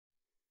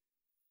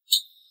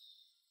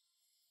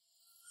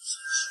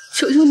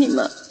求求你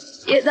们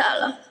别打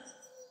了。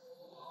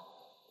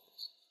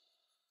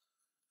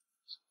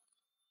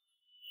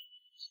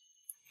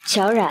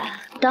乔冉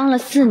当了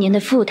4年的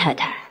傅太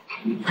太，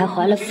还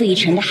怀了傅一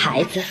晨的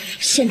孩子，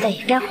现在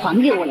也该还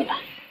给我了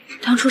吧？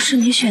当初是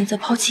你选择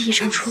抛弃一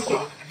晨出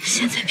国，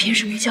现在凭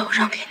什么叫我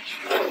让给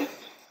你？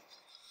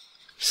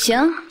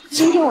行，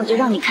今天我就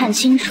让你看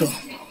清楚，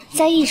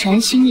在一晨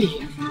心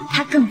里，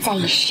他更在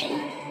意谁。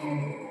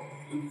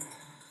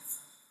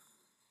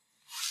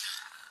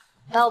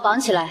把我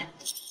绑起来。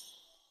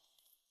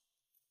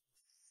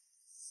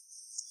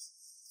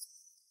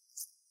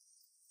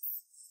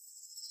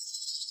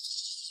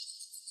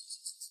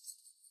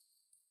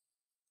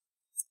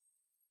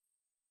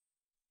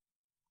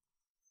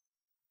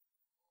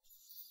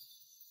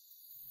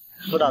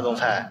傅大总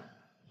裁，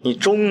你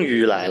终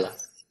于来了。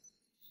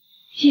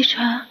一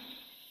晨，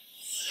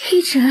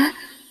一晨，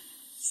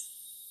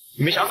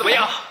你们想怎么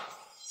样？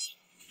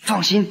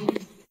放心，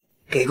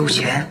给够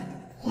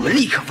钱，我们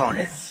立刻放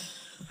人。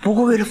不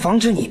过为了防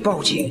止你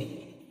报警，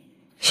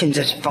现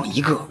在只放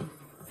一个，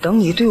等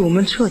你对我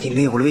们彻底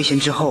没有了威胁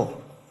之后，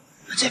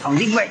再放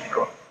另外一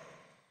个。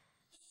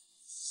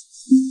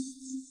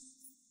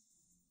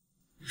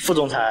傅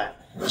总裁，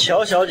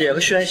乔小姐和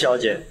轩小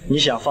姐，你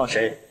想放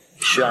谁？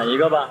选一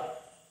个吧。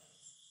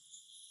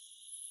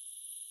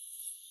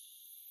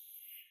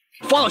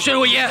放了薛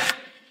若烟。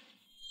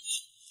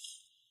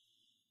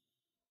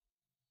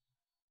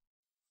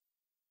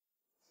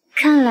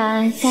看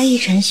来在一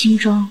晨心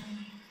中，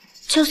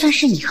就算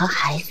是你和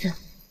孩子，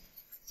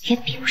也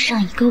比不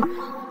上一个我。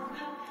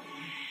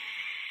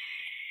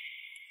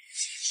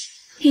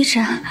一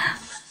晨，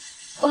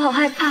我好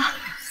害怕。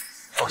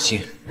放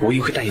心，我一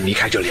定会带你离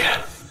开这里。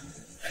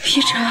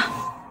一晨，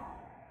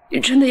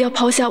你真的要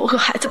抛下我和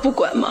孩子不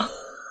管吗？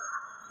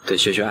等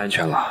轩轩安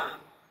全了，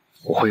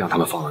我会让他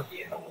们放了你。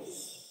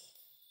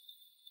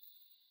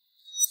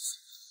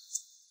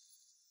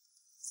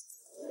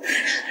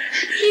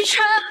一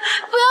晨，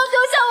不要丢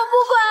下我不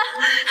管！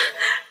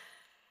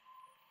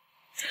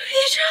一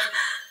晨，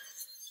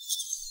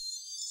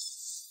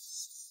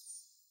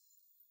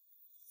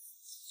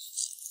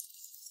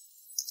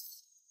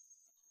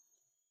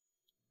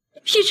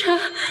一晨，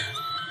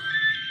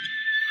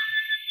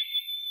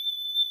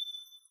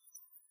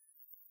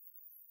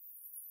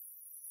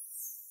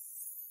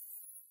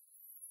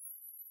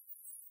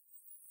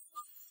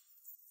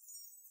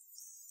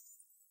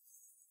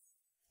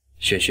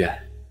轩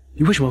轩。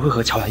你为什么会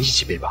和乔冉一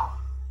起被绑？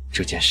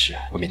这件事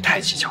未免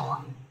太蹊跷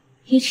了。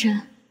一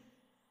晨，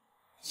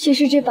其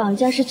实这绑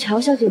架是乔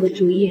小姐的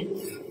主意，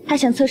她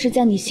想测试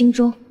在你心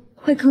中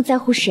会更在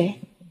乎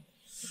谁。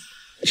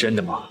真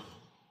的吗？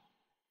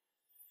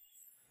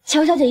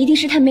乔小姐一定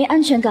是太没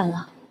安全感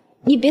了，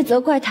你别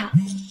责怪她。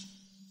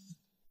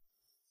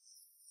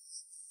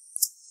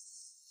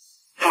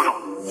副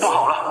总，不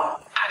好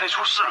了，太太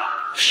出事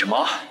了！什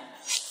么？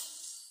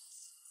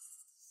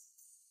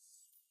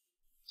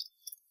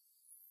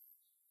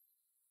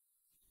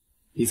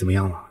你怎么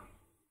样了？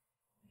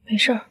没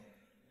事儿，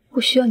不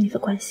需要你的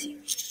关心。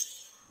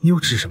你又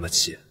置什么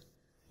气？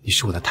你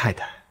是我的太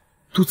太，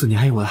肚子里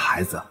还有我的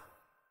孩子。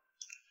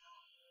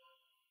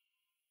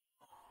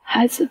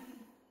孩子，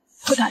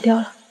我打掉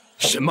了。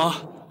什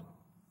么？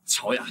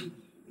乔冉，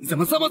你怎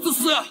么这么自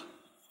私？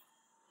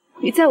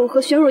你在我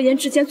和玄若烟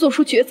之间做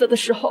出抉择的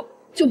时候，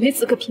就没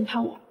资格评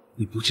判我。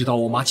你不知道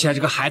我妈期待这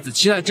个孩子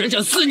期待了整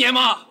整4年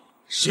吗？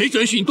谁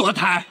准许你堕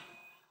胎？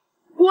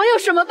我有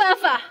什么办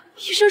法？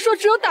医生说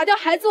只有打掉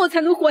孩子我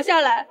才能活下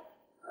来。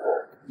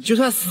你就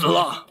算死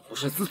了，不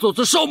是自作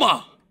自受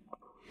吗？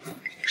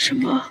什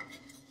么？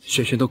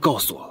轩轩都告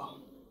诉我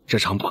了，这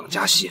场绑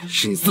架戏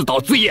是你自导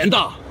自演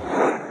的。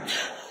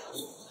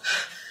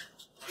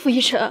傅一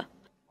晨，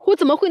我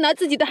怎么会拿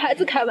自己的孩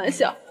子开玩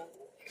笑？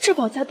这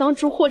绑架当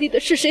中获利的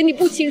是谁？你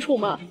不清楚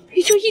吗？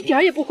你就一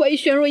点也不怀疑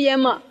玄若烟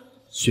吗？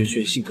轩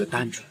轩性格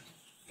单纯，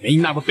没你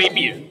那么卑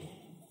鄙。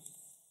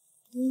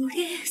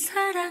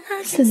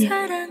4年，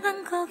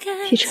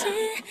一晨，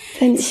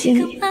在你心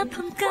里，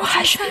我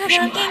还是比不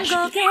上你，还是比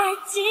不上。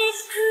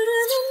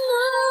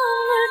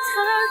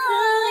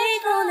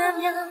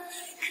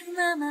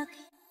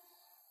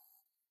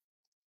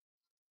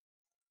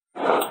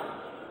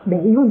没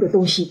用的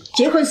东西，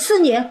结婚4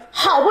年，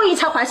好不容易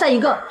才怀上一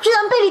个，居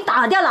然被你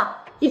打掉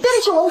了，你对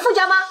得起我们傅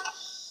家吗？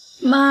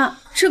妈，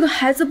这个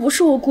孩子不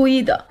是我故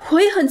意的，我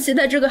也很期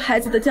待这个孩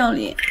子的降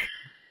临。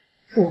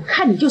我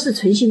看你就是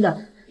存心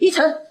的。一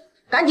晨，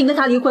赶紧跟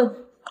他离婚，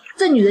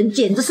这女人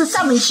简直是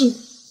丧门星。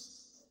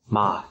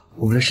妈，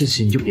我们的事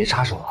情你就别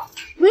插手了。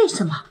为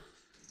什么？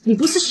你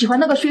不是喜欢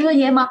那个薛若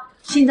烟吗？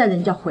现在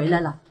人家回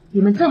来了，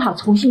你们正好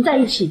重新在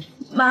一起。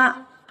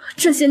妈，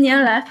这些年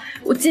来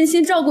我精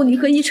心照顾你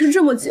和一晨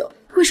这么久，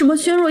为什么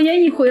薛若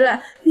烟一回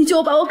来你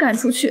就把我赶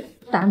出去？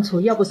当初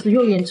要不是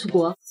若烟出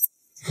国，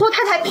傅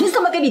太太凭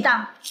什么给你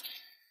当？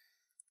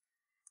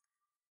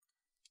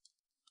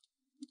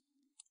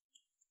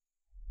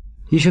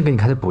医生给你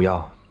开的补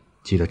药，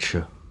记得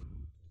吃。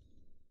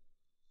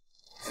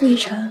傅一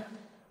晨，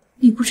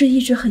你不是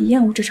一直很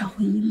厌恶这场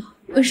婚姻吗？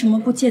为什么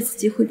不借此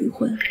机会离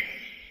婚？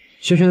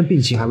轩轩的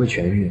病情还未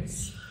痊愈，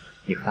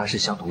你和他是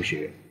相同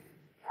血缘，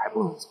还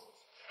不如走。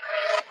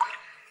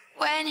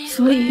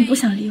所以你不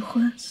想离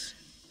婚，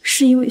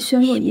是因为宣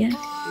若烟。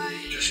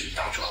这是你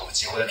当初和我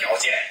结婚的条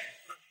件。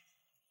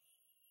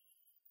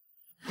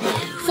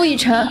傅逸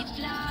晨，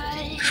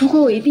如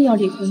果我一定要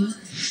离婚呢？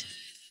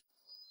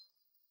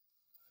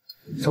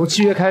从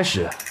契约开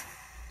始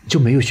就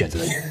没有选择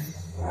的人。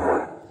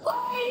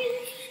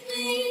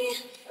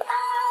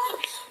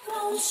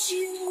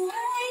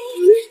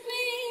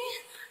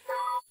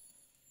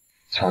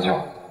乔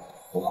乔，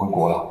我回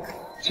国了，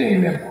见一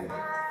面吧。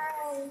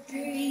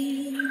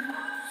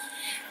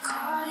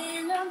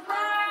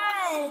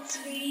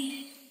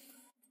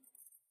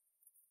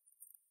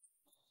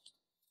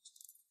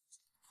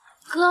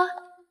哥，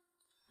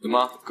怎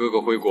么，哥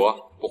哥回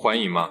国不欢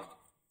迎吗？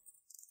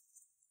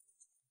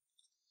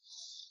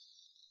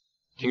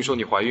听说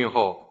你怀孕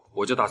后，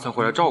我就打算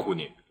回来照顾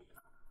你。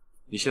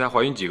你现在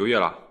怀孕几个月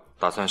了？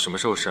打算什么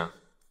时候生？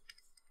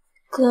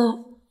哥，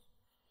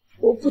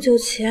我不久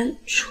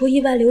前出意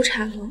外流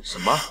产了。什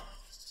么？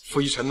傅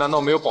一晨难道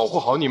没有保护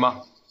好你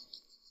吗？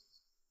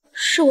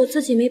是我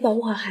自己没保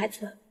护好孩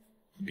子。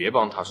你别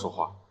帮他说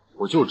话，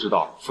我就知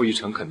道傅一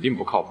晨肯定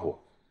不靠谱。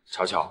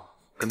乔乔，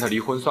跟他离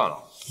婚算了。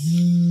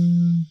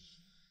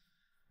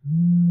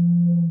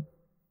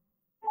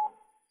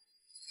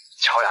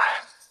乔然，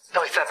你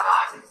到底在哪？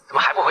怎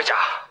么还不回家？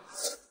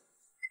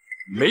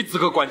没资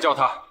格管教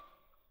他。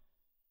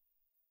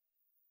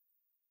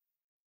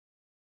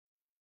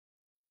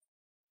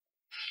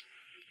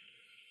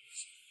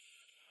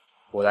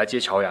我来接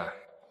乔然，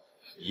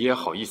你也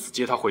好意思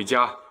接她回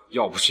家？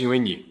要不是因为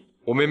你，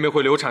我妹妹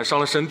会流产伤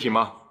了身体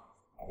吗？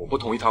我不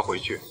同意她回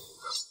去。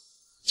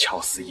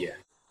乔思夜，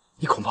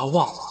你恐怕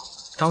忘了，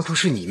当初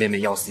是你妹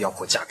妹要死要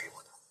活嫁给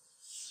我的，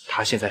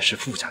她现在是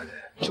妇产人，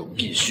就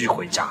必须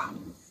回家。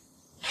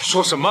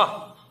说什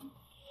么？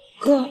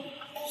哥，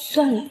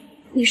算了，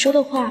你说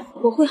的话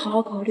我会好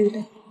好考虑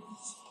的。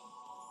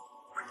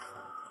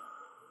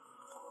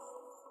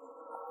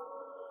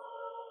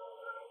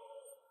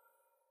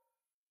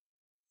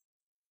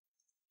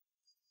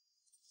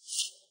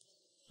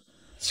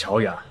乔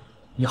然，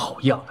你好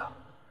样的，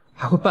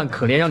还会扮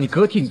可怜让你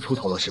哥替你出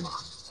头了是吗？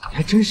你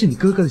还真是你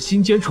哥哥的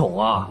心尖宠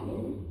啊！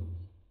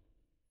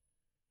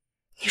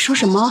你说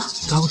什么？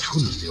当初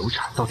你流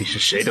产到底是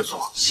谁的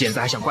错？现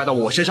在还想怪到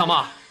我身上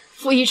吗？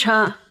傅一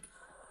晨，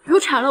流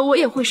产了我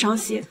也会伤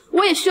心，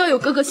我也需要有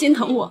哥哥心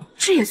疼我，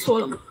这也错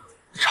了吗？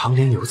常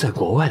年留在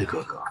国外的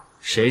哥哥，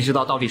谁知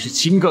道到底是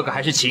亲哥哥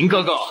还是情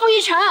哥哥？傅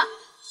一晨，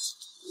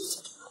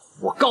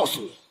我告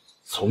诉你，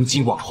从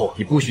今往后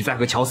你不许再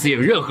和乔思夜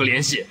有任何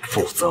联系，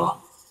否则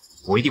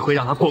我一定会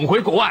让他滚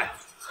回国外。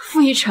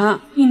傅一晨，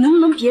你能不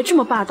能别这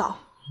么霸道？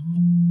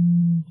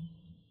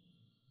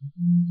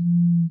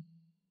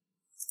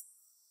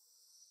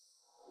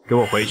给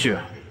我回去，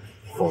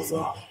否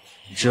则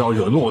你知道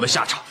惹怒我的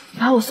下场。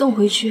把我送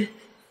回去，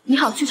你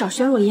好去找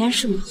宣若烟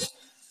是吗？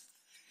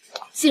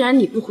既然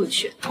你不回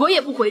去，我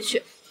也不回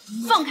去。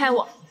放开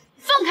我，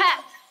放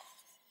开！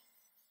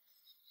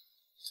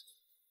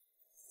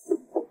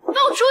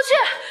放我出去！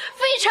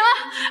傅一晨，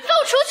放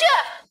我出去！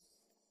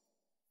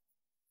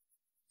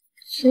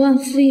昨晚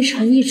傅一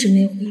晨一直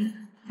没回来，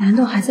难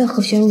道还在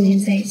和宣若烟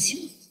在一起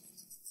吗？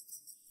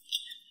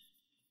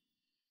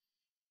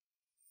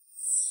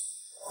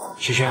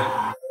萱萱，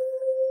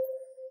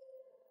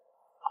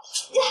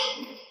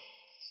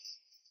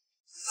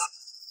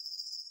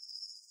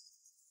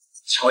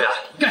乔然，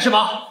干什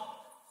么？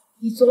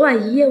你昨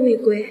晚一夜未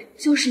归，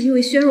就是因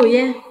为宣若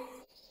烟。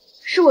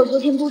是我昨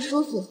天不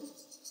舒服，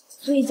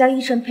所以江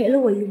医生陪了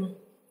我一晚。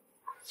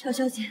乔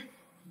小姐，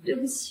对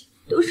不起，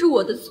都是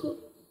我的错。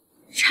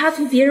插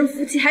足别人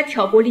夫妻还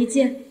挑拨离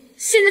间，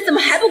现在怎么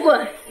还不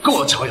滚？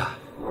够了，乔然，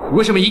你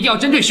为什么一定要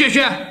针对萱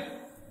萱？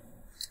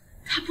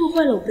他破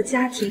坏了我的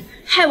家庭，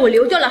害我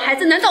流掉了孩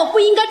子，难道我不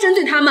应该针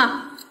对他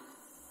吗？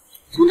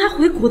从他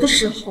回国的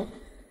时候，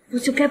我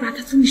就该把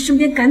他从你身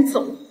边赶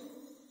走。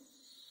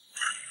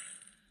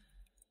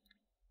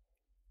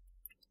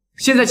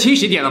现在清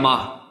醒点了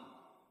吗？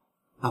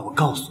那我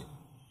告诉你，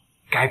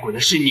该滚的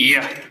是你。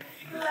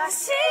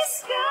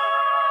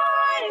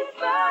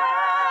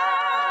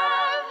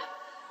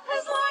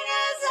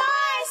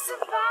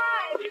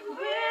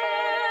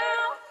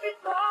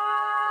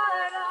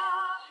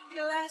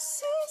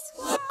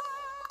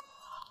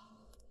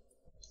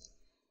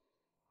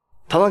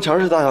堂堂乔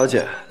氏大小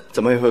姐，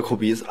怎么也会哭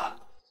鼻子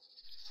了？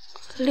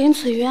林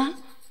子渊，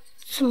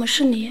怎么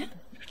是你？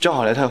正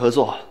好来谈合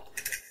作，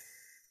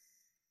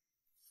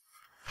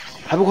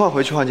还不快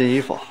回去换件衣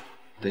服，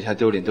等一下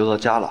丢脸丢到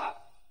家了。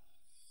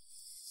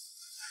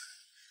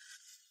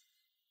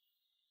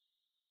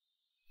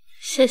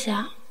谢谢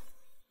啊。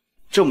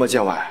这么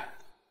见外，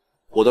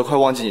我都快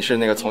忘记你是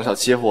那个从小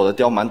欺负我的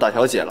刁蛮大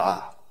小姐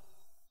了。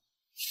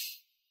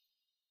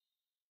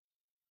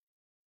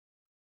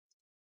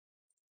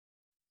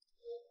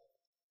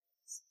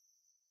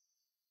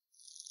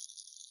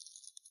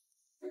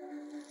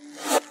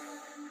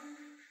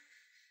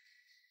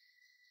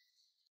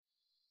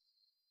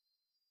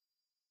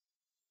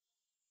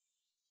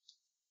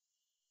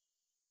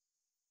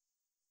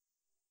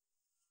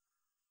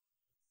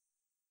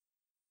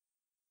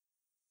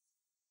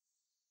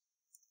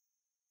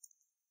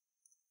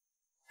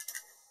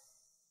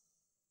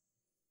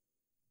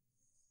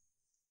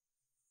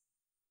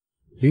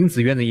林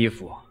子渊的衣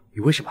服，你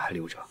为什么还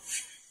留着？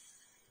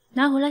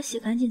拿回来洗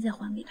干净再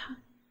还给他，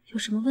有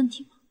什么问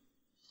题吗？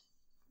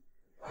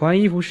还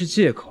衣服是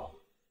借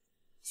口，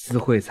私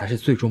会才是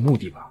最终目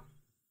的吧？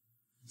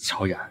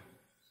乔然，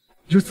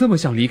你就这么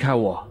想离开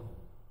我？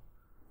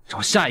找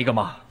下一个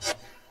吗？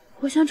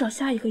我想找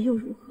下一个又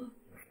如何？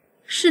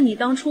是你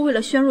当初为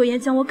了宣若言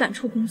将我赶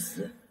出公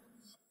司。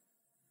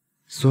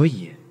所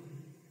以，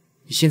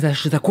你现在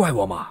是在怪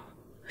我吗？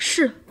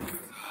是，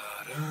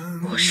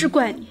我是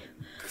怪你，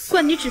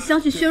怪你只相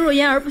信宣若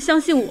言而不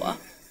相信我，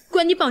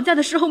怪你绑架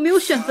的时候没有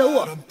选择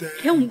我，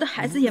连我们的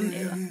孩子也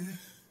没了。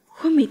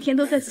我每天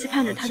都在期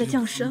盼着他的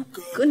降生，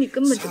可你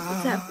根本就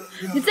不在乎，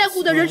你在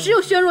乎的人只有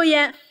宣若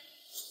言。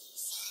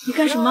你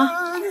干什么？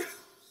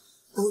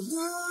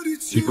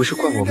你不是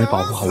怪我没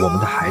保护好我们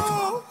的孩子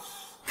吗？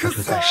那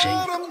就再生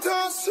一个。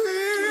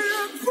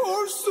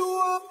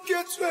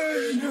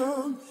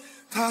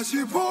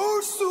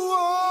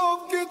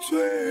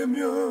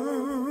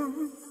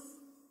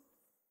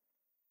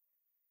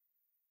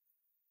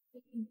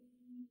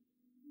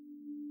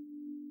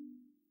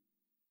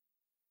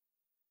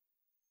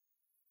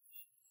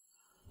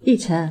奕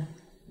晨，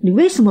你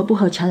为什么不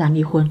和乔然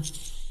离婚？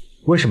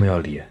为什么要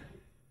离？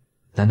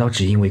难道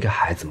只因为一个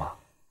孩子吗？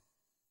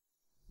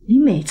你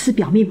每次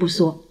表面不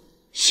说，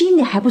心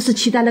里还不是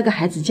期待那个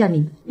孩子降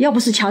临？要不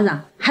是乔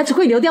然，孩子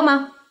会流掉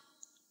吗？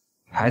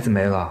孩子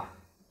没了，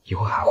以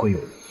后还会有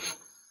的。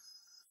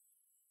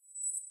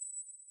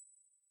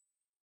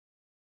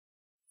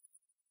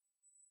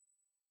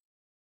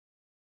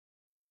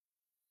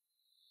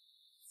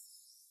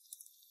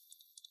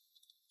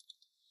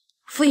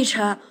傅逸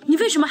晨，你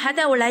为什么还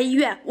带我来医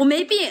院？我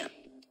没病。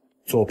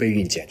做备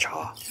孕检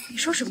查。你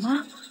说什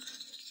么？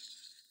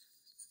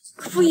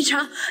傅逸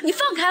晨，你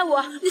放开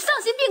我！你丧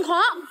心病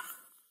狂！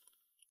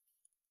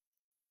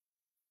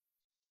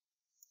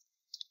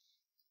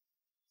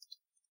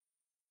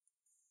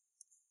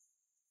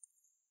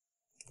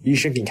医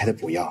生给你开的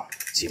补药，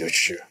记得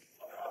吃，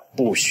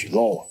不许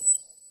漏。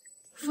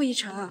傅逸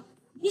晨，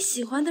你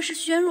喜欢的是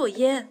宣若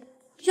烟，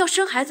要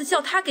生孩子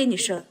叫她给你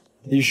生。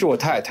你是我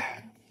太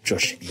太，这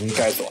是你应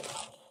该做的。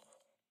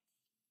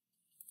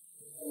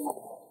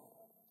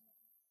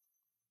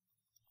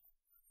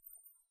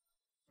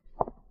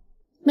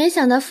没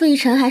想到傅逸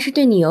晨还是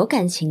对你有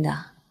感情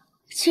的，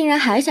竟然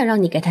还想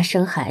让你给他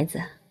生孩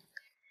子。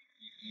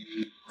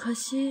可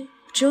惜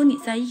只有你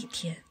在一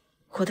天，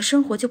我的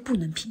生活就不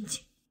能平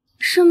静。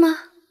是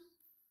吗？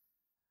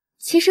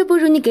其实不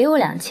如你给我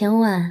2000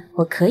万，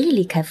我可以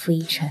离开傅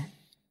逸晨。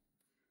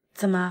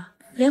怎么，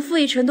连傅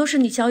逸晨都是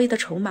你交易的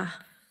筹码？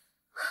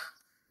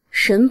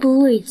人不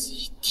为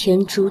己，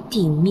天诛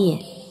地灭。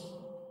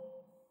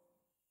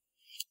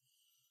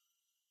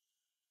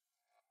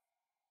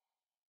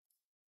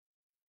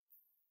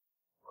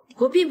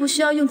我并不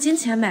需要用金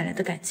钱买来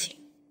的感情，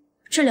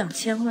这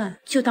2000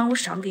万就当我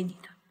赏给你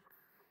的，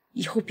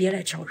以后别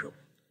来招惹我。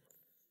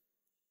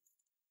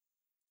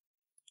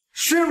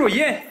宣若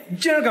烟，你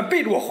竟然敢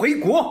背着我回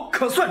国，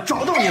可算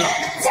找到你了！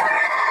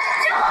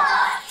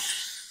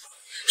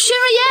宣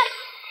若烟，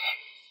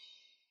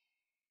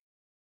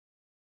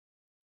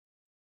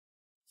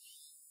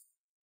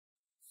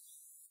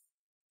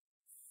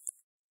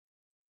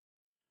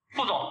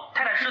副总，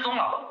太太失踪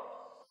了。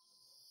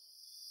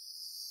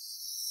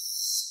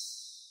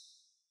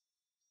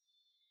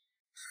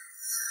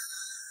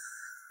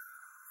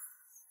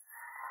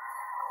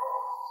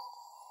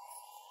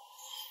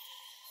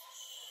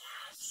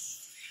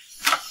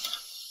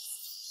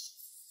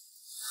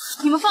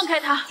你们放开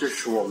他！这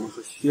是我们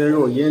和薛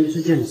若烟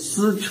之间的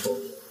私仇，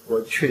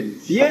我劝你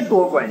别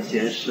多管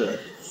闲事。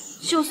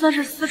就算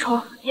是私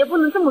仇，也不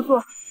能这么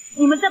做。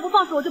你们再不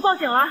放手，我就报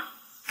警了。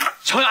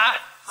乔然，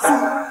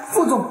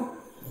副总，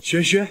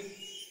轩轩，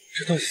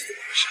这到底是怎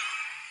么回事？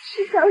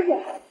是小冉，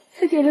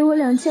他给了我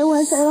2000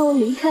万，想让我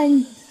离开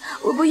你，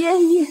我不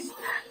愿意。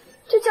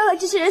这招来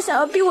这些人想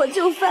要逼我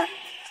就范。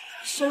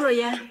沈若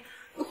言，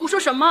你胡说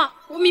什么？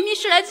我明明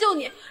是来救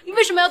你，你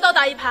为什么要倒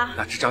打一耙？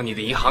那这张你的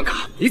银行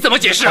卡你怎么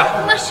解释？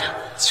那是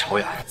乔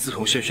冉，自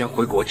从轩轩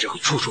回国之后，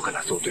处处跟他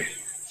作对，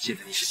现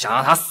在你是想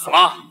让他死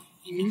吗？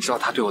你明知道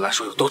他对我来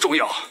说有多重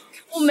要。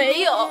我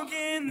没有，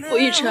傅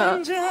逸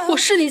晨，我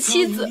是你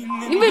妻子，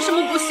你为什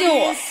么不信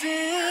我？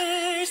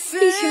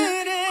逸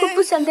晨，我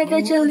不想待在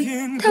这里，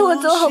带我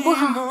走好不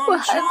好？我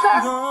害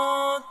怕。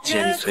既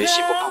然你存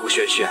心不保护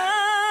轩轩，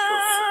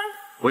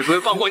我也不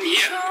会放过你。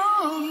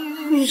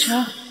傅逸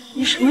晨，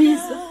你什么意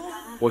思？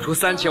我出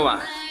3000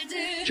万，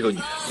这个女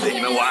人随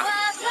你们玩。傅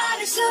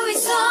逸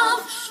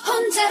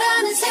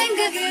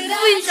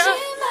晨，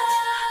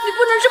你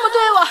不能这么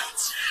对我，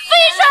傅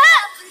逸晨！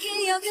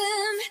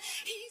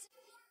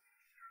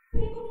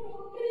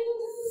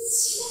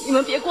你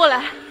们别过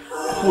来！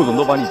副总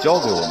都把你交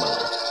给我们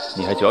了，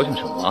你还矫情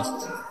什么啊？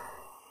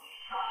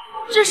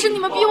这是你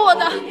们逼我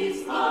的！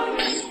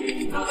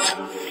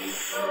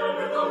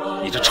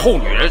你这臭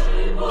女人，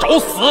找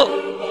死！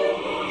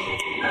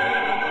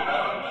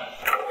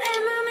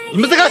你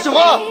们在干什么？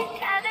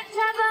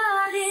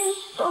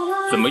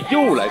怎么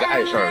又来个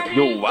碍事儿？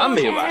有完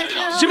没完？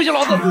信不信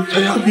老子？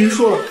哎呀，别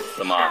说了。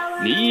怎么，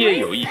你也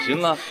有异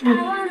心了？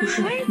不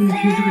是，你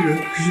听这个人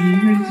可是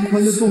凌云集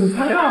团的总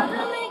裁啊！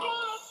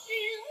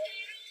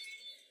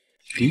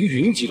凌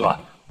云集团？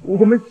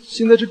我们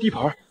现在这地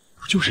盘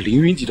不就是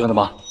凌云集团的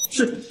吗？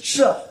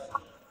是啊，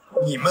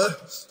你们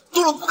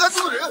做了不该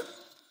做的人。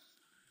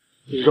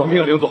饶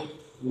命啊，凌总，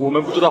我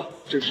们不知道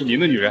这是您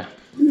的女人。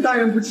大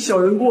人不计小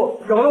人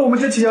过，饶了我们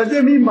这倾家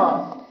贱命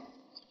吧。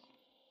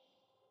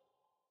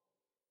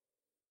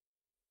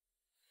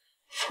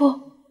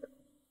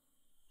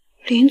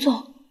林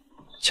总，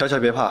巧巧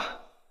别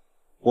怕，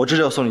我这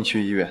就要送你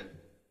去医院。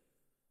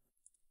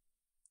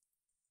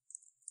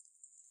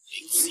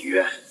林子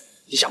渊，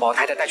你想把我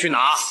太太带去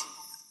哪？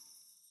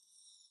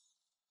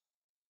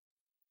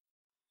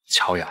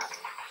乔然，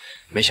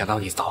没想到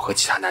你早和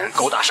其他男人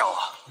勾搭上了。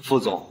副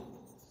总，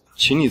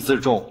请你自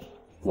重。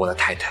我的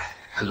太太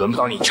还轮不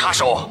到你插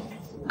手。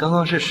刚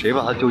刚是谁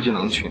把她丢进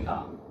狼群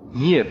的？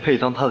你也配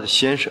当她的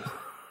先生？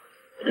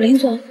林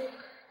总，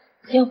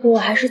要不我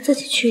还是自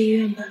己去医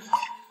院吧。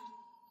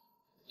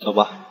走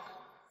吧。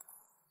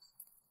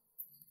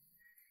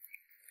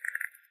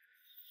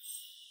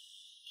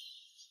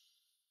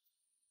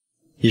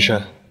医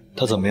生，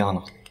她怎么样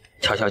了？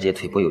乔小姐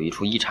腿部有一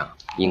处异常，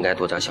应该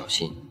多加小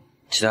心。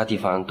其他地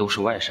方都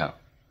是外伤，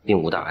并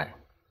无大碍。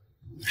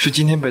是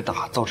今天被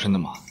打造成的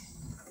吗？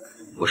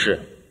不是，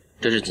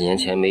这是几年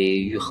前没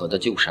愈合的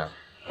旧伤，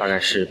大概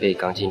是被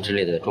钢筋之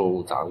类的重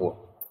物砸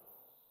过。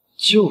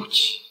旧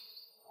疾？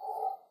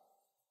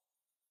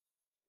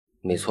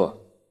没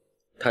错，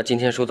他今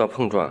天受到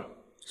碰撞，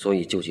所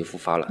以旧疾复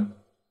发了。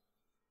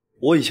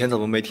我以前怎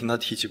么没听他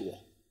提起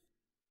过？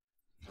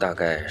大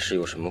概是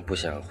有什么不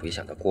想回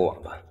想的过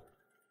往吧。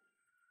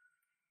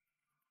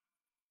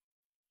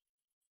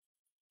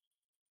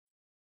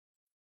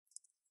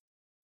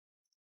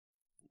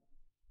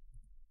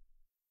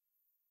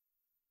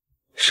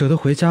舍得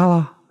回家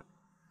了？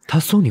他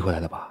送你回来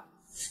的吧？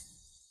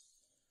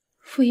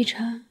傅一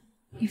晨，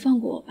你放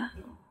过我吧。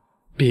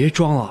别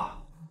装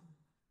了，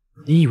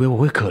你以为我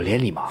会可怜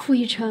你吗？傅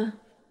一晨，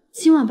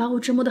今晚把我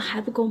折磨的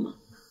还不够吗？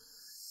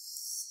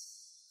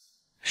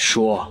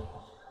说，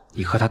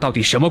你和他到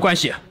底什么关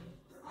系？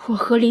我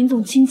和林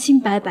总清清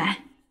白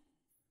白。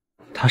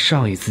他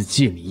上一次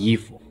借你衣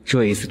服，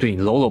这一次对你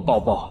搂搂抱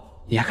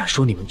抱，你还敢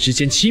说你们之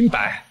间清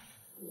白？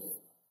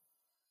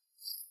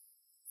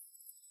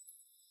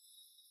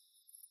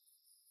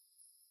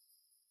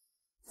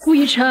傅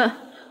一晨，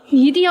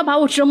你一定要把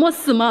我折磨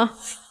死吗？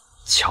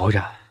乔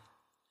然，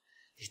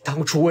你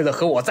当初为了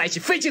和我在一起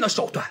费尽了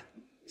手段，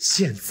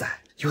现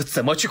在又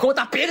怎么去勾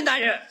搭别的男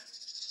人？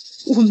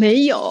我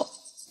没有。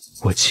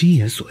我亲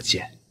眼所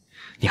见，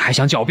你还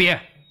想狡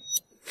辩？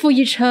傅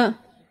一晨，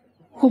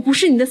我不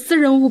是你的私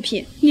人物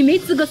品，你没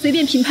资格随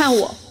便评判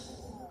我。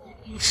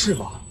是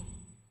吗？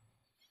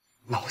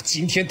那我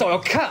今天倒要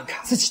看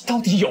看自己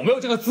到底有没有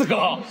这个资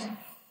格。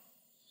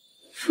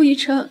傅一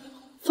晨，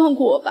放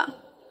过我吧，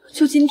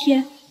就今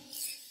天。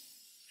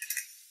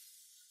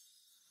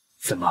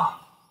怎么？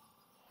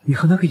你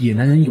和那个野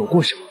男人有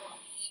过什么？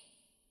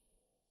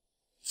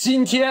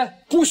今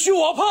天不许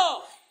我碰！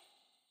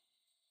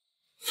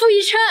傅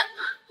一晨，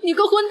你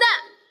个混蛋！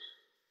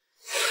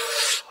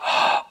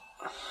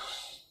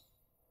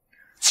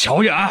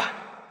乔然，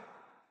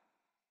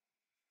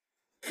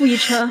傅一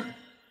晨，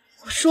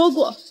我说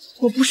过，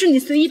我不是你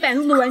随意摆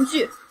弄的玩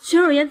具。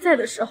轩若烟在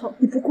的时候，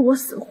你不顾我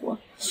死活；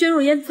轩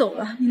若烟走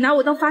了，你拿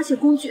我当发泄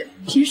工具，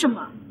凭什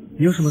么？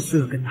你有什么资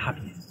格跟他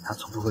比？他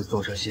从不会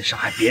做这些伤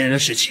害别人的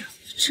事情。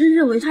真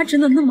认为他真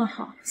的那么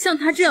好？像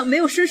他这样没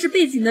有身世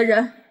背景的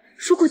人，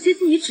如果接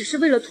近你只是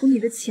为了图你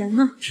的钱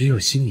呢？只有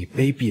心里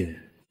卑鄙的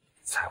人，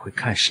才会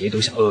看谁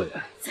都像恶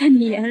人。在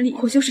你眼里，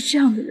我就是这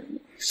样的人吗？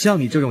像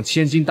你这种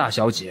千金大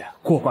小姐，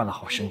过惯了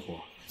好生活，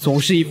总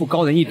是一副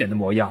高人一等的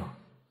模样，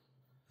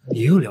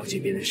你又了解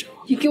别人什么？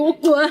你给我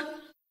滚！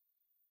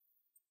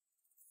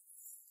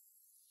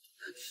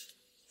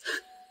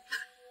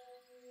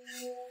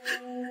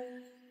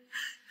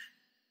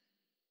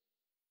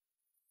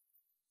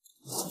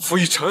傅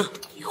一晨，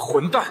你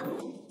混蛋！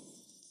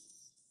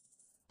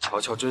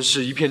乔乔真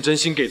是一片真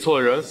心给错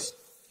了人。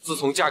自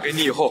从嫁给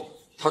你以后，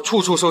她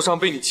处处受伤，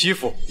被你欺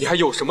负，你还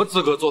有什么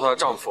资格做她的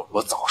丈夫？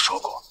我早说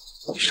过，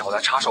你少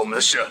来插手我们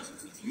的事。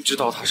明知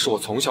道她是我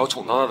从小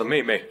宠到大的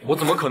妹妹，我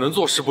怎么可能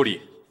坐视不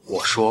理？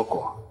我说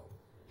过，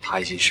她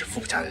已经是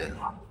傅家的人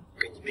了，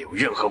跟你没有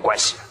任何关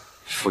系。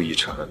傅一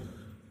晨，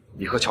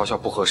你和乔乔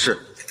不合适，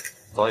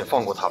早点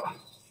放过她吧。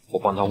我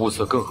帮她物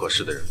色更合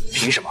适的人。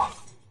凭什么？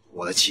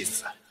我的妻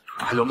子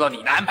还轮不到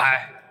你的安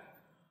排？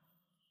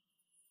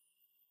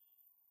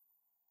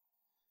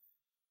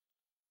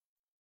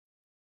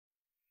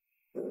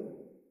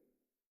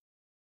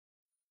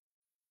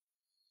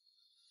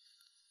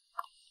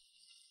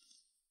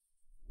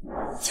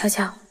乔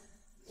乔，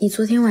你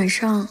昨天晚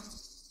上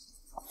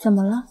怎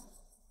么了？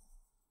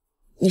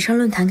你上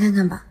论坛看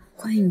看吧，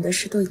关于你的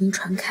事都已经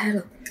传开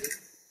了。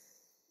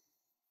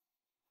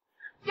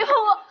别碰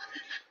我！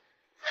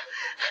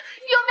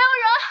有没有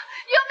人？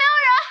有没有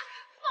人？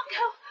放开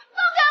我！放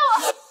开我！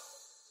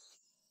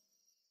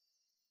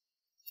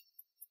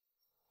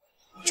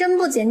真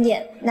不检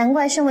点，难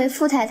怪身为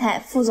傅太太，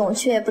傅总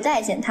却不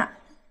待见她。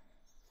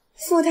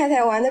傅太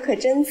太玩的可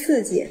真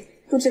刺激，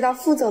不知道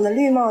傅总的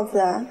绿帽子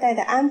戴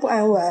得安不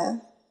安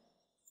稳？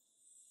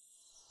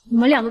你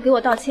们两个给我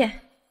道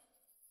歉！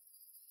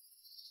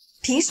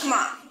凭什么？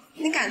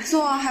你敢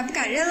做还不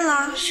敢认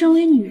了？身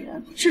为女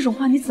人，这种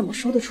话你怎么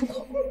说得出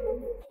口？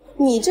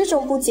你这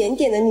种不检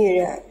点的女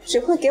人，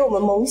只会给我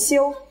们蒙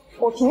羞，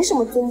我凭什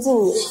么尊敬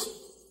你？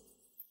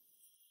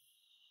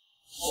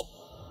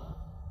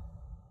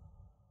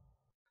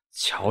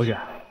乔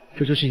然，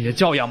这就是你的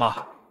教养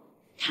吗？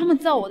他们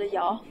造我的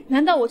谣，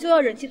难道我就要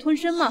忍气吞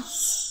声吗？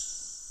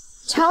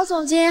乔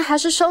总监还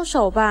是收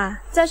手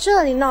吧，在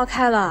这里闹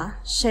开了，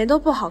谁都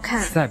不好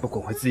看。再不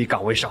滚回自己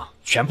岗位上，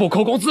全部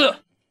扣工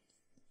资。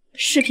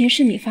视频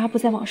是你发布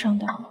在网上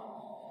的？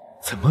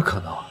怎么可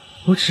能？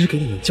我只是给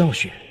你们教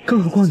训，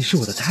更何况你是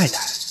我的太太，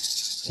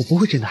我不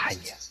会真的害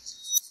你。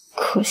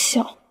可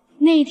笑！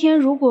那一天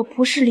如果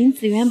不是林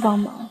子渊帮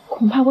忙，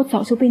恐怕我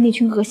早就被那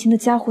群恶心的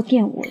家伙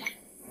玷污了。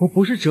我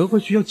不是折回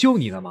去要救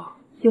你的吗？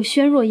有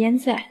轩若烟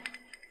在，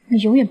你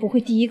永远不会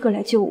第一个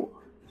来救我。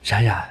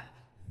冉冉，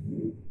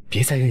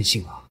别再任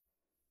性了。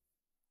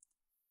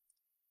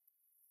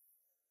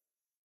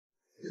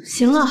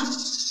行了，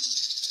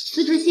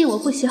辞职信我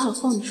会写好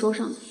放你桌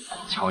上的。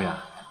乔然，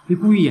你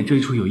故意演这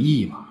一出有意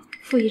义吗？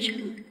傅一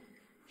晨，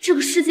这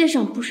个世界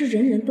上不是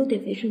人人都得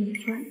围着你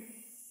转。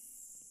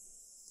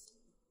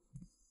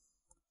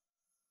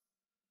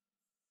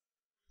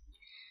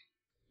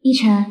一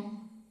晨，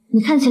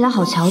你看起来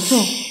好憔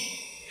悴，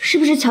是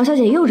不是乔小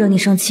姐又惹你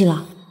生气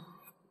了？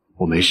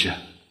我没事，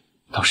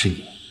倒是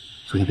你，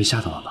昨天被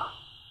吓到了吧？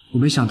我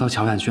没想到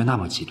乔冉居然那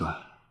么极端，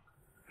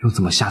用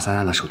这么下三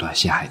滥的手段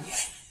陷害你。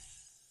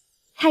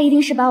他一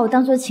定是把我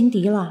当做情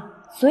敌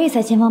了，所以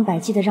才千方百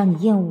计的让你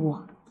厌恶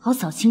我，好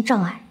扫清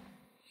障碍。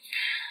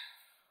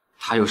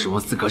他有什么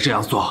资格这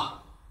样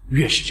做？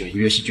越是这样，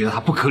越是觉得他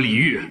不可理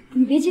喻。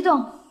你别激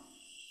动，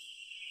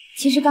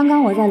其实刚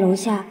刚我在楼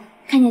下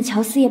看见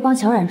乔四叶帮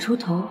乔冉出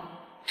头，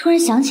突然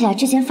想起来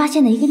之前发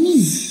现的一个秘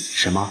密。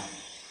什么？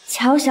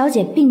乔小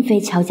姐并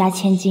非乔家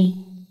千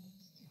金，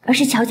而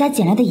是乔家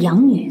捡来的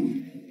养女。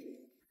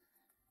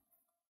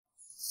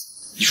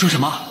你说什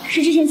么？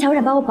是之前乔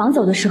冉把我绑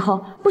走的时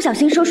候不小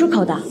心说出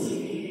口的。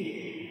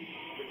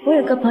我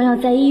有个朋友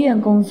在医院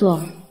工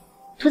作，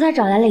托他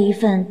找来了一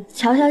份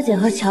乔小姐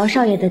和乔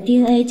少爷的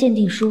DNA 鉴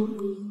定书。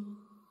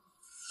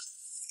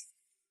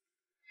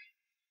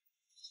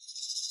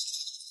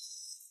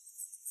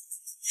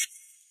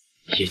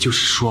也就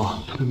是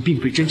说，他们并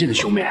非真正的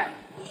兄妹。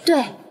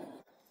对，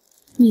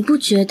你不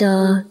觉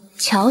得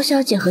乔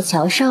小姐和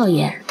乔少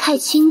爷太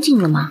亲近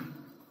了吗？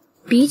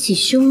比起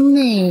兄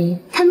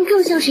妹，他们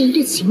更像是一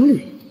对情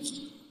侣。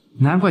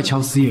难怪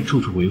乔四叶处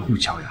处维护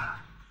乔然，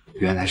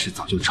原来是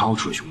早就超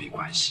出了兄妹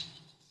关系。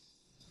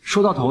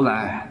说到头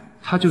来，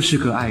她就是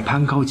个爱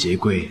攀高结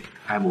贵、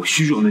爱慕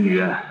虚荣的女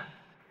人。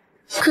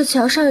可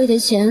乔少爷的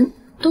钱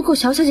都够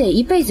乔小姐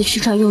一辈子吃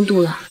穿用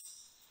度了，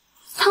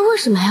她为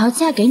什么还要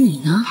嫁给你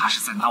呢？她是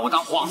在拿我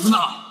当幌子呢。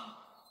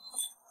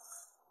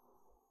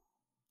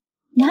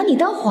拿你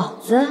当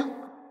幌子？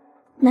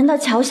难道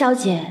乔小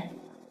姐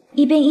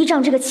一边依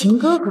仗这个情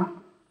哥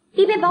哥，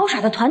一边把我耍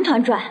得团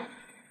团转，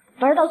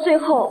玩到最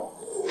后，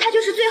她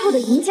就是最后的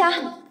赢家？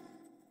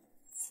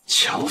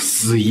乔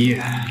四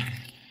叶，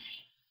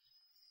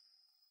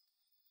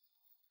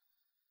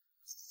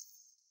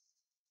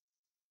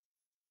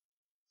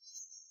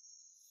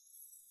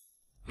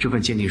这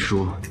份鉴定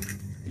书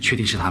确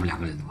定是他们两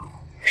个人的吗？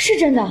是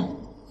真的，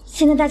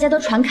现在大家都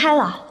传开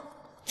了。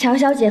乔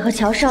小姐和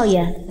乔少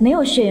爷没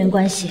有血缘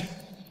关系，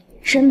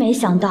真没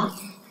想到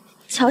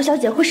乔小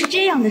姐会是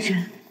这样的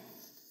人。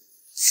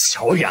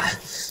乔然，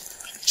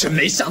真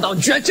没想到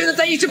你居然真的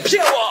在一直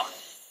骗我！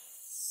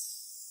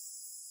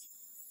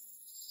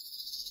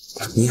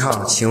你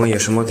好，请问有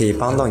什么可以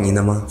帮到您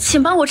的吗？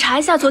请帮我查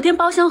一下昨天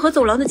包厢和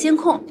走廊的监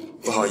控。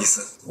不好意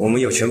思，我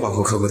们有权保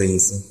护客户的隐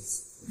私。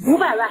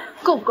500万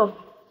够不够？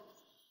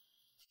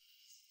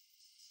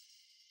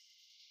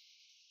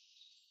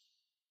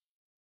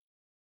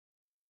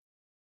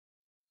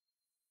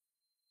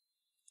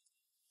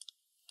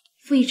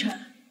傅一晨，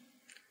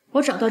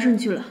我找到证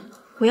据了，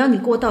我要你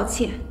给我道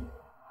歉。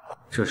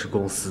这是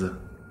公司，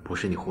不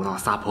是你胡闹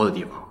撒泼的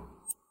地方。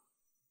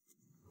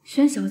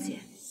轩小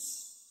姐，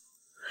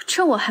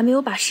趁我还没有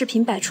把视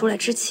频摆出来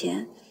之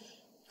前，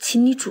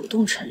请你主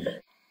动承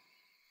认。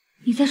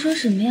你在说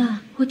什么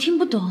呀？我听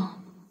不懂。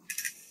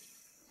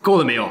够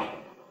了没有？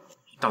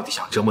你到底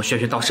想折磨轩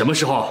轩到什么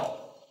时候？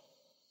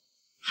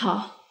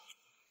好，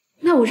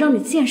那我让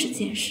你见识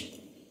见识，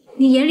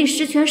你眼里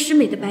十全十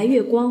美的白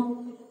月光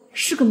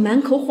是个满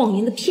口谎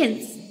言的骗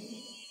子。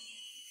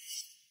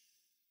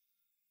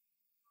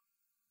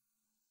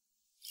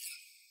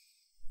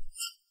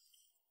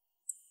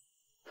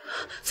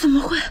怎么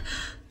会？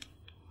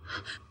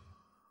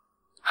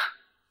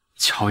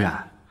乔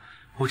然，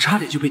我差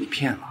点就被你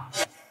骗了。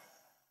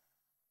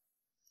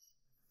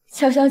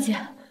乔小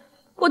姐，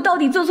我到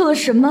底做错了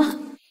什么？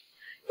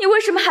你为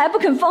什么还不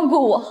肯放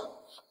过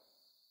我？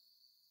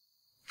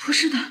不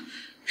是的，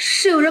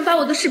是有人把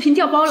我的视频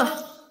调包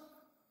了。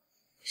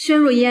宣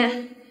若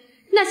烟，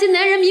那些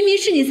男人明明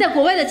是你在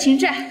国外的情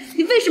债，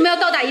你为什么要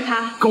倒打一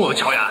耙？够了，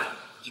乔然，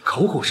你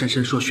口口声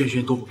声说轩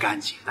轩多不干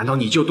净，难道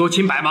你就多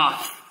清白吗？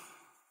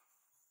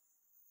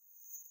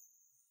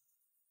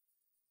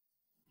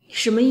你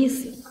什么意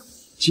思？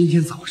今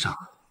天早上，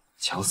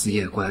乔思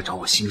叶过来找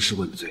我兴师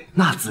问罪，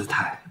那姿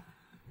态，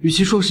与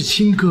其说是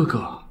亲哥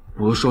哥，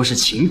不如说是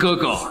情哥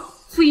哥。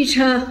傅逸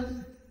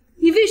晨，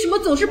你为什么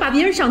总是把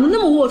别人想得那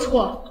么龌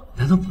龊？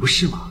难道不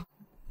是吗？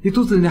你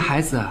肚子里的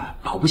孩子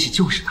保不齐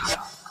就是他的，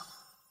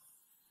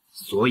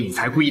所以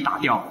才故意打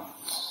掉。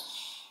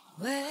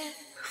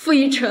傅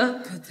逸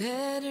晨，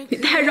你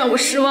太让我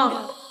失望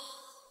了。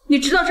你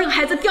知道这个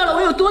孩子掉了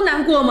我有多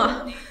难过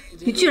吗？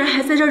你居然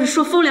还在这里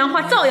说风凉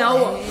话，造谣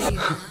我！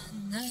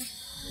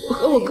我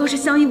和我哥是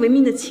相依为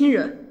命的亲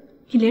人，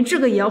你连这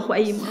个也要怀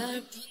疑吗？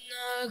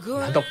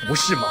难道不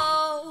是吗？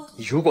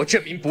你如果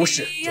证明不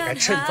是，就该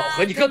趁早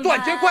和你哥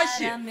断绝关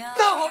系，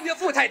当好你的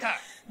傅太太。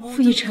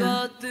傅逸晨，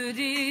你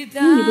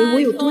以为我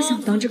有多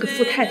想当这个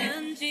傅太太？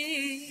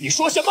你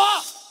说什么？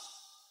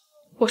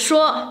我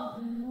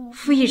说，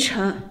傅逸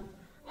晨，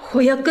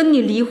我要跟你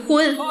离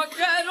婚。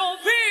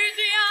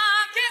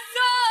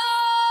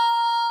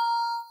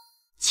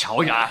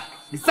乔然，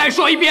你再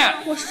说一遍！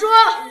我说，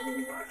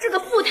这个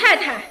傅太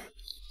太。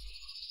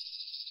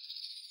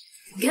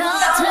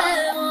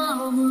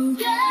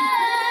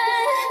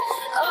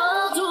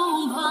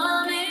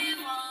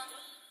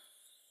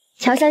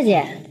乔小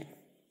姐，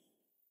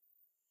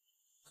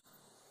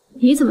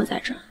你怎么在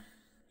这儿？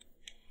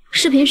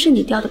视频是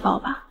你调的包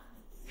吧？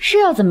是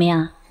要怎么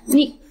样？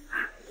你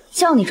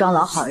叫你装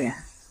老好人，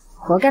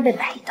活该被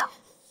摆一道。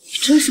你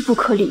真是不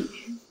可理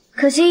喻。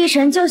可惜逸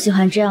晨就喜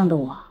欢这样的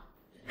我，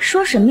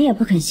说什么也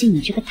不肯信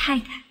你这个太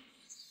太。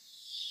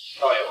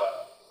少爷们，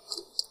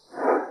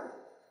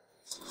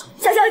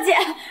小小姐，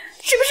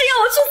是不是要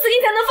我去死你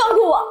才能放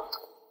过我？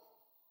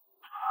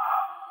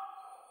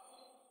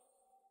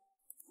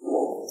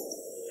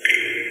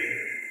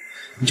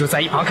你就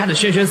在一旁看着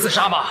轩轩自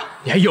杀吗？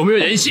你还有没有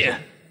人性？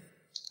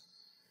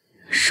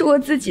是我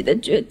自己的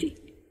决定。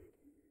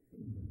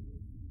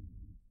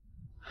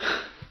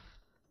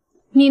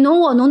你侬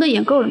我侬的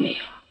演够了没有？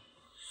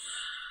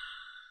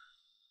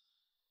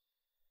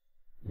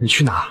你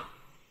去哪？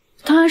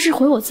当然是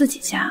回我自己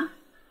家。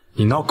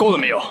你闹够了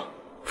没有？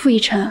傅逸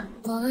晨，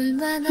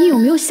你有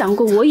没有想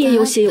过我也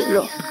有血有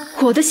肉，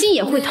我的心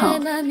也会疼。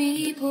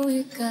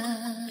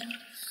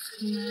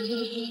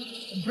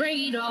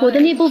我的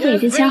那部分已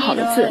经签好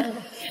了字，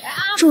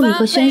祝你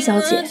和轩小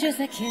姐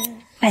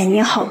百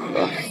年好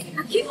合。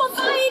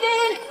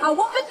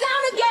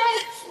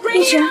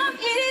逸晨，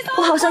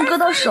我好像割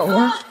到手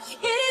了。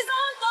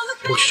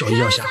我去找医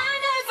药箱。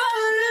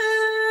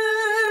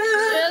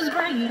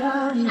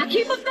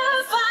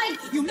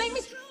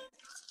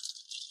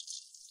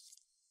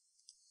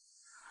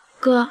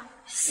哥，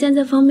现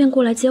在方便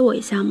过来接我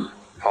一下吗？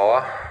好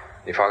啊，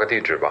你发个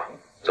地址吧。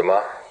怎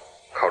么，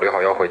考虑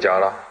好要回家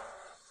了？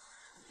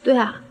对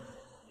啊，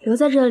留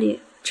在这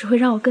里只会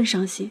让我更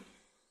伤心。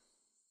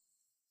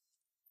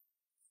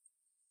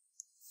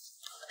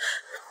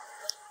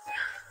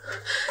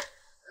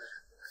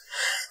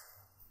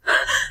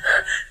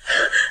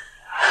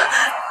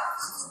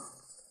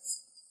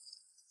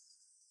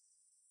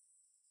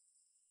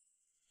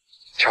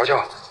乔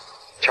乔，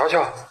乔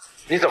乔，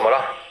你怎么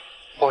了？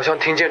我好像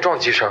听见撞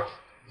击声，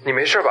你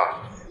没事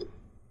吧？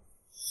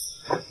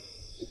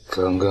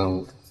刚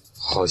刚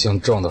好像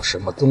撞到什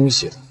么东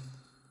西了。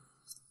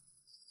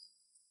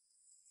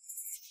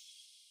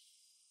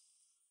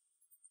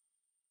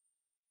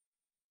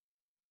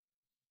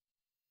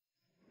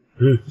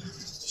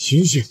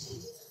醒醒，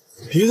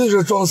别在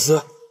这装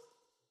死！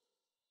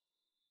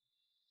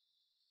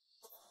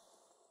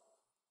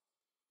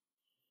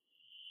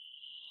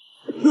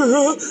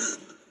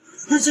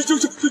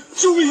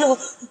救命啊！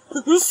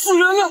死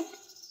人了！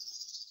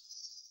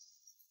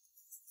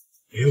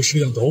没有摄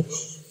像头，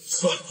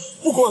算了，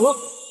不管了。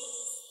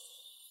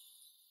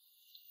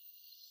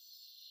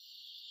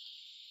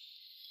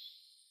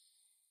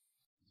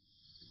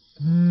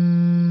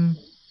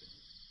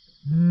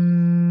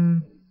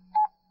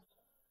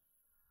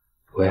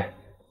喂，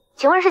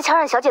请问是乔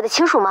冉小姐的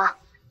亲属吗？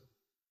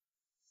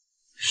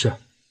是，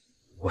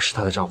我是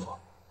她的丈夫。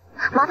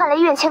麻烦来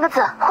医院签个字，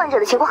患者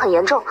的情况很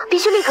严重，必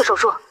须立刻手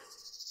术。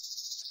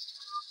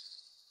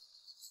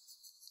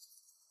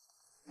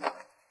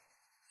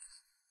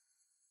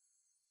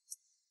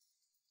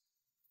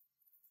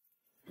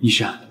医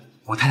生，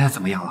我太太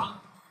怎么样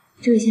了？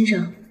这位先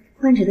生，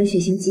患者的血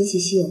型极其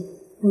稀有，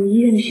我们医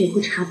院的血库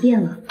查遍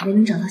了，没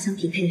能找到相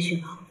匹配的血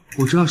包。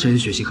我知道谁的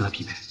血型和他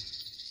匹配。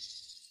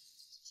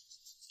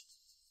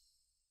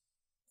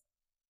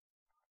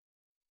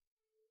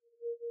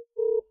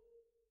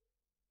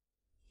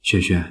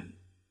轩轩，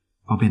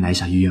方便来一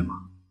下医院吗？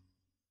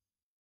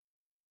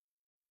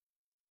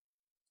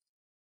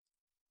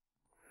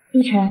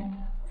逸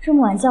晨，这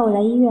么晚叫我来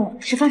医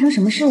院，是发生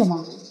什么事了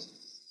吗？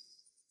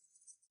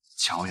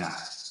乔冉，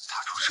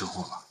他出车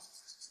祸了。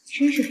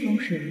真是风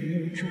水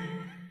轮流转。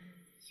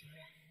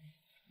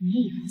你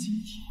也有今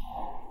天。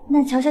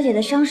那乔小姐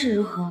的伤势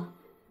如何？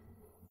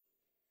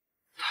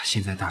她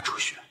现在大出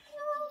血。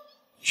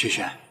萱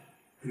萱，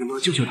你能不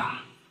能救救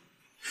她？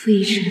傅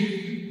医生，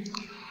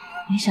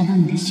没想到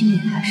你的心里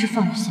还是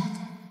放不下的。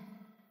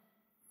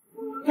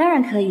当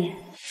然可以，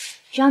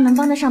只要能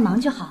帮得上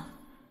忙就好。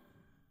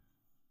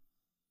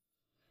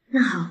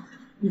那好，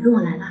你跟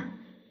我来吧。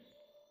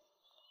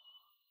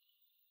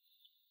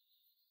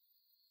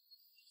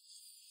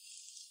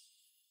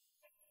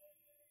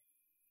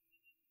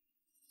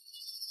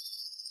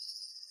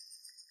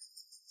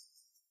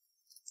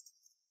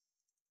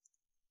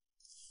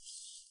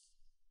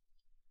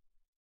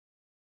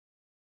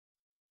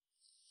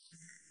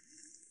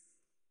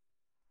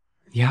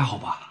你还好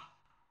吧？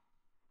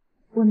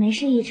我没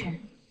事，奕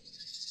晨。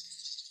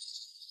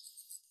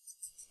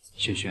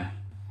萱萱，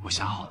我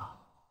想好了，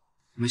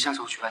我们下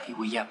周去办订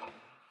婚宴吧。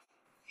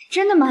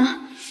真的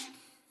吗？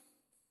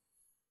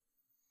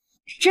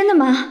真的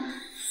吗？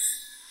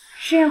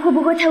这样会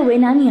不会太为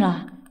难你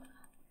了？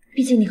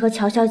毕竟你和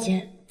乔小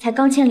姐才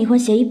刚签离婚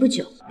协议不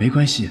久。没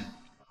关系，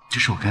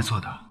这是我该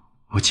做的。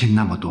我欠你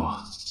那么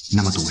多，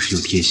那么懂事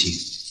又贴心，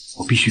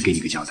我必须给你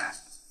个交代。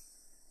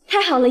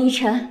太好了，奕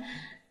晨，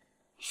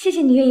谢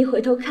谢你愿意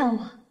回头看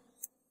我。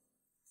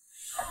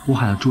我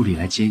喊了助理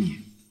来接你，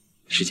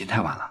时间太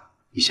晚了，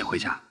你先回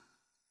家。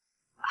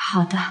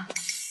好的，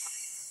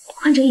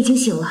患者已经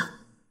醒了。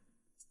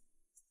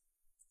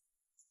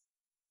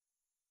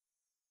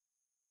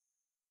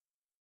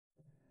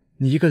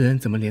你一个人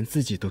怎么连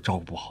自己都照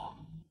顾不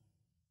好？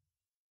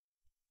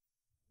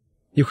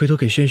你回头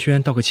给萱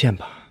萱道个歉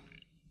吧，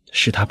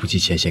是她不计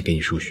前嫌给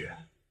你输血。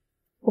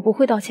我不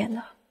会道歉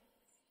的，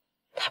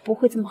他不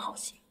会这么好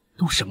心。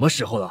都什么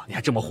时候了，你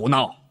还这么胡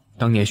闹？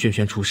当年萱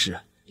萱出事，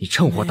你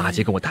趁火打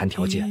劫跟我谈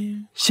条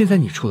件，现在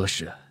你出了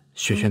事，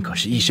萱萱可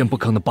是一声不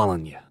吭的帮了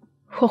你。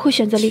我会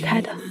选择离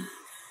开的。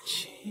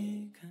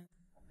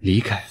离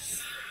开？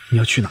你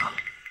要去哪？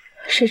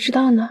谁知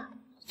道呢？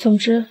总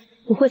之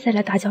不会再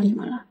来打搅你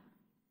们了。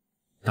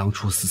当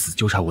初死死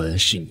纠缠我的人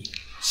是你，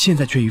现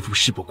在却一副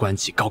事不关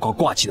己、高高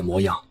挂起的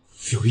模样，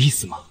有意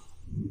思吗？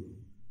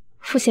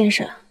傅先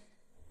生，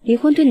离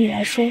婚对你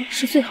来说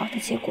是最好的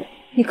结果，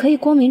你可以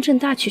光明正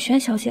大娶萱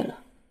小姐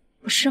了，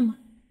不是吗？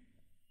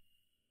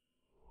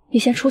你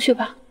先出去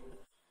吧，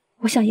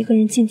我想一个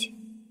人静静。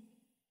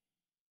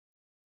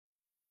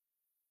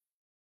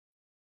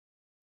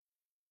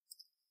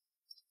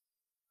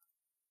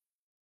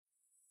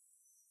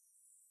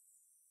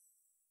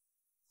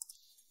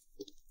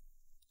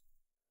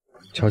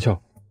乔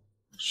乔，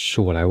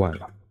是我来晚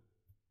了。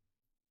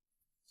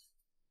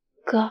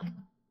哥，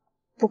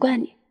不怪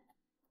你，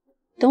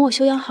等我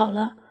休养好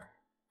了，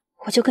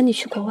我就跟你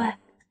去国外。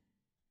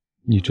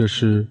你这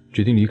是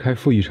决定离开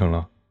傅一成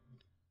了？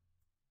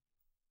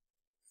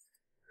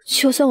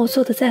就算我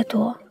做的再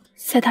多，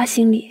在他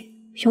心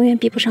里永远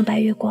比不上白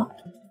月光。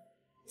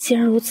既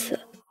然如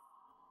此，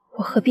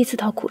我何必自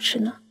讨苦吃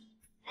呢？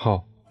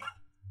好，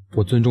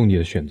我尊重你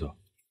的选择。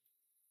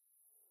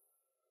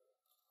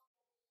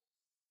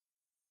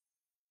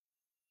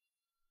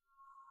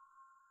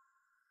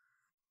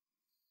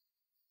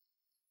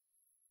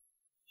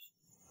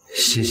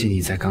谢谢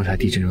你在刚才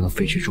地震中的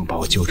废墟中把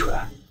我救出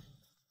来，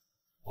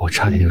我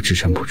差点就支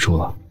撑不住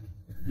了。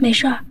没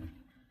事儿，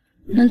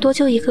能多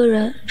救一个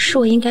人是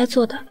我应该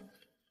做的。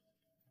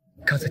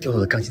刚才掉落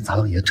的钢筋砸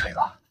到你的腿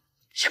了，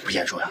严不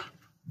严重呀？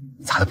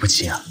砸得不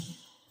轻啊。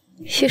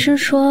医生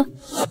说，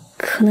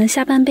可能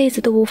下半辈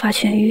子都无法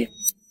痊愈，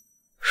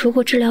如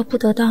果治疗不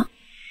得当，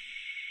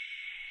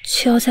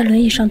就要在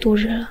轮椅上度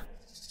日了。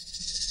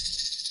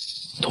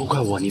都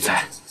怪我，你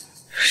猜？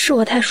是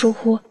我太疏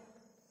忽，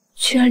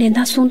居然连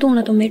他松动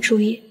了都没注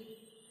意。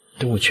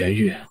等我痊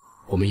愈，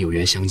我们有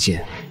缘相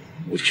见，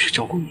我就去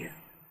照顾你。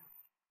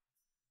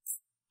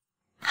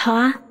好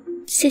啊，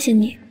谢谢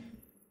你。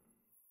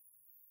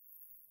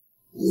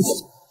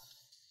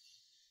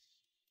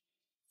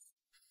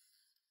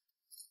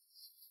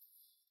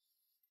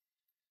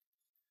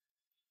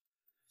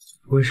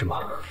为什么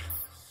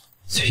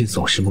最近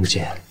总是梦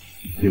见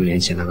6年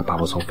前那个把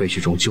我从废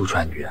墟中救出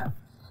来的女人？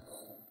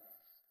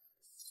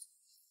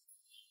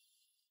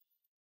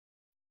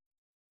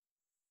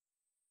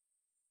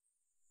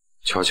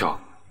乔乔，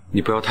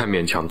你不要太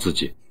勉强自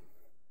己。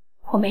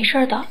我没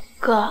事的，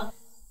哥。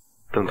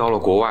等到了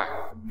国外，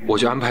我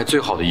就安排最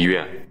好的医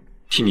院，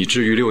替你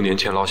治愈6年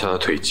前落下的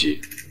腿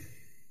疾。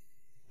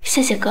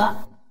谢谢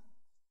哥。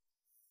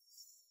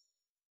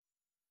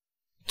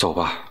走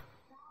吧。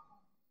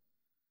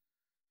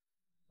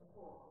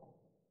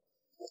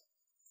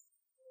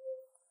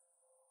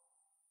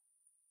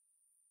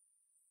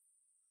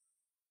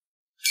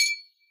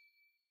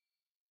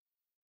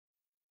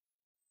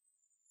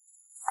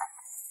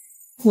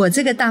我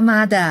这个大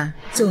妈的，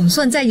总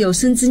算在有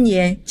生之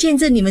年见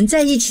证你们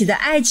在一起的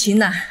爱情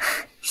了。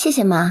谢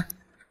谢妈，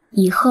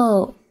以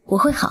后我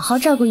会好好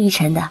照顾奕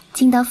晨的，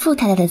尽到傅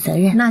太太的责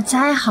任。那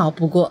再好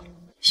不过，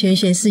萱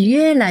萱是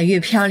越来越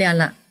漂亮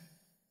了。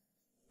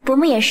伯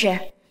母也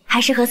是，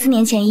还是和4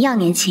年前一样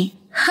年轻。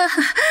哈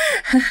哈，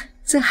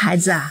这孩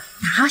子啊，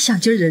打小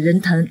就惹人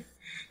疼，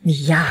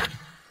你呀，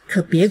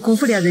可别辜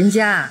负了人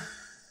家。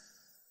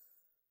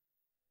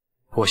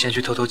我先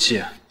去透透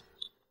气。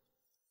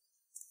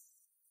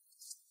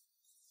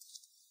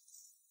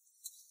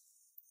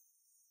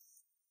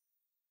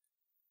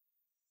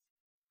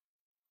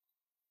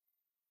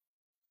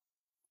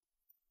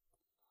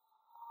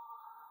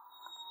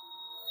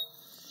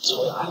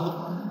乔雅，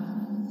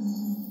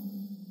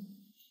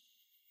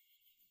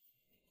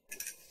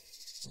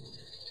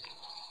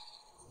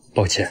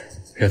抱歉，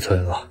认错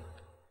人了。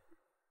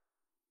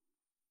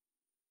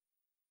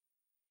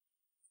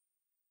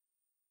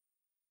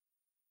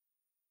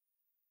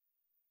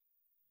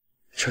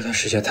这段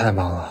时间太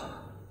忙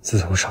了，自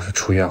从上次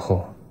出院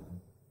后，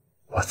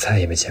我再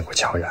也没见过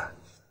乔冉。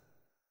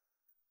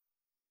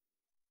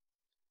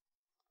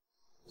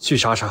去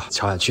查查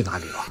乔冉去哪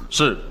里了。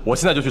是，我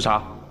现在就去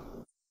查。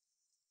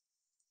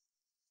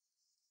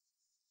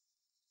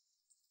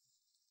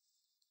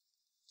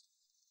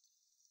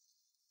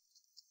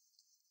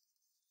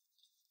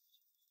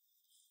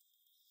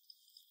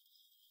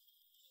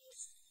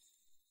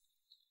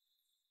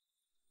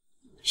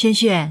轩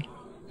轩，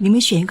你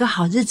们选一个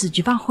好日子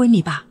举办婚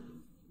礼吧。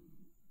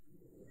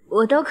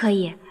我都可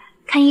以，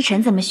看依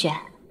晨怎么选。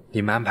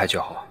你们安排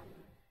就好。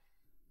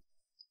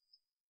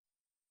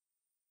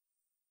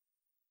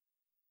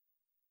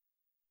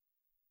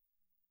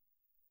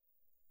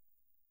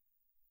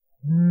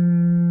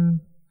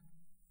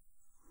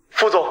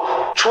副总，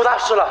出大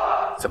事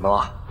了！怎么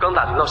了？刚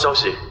打听到消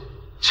息，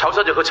乔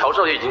小姐和乔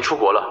少爷已经出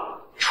国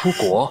了。出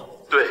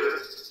国？对，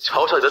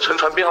乔小姐的乘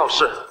船编号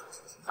是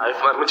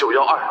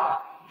FM912。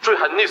坠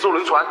海的那艘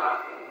轮船。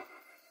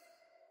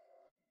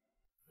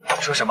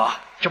你说什么？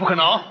这不可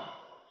能！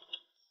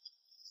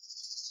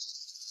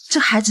这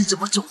孩子怎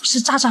么总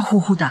是咋咋呼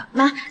呼的？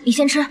妈，你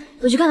先吃，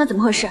我去看看怎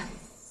么回事。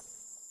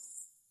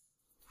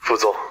副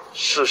总，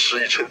事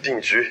实已成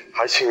定局，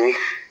还请您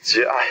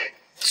节哀。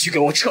去给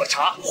我彻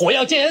查！活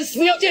要见人，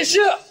死要见尸！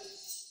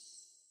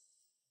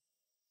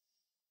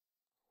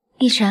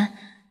依晨，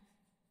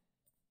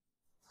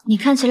你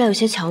看起来有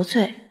些憔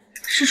悴，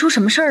是出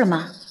什么事儿了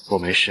吗？我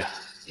没事。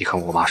你跟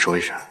我妈说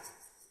一声，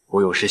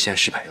我有事先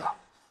失陪了。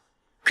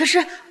可是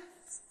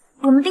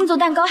我们订做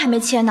蛋糕还没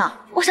切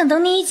呢，我想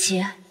等你一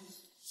起。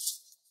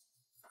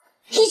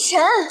依晨，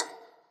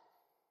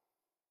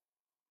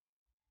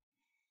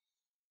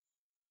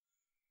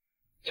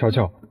乔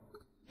乔，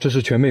这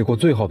是全美国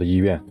最好的医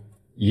院，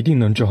一定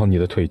能治好你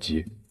的腿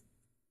疾。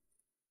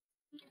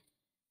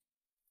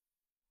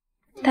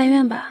但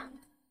愿吧，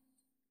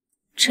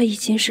这已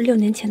经是6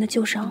年前的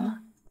旧伤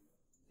了。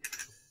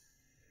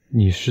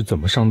你是怎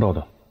么伤到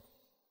的？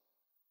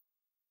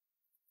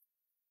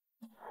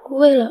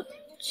为了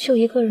救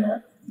一个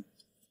人。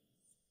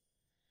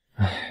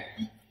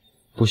唉，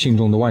不幸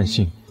中的万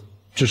幸，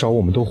至少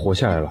我们都活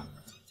下来了。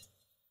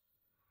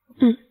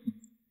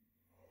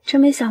真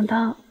没想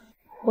到，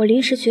我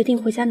临时决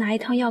定回家拿一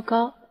趟药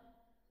膏，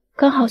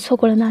刚好错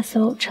过了那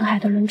艘沉海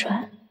的轮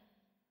船。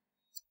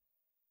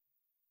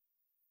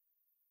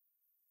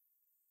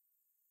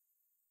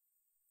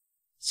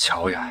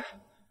乔冉，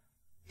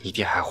你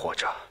爹还活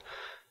着，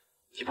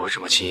你不会这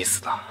么轻易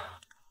死的。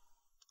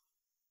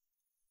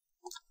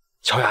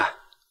乔冉，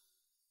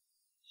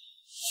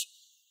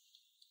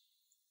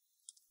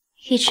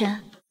依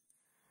晨，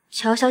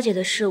乔小姐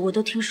的事我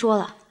都听说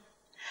了，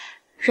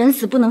人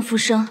死不能复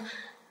生，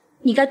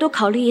你该多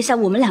考虑一下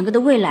我们两个的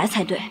未来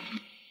才对。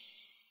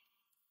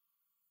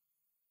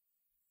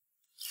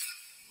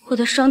我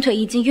的双腿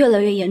已经越来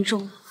越严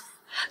重了，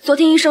昨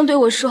天医生对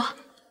我说，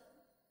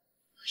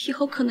以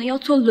后可能要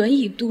坐轮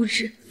椅度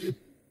日。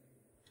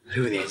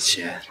6年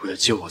前为了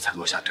救我才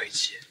落下腿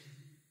疾，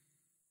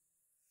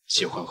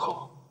结婚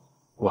后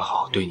我会好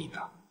好对你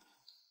的。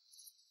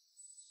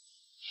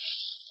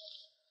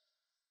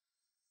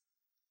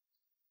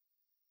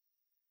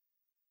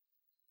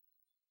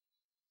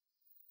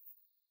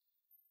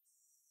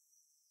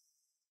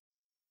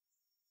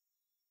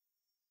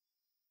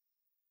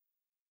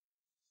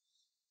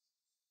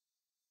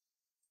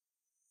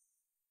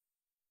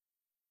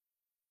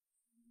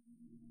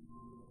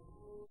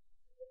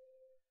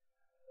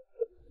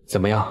怎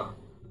么样？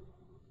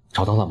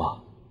找到了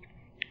吗？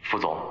副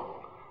总，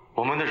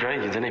我们的人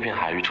已经在那片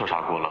海域彻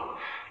查过了，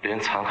连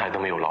残骸都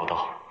没有捞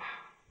到，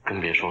更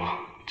别说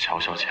乔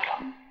小姐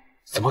了。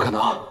怎么可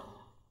能？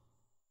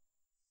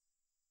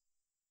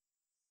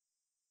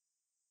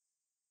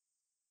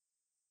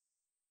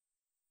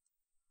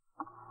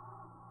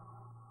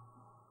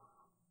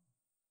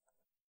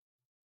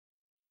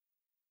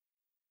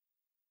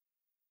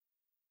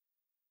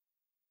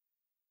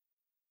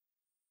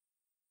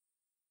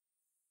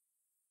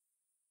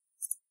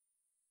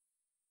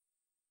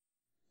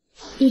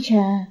依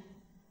晨，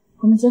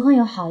我们结婚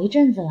有好一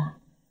阵子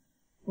了，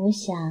我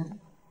想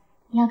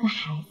要个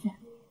孩子。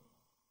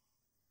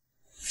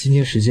今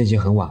天时间已经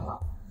很晚了，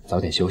早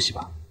点休息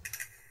吧。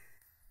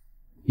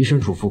医生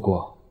嘱咐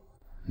过，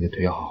你的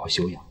腿要好好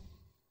休养。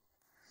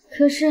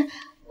可是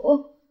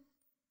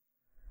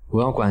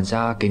我让管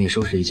家给你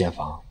收拾一间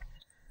房，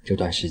这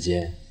段时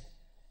间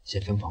先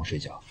分房睡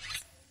觉。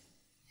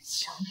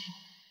乔冉，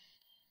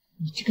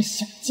你这个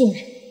小贱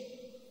人，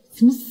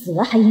怎么死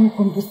了还阴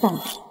魂不散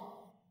的？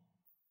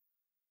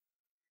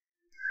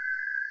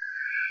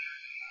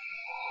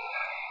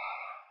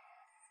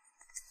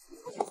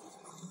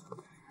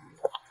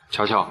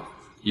乔乔，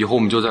以后我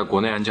们就在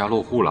国内安家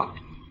落户了。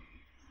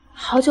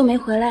好久没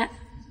回来，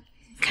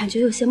感觉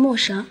有些陌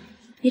生。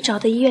你找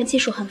的医院技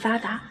术很发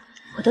达，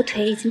我的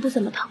腿已经不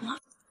怎么疼了。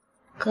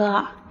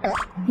哥，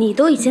你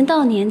都已经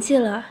到年纪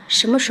了，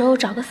什么时候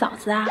找个嫂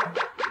子啊？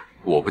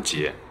我不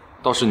急，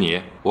倒是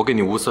你，我给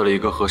你物色了一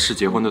个合适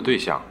结婚的对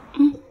象。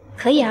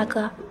可以啊，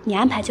哥，你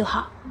安排就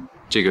好。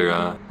这个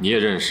人你也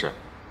认识？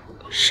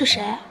是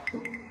谁？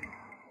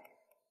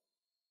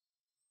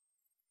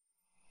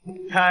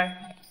嗨，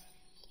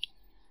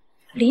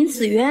林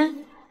子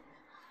渊。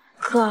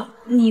哥，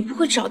你不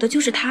会找的就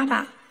是他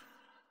吧？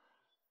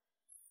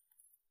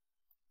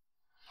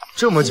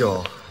这么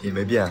久也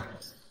没变。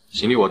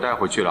行李我带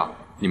回去了，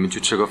你们去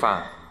吃个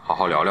饭，好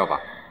好聊聊吧。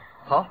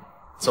好，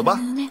走吧。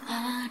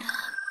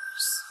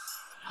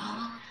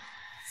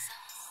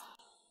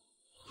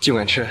尽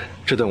管吃，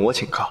这顿我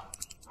请客。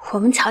我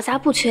们乔家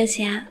不缺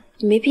钱，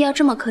你没必要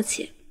这么客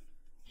气。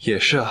也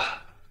是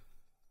啊，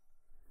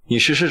你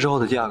逝世之后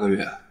的第2个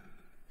月，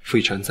傅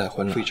一晨再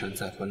婚了。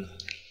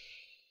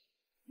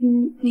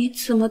你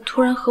怎么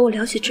突然和我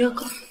聊起这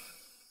个？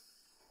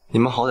你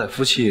们好歹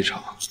夫妻一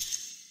场。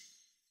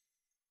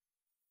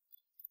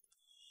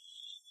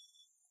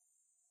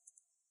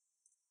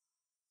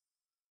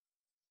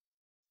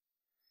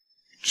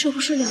这不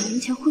是2年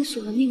前会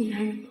所的那个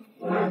男人吗？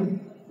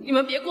你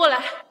们别过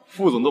来！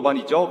傅总都把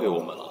你交给我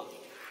们了，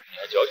你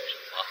还矫情什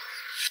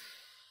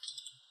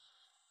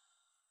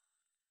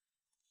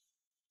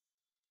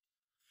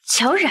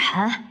么？乔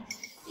冉，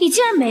你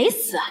竟然没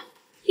死！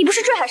你不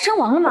是坠海身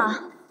亡了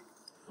吗？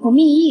我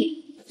命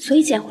硬，所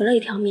以捡回了一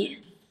条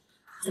命。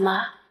怎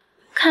么？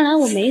看来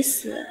我没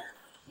死，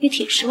也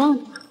挺失望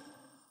的。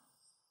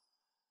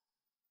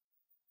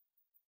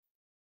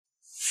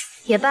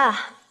也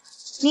罢，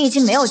你已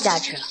经没有价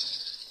值了。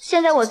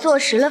现在我坐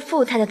实了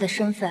傅太太的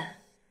身份，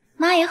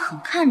妈也很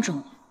看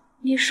重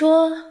你。你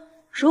说，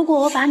如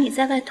果我把你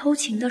在外偷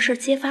情的事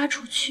揭发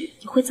出去，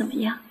你会怎么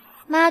样？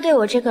妈对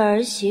我这个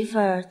儿媳妇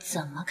儿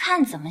怎么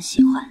看怎么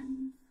喜欢。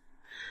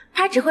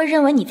她只会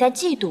认为你在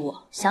嫉妒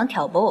我，想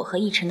挑拨我和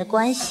奕晨的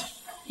关系。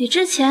你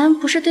之前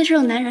不是对这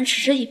种男人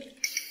嗤之以鼻，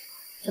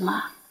怎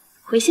么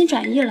回心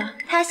转意了？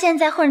他现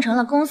在混成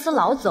了公司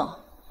老总，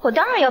我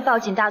当然要抱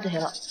紧大腿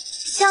了。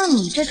像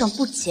你这种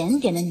不检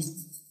点的女人，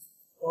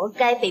活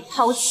该被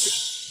抛弃。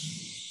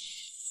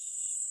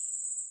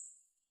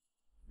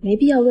没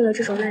必要为了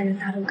这种烂人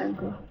大动干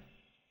戈。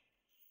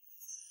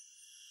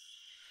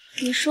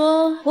你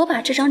说我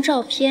把这张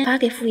照片发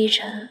给傅一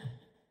晨，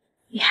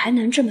你还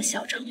能这么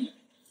嚣张吗？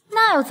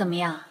那又怎么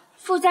样？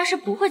傅家是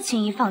不会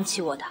轻易放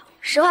弃我的。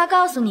实话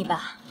告诉你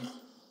吧，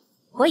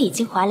我已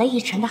经怀了奕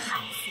晨的孩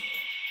子。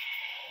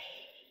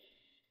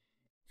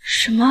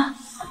什么？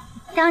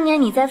当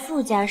年你在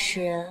傅家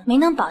时没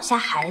能保下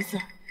孩子，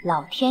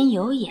老天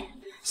有眼。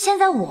现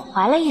在我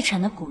怀了奕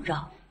晨的骨肉，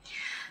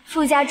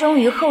傅家终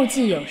于后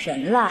继有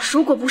人了。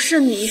如果不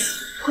是你，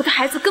我的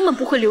孩子根本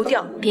不会流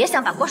掉。别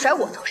想把锅甩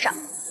我头上。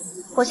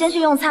我先去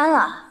用餐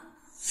了，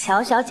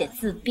乔小姐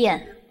自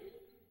便。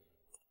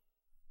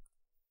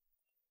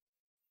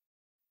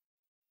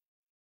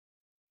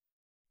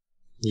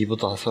你不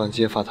打算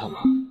揭发他吗？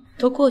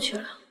都过去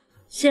了，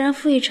既然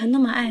傅一晨那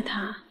么爱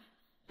他，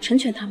成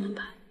全他们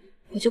吧，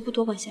我就不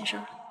多管闲事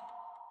了。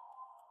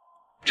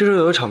这周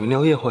有一场民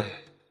谣夜会，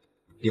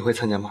你会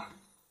参加吗？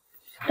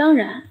当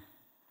然，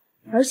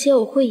而且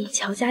我会以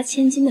乔家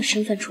千金的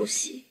身份出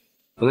席。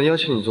我能邀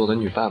请你做我的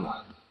女伴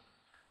吗？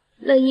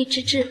乐意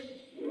之至。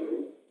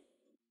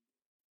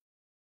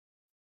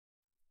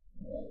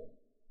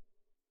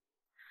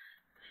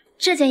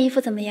这件衣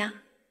服怎么样？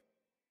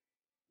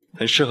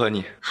很适合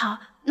你。好，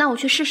那我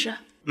去试试。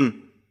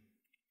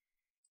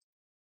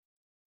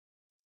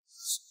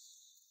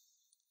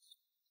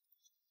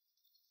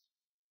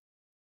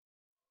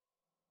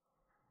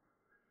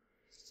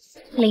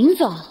林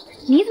总，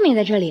你怎么也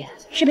在这里？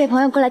是陪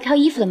朋友过来挑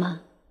衣服的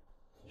吗？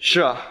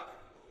是啊，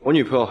我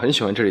女朋友很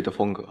喜欢这里的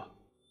风格。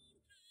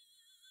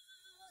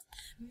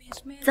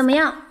怎么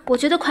样？我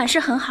觉得款式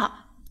很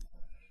好。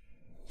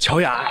乔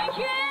雅，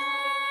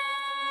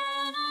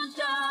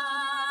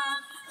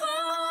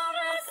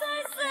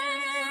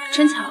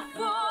真巧，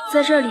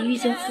在这里遇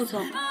见傅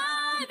总和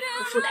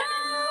傅太太。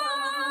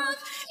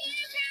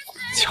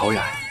乔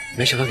雅，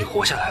没想到你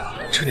活下来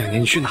了。这2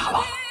年你去哪了？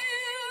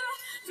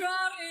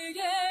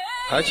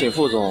还请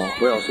傅总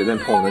不要随便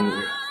碰我的女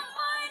人。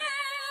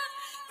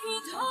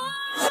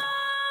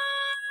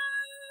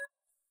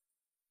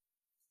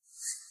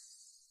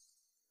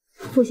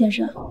傅先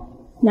生，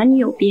男女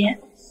有别，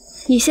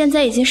你现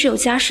在已经是有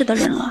家室的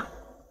人了，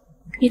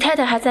你太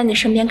太还在你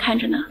身边看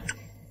着呢。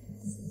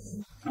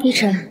奕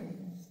晨，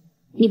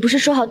你不是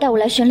说好带我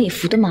来选礼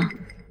服的吗？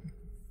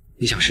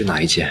你想试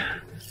哪一件？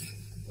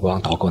我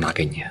让导购拿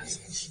给你。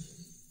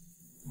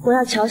我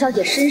要乔小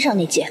姐身上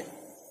那件。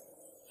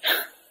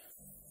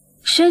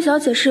轩小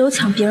姐是有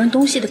抢别人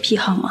东西的癖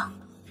好吗？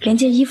连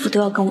件衣服都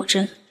要跟我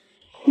争。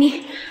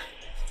你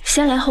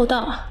先来后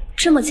到，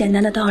这么简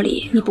单的道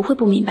理你不会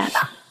不明白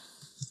吧？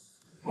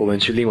我们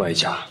去另外一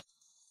家。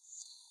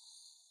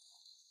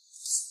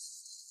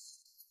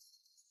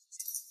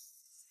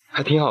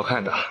还挺好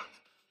看的。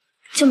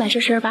就买这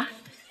身吧。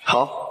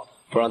好，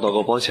不让导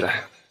购包起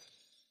来。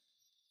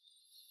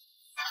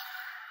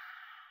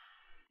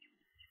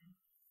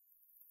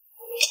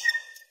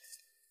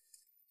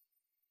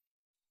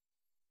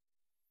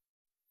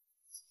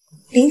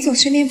林总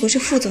身边不是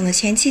傅总的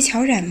前妻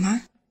乔冉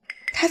吗？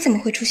他怎么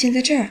会出现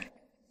在这儿？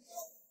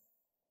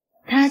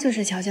她就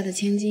是乔家的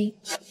千金。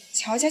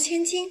乔家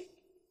千金？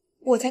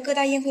我在各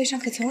大宴会上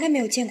可从来没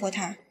有见过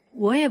她。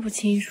我也不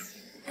清楚，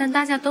但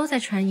大家都在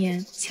传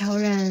言，乔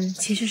冉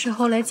其实是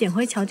后来捡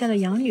回乔家的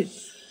养女，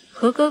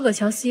和哥哥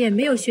乔思业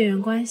没有血缘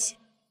关系。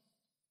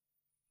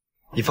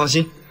你放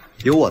心，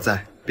有我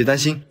在，别担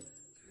心。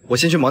我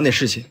先去忙点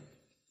事情。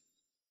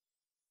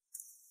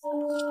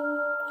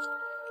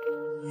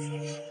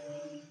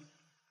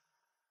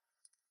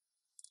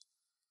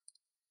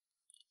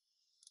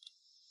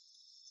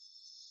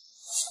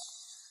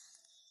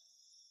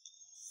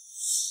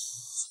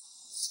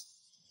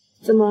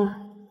怎么，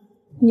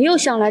你又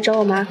想来找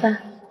我麻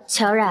烦？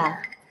乔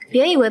冉，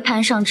别以为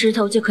攀上枝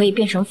头就可以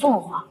变成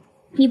凤凰，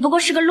你不过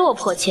是个落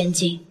魄千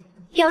金，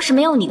要是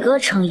没有你哥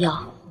撑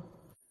腰，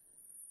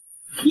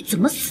你怎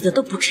么死的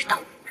都不知道。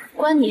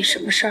关你什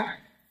么事儿？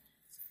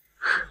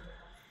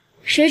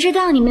谁知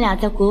道你们俩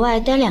在国外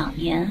待2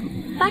年，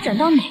发展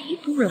到哪一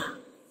步了？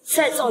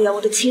再造谣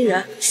我的亲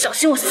人，小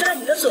心我撕了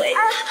你的嘴！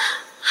啊，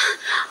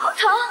好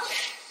疼！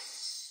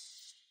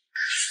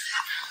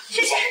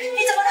萱萱，你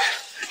怎么了？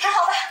还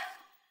好吧？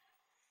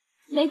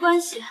没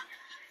关系，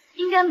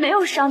应该没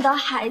有伤到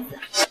孩子。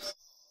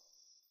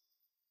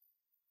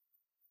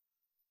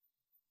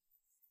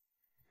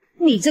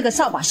你这个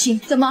扫把星，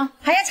怎么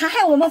还要残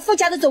害我们傅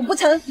家的总不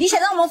成？你想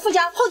让我们傅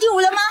家后继无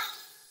人吗？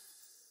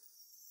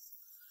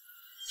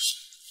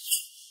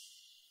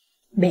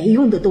没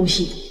用的东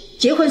西，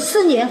结婚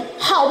4年，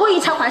好不容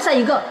易才怀上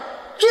一个，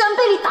居然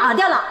被你打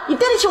掉了，你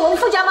对得起我们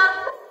傅家吗？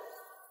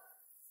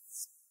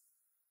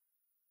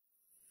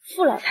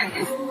傅老太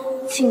太，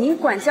请您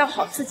管教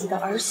好自己的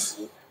儿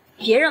媳，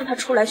别让她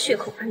出来血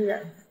口喷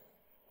人。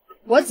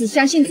我只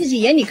相信自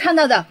己眼里看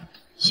到的。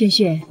萱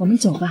萱，我们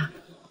走吧。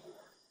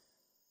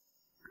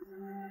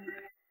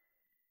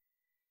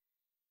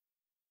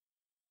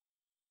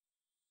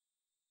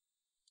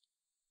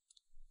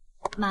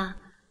妈，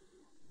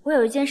我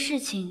有一件事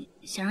情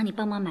想让你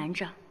帮忙瞒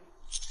着。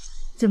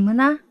怎么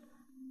呢？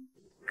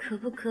可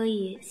不可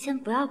以先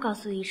不要告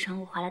诉奕晨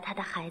我怀了他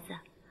的孩子？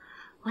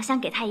我想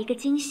给他一个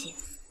惊喜。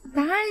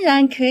当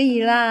然可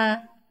以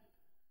啦。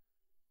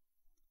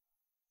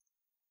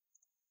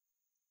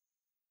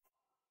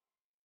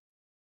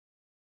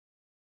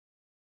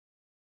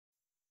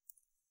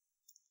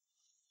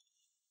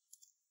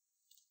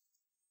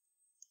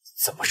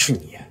怎么是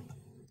你？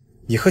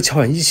你和乔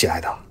冉一起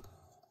来的？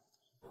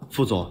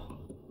傅总，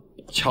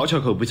乔乔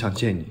可不想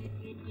见你。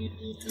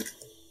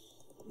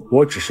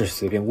我只是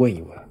随便问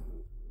一问。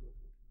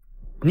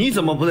你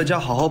怎么不在家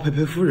好好陪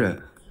陪夫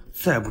人？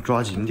再不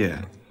抓紧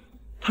点，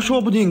她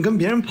说不定跟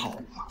别人跑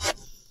了。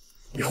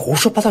你胡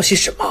说八道些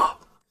什么？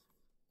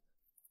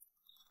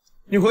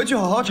你回去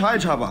好好查一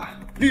查吧，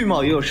绿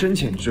帽也有深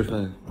浅之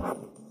分。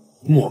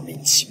莫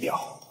名其妙。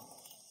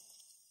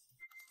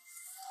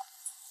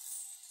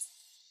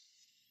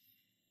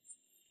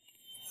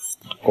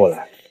过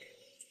来。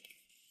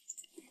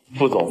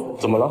傅总，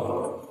怎么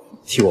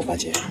了？替我发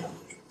件，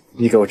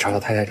你给我查查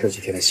太太这几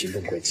天的行动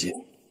轨迹，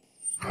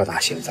和哪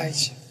些人在一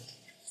起。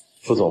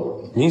傅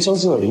总，您相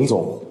信了林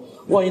总，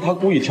万一他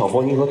故意挑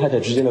拨您和太太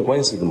之间的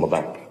关系怎么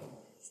办？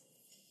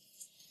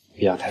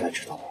别让太太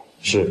知道了。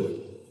是。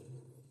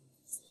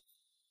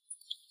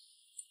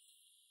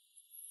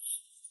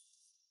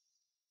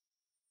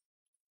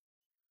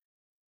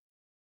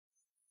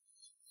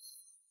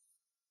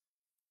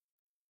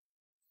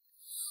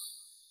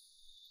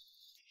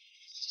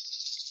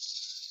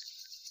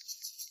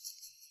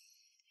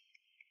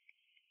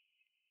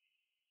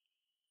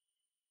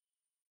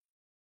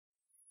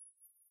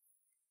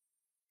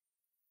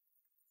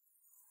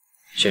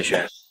萱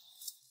萱，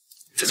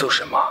在做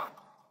什么？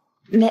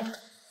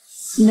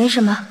没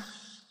什么。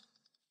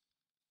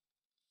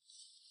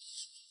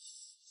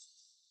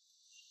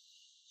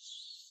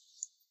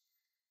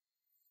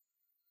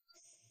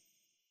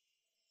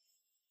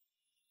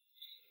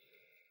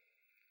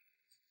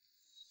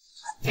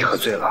你喝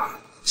醉了，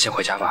先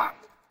回家吧。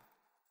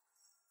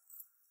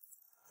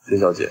林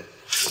小姐，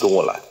跟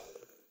我来。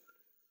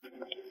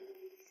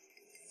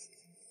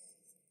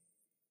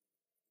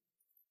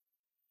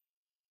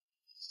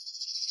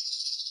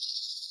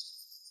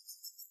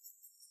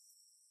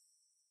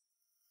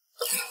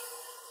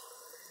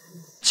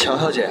乔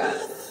小姐，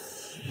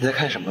你在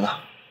看什么呢？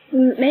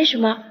没什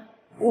么，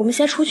我们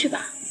先出去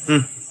吧。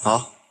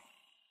好。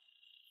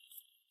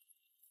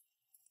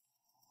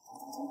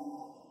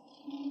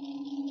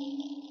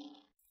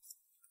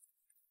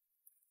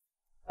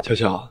乔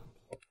乔，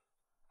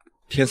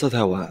天色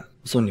太晚，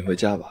送你回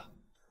家吧。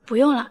不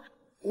用了，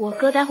我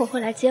哥待会儿会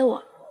来接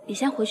我，你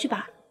先回去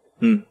吧。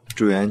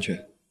注意安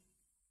全。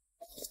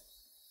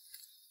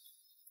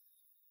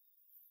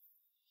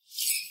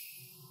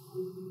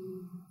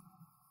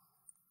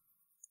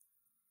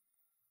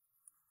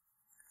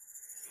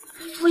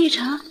傅一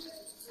成，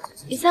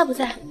你在不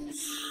在？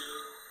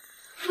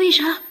傅一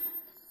成，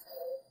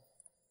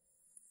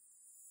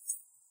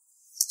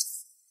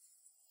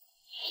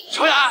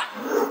乔雅，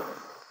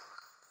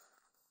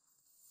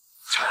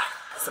乔雅，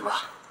怎么了？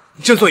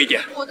你振作一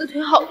点。我的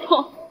腿好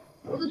痛，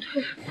我的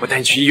腿。我带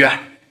你去医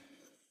院。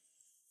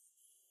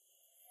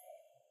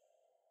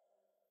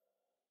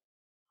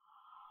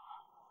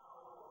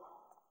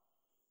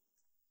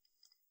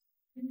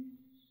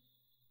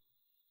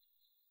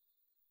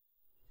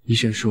医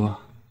生说，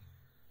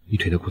你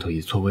腿的骨头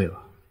已错位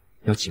了，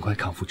要尽快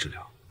康复治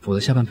疗，否则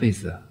下半辈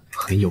子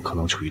很有可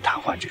能处于瘫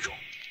痪之中。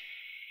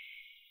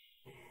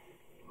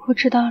我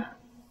知道了。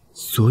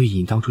所以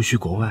你当初去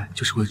国外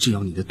就是为了治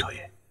疗你的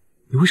腿，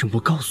你为什么不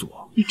告诉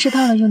我？你知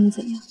道了又能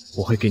怎样？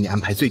我会给你安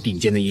排最顶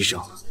尖的医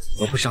生，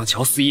而不是让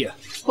乔思叶。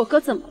我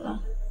哥怎么了？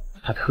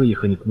他特意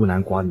和你孤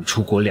男寡女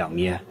出国2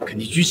年，肯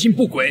定居心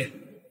不轨。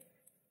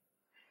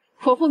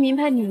我不明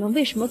白你们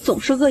为什么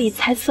总是恶意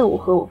猜测我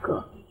和我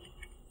哥。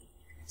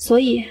所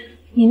以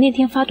你那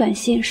天发短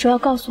信说要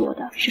告诉我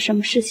的是什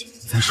么事情？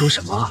在说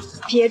什么？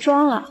别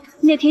装了，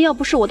那天要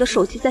不是我的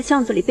手机在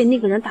巷子里被那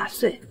个人打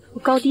碎，我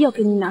高低要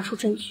给你拿出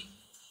证据。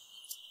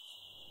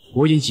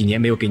我已经几年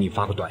没有给你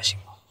发过短信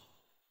了。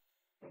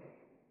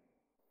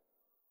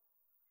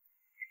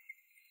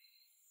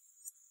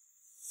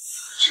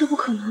这不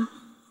可能。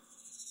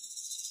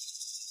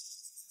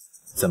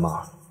怎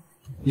么？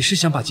你是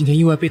想把今天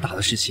意外被打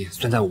的事情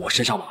算在我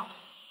身上吗？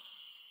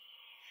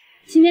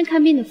今天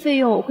看病的费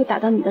用我会打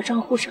到你的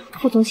账户上，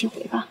副总请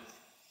回吧。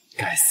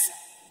该死，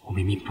我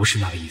明明不是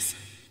那个意思。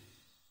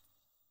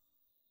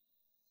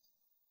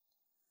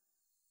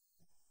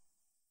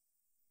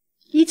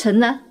依晨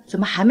呢？怎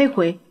么还没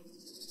回？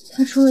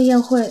他出了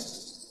宴会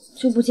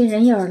就不见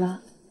人影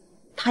了。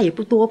他也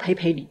不多陪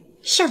陪你，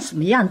像什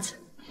么样子？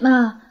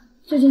妈，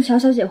最近乔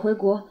小姐回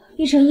国，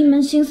依晨一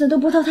门心思都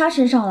扑到她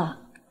身上了。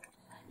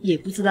也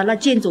不知道那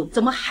剑总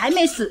怎么还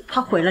没死，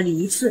他毁了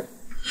你1次，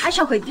还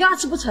想毁第2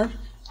次不成？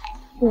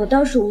我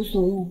倒是无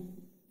所谓，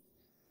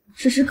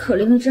只是可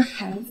怜了这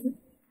孩子。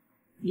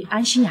你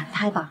安心养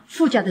胎吧，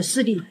傅家的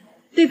势力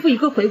对付一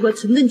个回国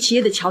城镇企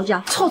业的乔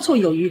家绰绰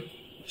有余。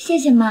谢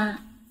谢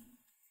妈。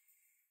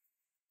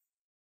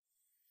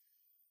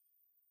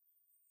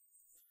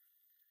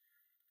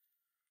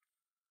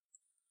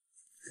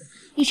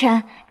依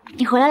晨，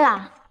你回来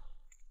啦？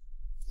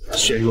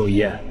薛若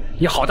烟，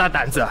你好大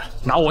胆子，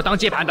拿我当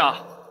接盘的！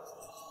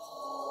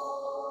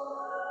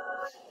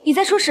你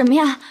在说什么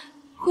呀？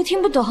我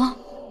听不懂。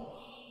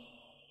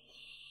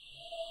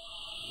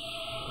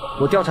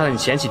我调查了你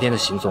前几天的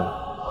行踪，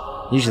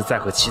你一直在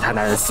和其他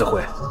男人私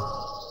会。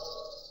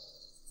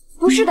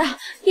不是的，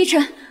依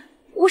晨，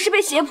我是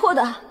被胁迫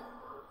的。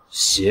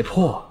胁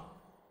迫？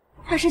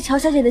他是乔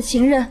小姐的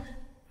情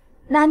人，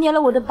拿捏了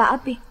我的把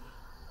柄。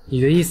你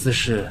的意思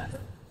是，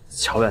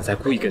乔冉在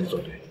故意跟你作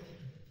对？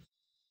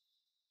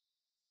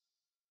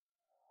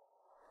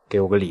给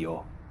我个理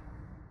由。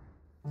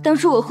当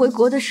初我回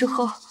国的时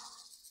候，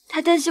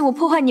他担心我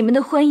破坏你们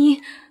的婚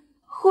姻，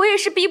我也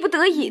是逼不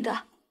得已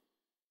的。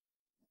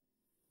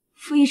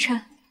傅一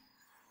晨，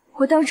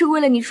我当初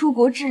为了你出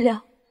国治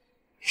疗，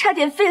差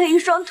点废了一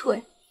双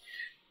腿，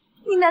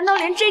你难道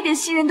连这点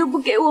信任都不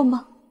给我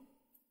吗？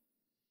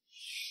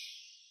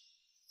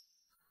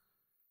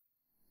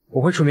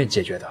我会出面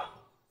解决的，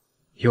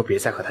以后别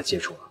再和他接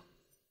触了。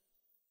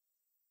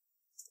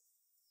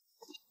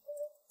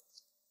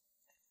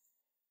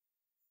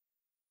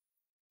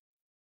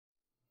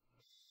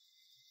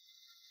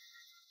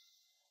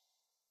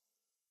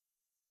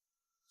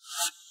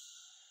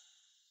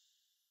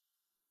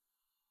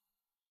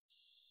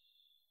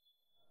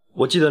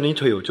我记得你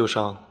腿有旧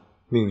伤，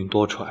命运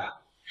多舛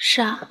啊。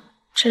是啊，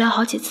治疗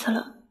好几次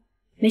了，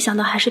没想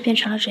到还是变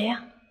成了这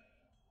样。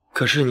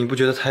可是你不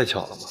觉得太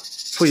巧了吗？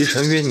傅一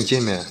晨约你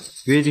见面，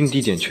约定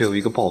地点却有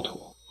一个暴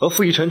徒，而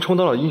傅一晨充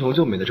当了英雄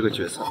救美的这个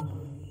角色。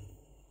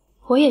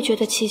我也觉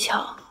得蹊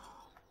跷，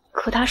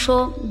可他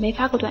说没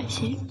发过短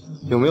信。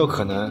有没有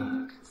可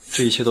能，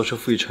这一切都是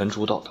傅一晨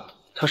主导的？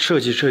他设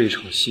计这一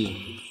场戏，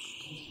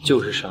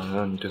就是想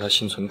让你对他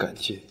心存感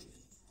激。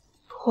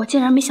我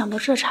竟然没想到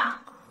这茬。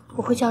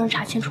我会叫人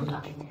查清楚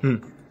的。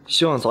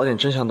希望早点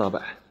真相大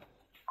白。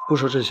不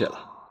说这些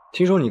了，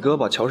听说你哥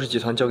把乔氏集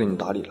团交给你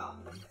打理了。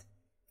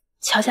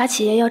乔家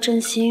企业要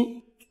振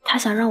兴，他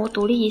想让我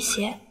独立一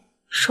些。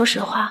说实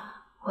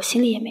话，我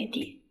心里也没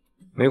底。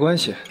没关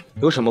系，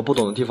有什么不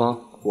懂的地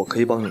方，我可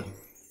以帮你。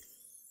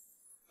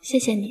谢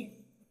谢你。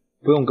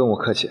不用跟我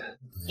客气，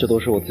这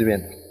都是我自愿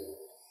的。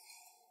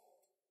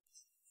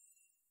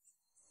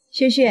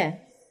轩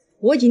轩，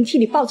我已经替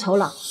你报仇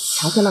了。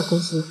乔家那公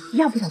司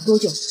要不了多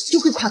久就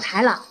会垮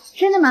台了。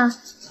真的吗？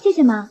谢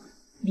谢妈。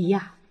你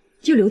呀，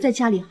就留在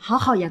家里好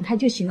好养胎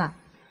就行了。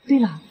对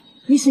了，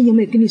医生有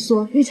没有跟你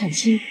说预产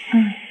期？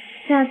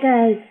大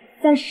概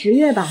在10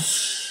月吧。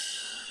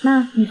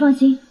妈，你放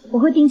心，我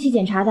会定期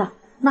检查的。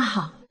那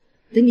好，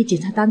等你检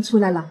查单出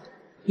来了，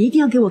一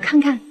定要给我看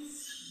看。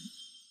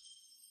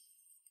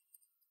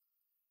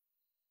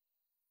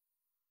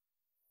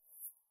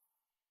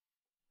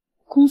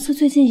公司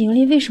最近盈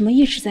利为什么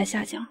一直在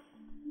下降？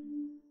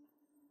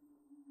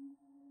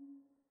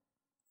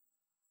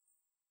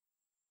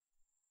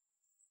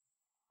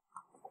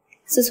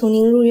自从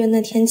您入院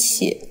那天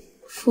起，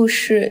傅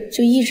氏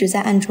就一直在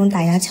暗中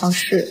打压乔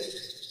氏。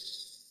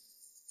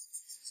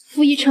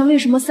傅一晨为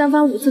什么3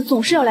番5次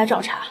总是要来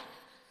找茬？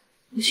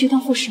我去一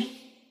趟复审。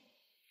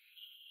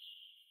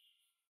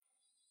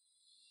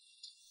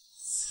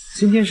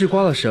今天是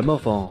刮了什么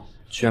风，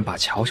居然把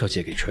乔小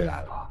姐给吹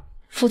来了？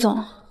傅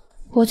总，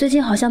我最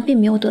近好像并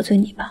没有得罪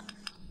你吧？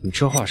你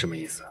这话什么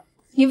意思？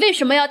你为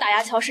什么要打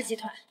压乔氏集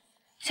团？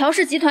乔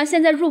氏集团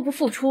现在入不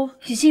敷出，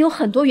已经有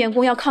很多员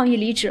工要抗议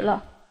离职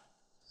了。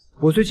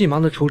我最近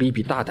忙着处理一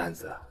笔大单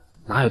子，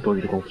哪有多余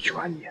的功夫去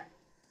管你？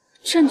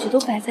证据都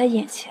摆在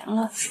眼前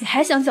了，你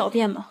还想狡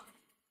辩吗？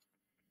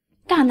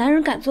大男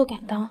人敢做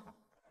敢当，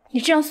你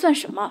这样算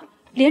什么？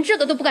连这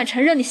个都不敢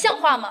承认，你像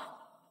话吗？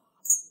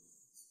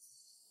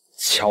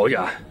乔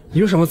然，你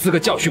有什么资格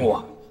教训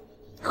我？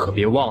可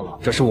别忘了，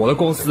这是我的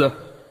公司，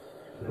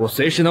我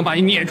随时能把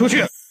你撵出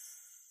去。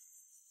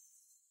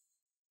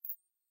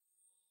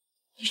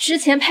你之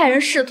前派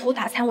人试图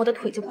打残我的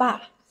腿就罢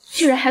了，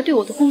居然还对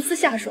我的公司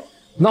下手，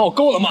闹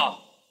够了吗？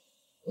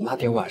我那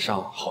天晚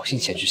上好心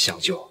前去相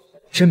救，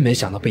真没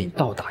想到被你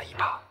倒打一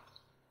耙。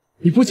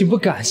你不仅不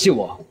感谢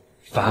我，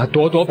反而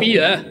咄咄逼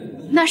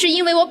人。那是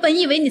因为我本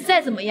以为你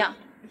再怎么样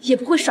也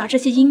不会耍这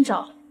些阴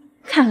招，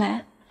看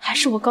来还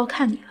是我高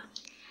看你了。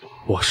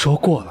我说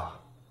过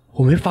了，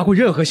我没发过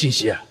任何信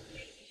息。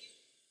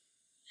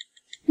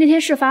那天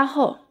事发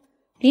后，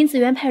林子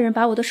渊派人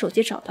把我的手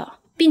机找到，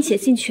并且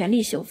尽全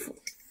力修复，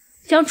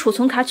将储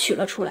存卡取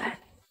了出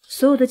来，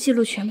所有的记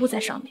录全部在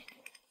上面。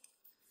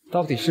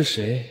到底是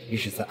谁一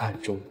直在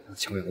暗中让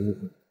乔阳误会？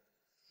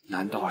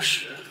难道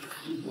是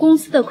公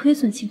司的亏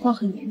损情况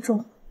很严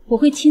重，我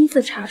会亲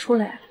自查出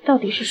来到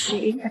底是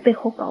谁在背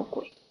后搞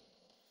鬼。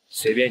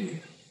随便你。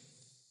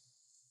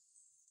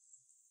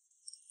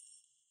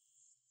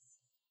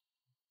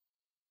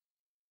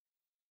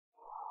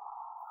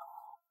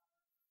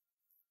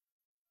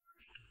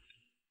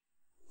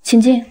请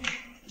进。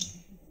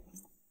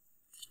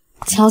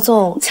乔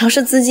总，乔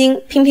氏资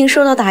金频频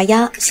受到打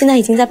压，现在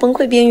已经在崩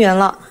溃边缘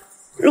了。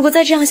如果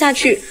再这样下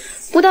去，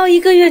不到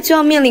1个月就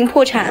要面临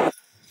破产。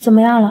怎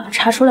么样了？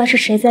查出来是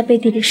谁在背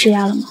地里施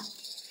压了吗？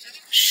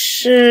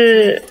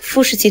是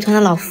傅氏集团的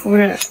老夫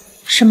人。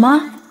什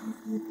么？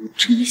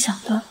真没想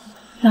到，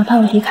哪怕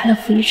我离开了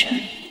傅一晨，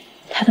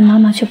他的妈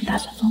妈却不打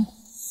算放过。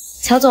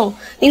乔总，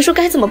您说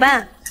该怎么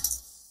办？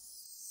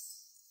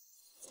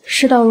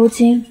事到如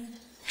今，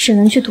只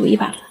能去赌一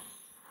把了。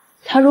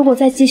他如果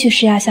再继续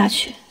施压下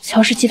去，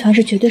乔氏集团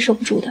是绝对受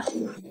不住的。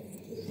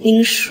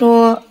您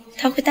说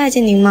他会待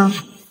见您吗？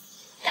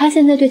他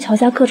现在对乔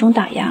家各种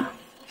打压，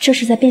这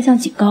是在变相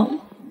警告我。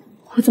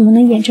我怎么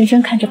能眼睁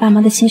睁看着爸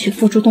妈的心血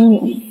付诸东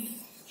流呢？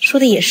说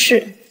的也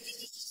是。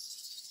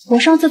我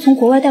上次从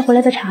国外带回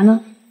来的茶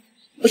呢？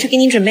我去给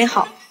你准备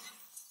好。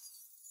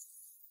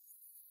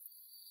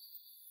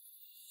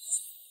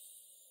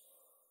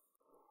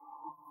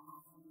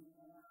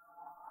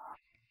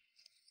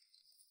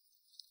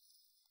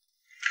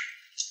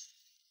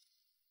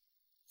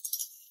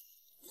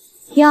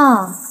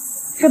哟，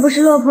这不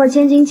是落魄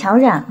千金乔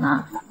冉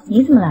吗？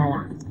你怎么来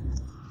了？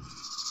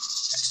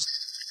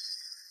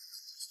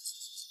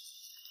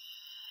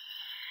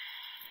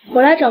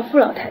我来找傅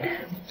老太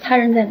太，她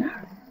人在哪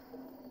儿？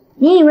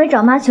你以为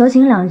找妈求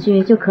情2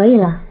句就可以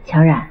了？乔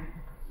冉，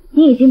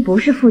你已经不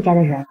是傅家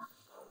的人了，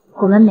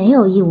我们没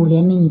有义务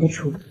怜悯你的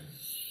处境。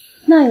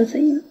那又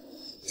怎样？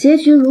结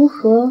局如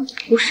何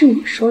不是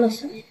你说了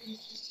算。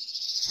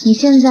你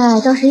现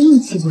在倒是硬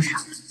气不少。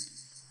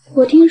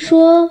我听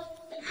说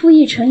傅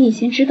逸晨已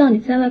经知道你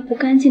在外不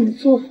干净的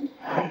作风。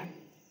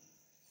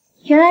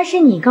原来是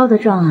你告的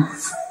状啊！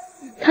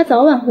他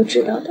早晚会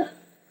知道的。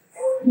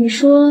你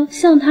说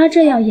像他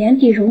这样眼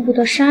底容不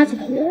得沙子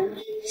的人，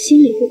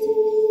心里会怎么？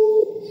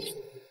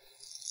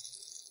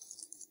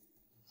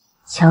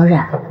乔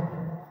冉，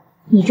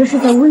你这是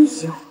在威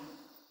胁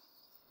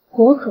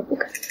我。我可不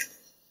敢。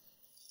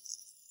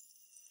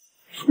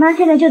妈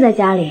现在就在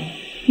家里，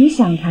你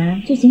想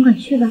谈就尽管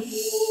去吧。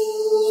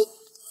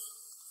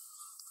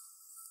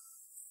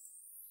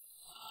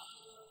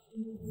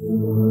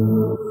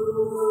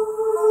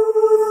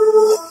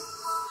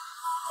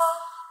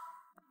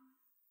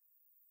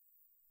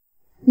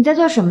你在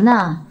做什么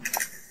呢？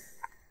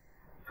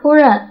夫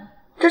人，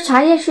这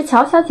茶叶是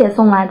乔小姐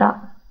送来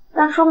的，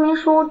但说明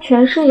书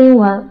全是英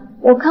文，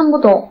我看不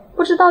懂，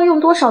不知道用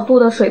多少度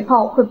的水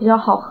泡会比较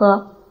好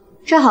喝。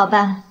这好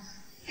办，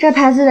这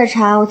牌子的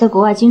茶我在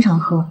国外经常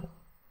喝，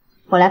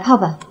我来泡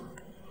吧，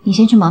你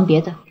先去忙别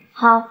的。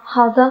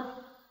好的。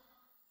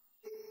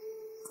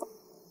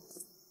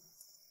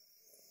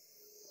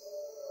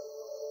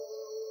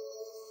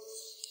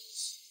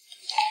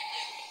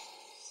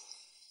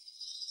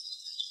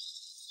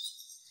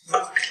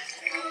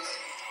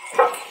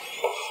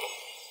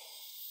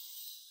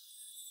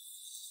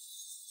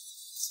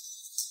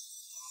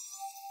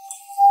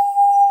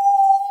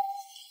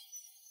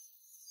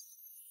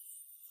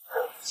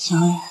小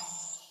冉，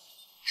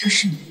这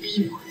是你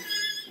逼我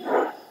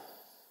的。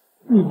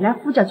你来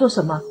傅家做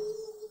什么？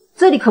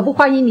这里可不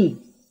欢迎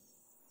你。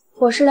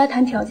我是来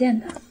谈条件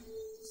的。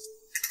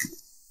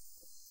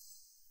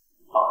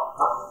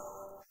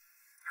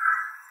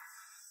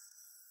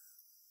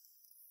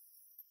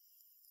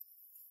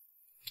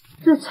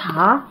这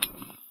茶，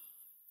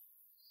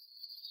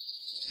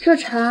这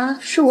茶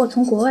是我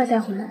从国外带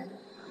回来的。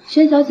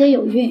宣小姐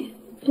有孕，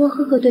多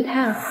喝喝对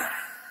胎儿好。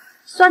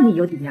算你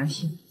有点良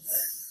心。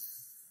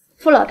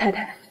傅老太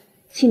太，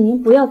请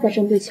您不要再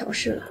针对乔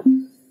氏了。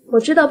我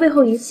知道背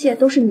后一切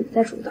都是你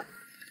在主导。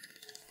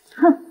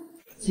哼，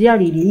只要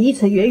你离一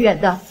晨远远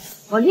的，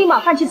我立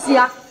马放弃吃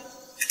鸭。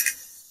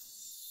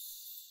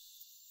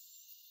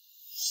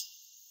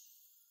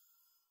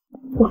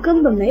我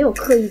根本没有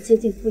刻意接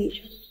近傅一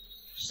晨。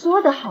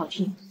说的好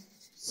听，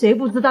谁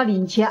不知道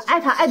你以前爱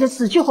他爱得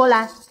死去活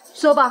来？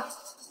说吧，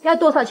要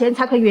多少钱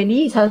才肯远离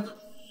一晨？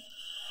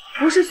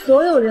不是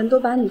所有人都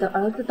把你的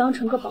儿子当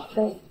成个宝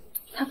贝，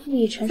他傅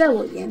一晨在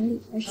我眼里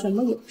连什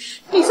么也不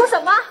是。你说什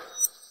么？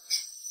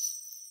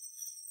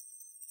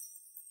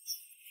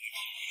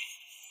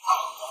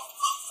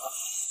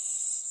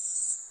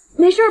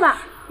没事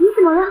吧？你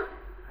怎么了？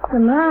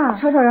怎么了？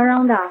吵吵嚷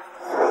嚷的。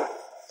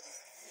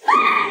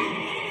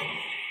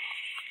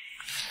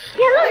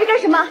你还愣着干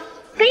什么？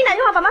赶紧打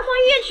电话把妈送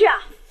医院去啊！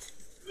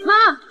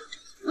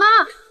妈，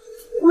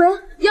喂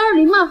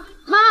，120吗？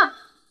妈。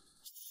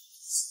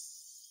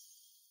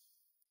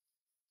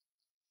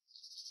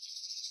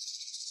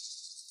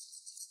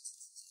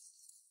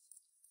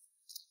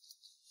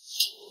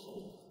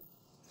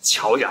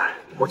乔冉，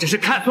我真是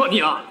看错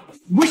你了，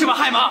你为什么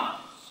害妈？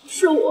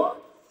是我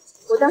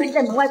当时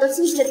在门外都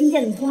清晰的听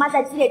见你和妈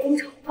在激烈争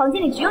吵，房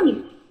间里只有你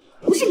们，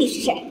不是你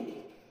是谁？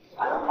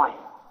换一个，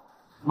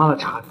妈的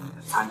茶里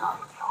面掺了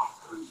2条，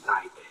和你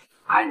大一杯，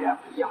安然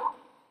无恙。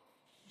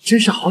真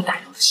是好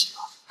歹用的心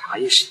啊！茶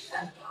叶是你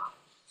带的吧？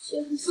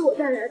是我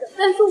带来的，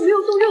但是我没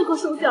有动任何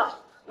手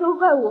脚，都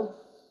怪我。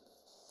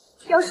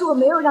要是我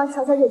没有让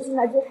乔小姐进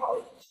来就好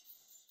了。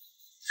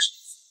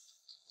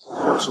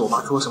要是我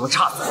妈出了什么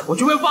差错，我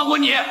就会放过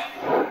你。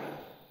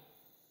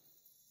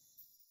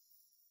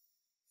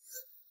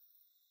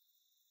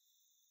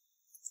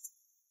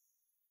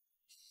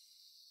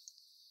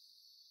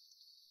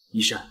医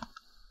生，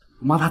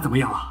我妈她怎么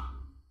样了？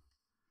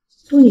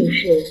杜女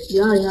士于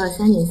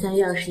2023年3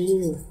月21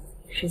日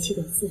17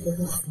点40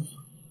分死亡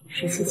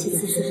，17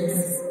点40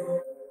分死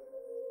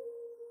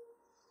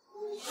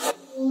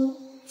亡，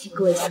请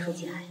各位家属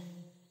节哀。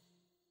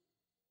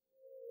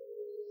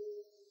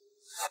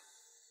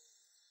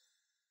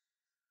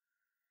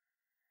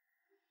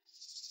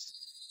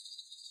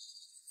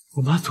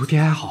我妈昨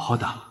天还好好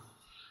的，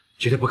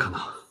绝对不可能，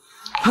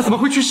她怎么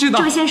会去世呢？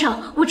这位先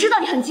生，我知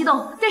道你很激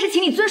动，但是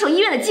请你遵守医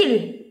院的纪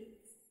律。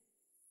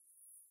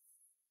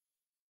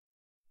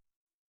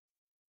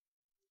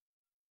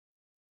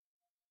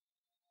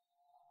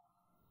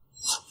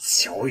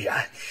乔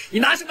冉，你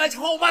拿什么来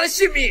偿还我妈的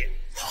性命？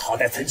她好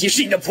歹曾经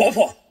是你的婆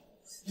婆，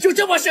你就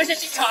这么设下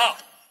心肠？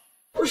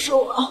不是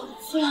我，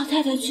傅老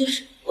太太去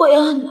世，我也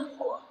很难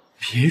过。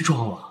别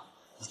装了，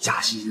你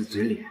假惺惺的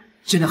嘴脸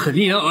真的很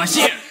令人恶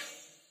心。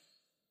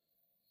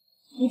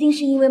一定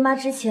是因为妈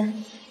之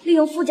前利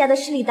用傅家的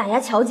势力打压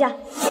乔家，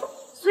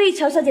所以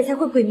乔小姐才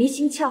会鬼迷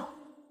心窍。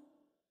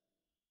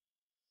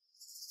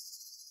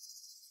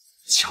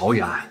乔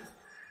冉，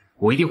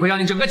我一定会让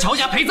你整个乔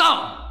家陪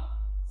葬。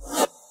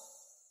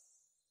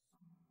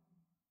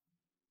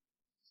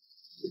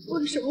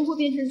为什么会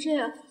变成这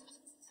样？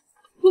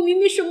我明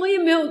明什么也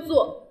没有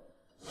做。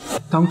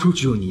当初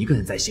只有你一个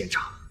人在现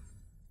场，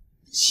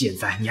现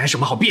在你还什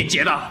么好辩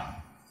解的？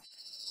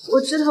我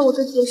知道我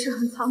的解释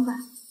很苍白，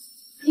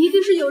一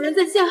定是有人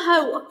在陷害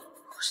我，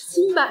我是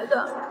清白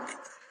的。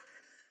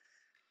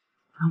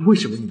那为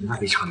什么你的那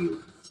杯茶有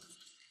毒，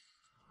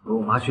而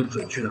我妈却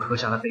准确的喝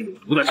下了杯有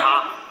毒的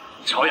茶？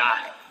乔冉，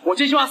我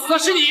真希望死的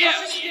是你！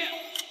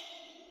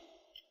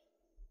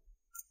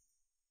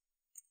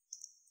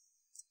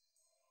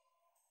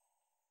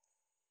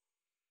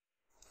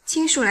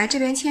亲属来这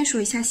边签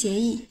署一下协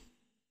议。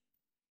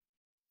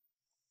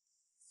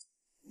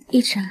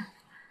一晨，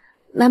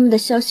妈妈的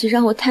消息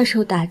让我太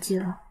受打击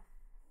了，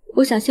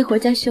我想先回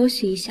家休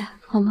息一下，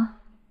好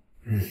吗？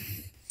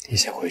你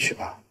先回去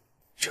吧，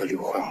这里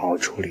我会好好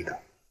处理的。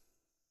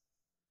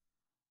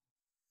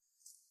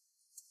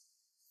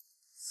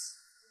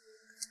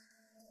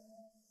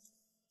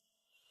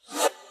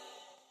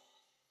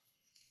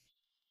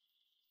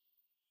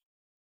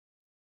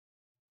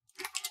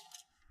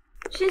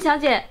宣小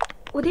姐，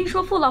我听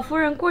说傅老夫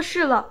人过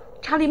世了，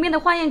茶里面的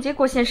化验结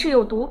果显示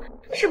有毒，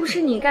是不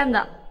是你干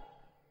的？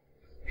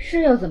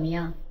是又怎么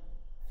样？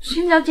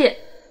宣小姐，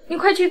你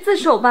快去自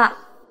首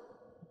吧。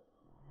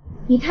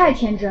你太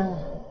天真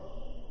了，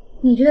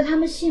你觉得他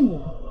们信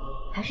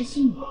我，还是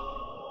信你？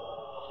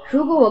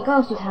如果我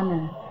告诉他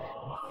们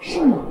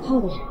是你泡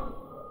的人，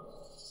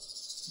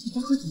你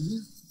将会怎么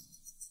样？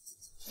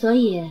所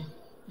以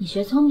你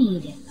学聪明一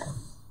点，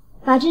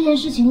把这件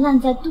事情烂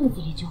在肚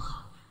子里就好。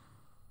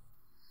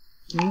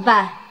明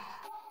白？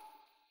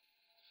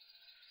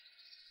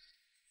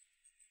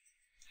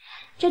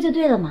这就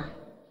对了嘛。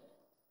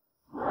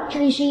这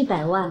里是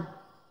100万，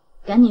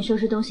赶紧收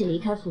拾东西离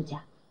开傅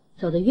家，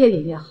走得越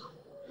远越好。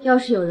要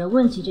是有人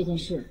问起这件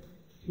事，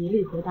一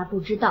律回答不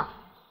知道。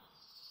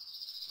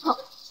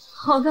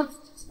好的，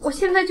我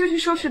现在就去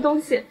收拾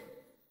东西。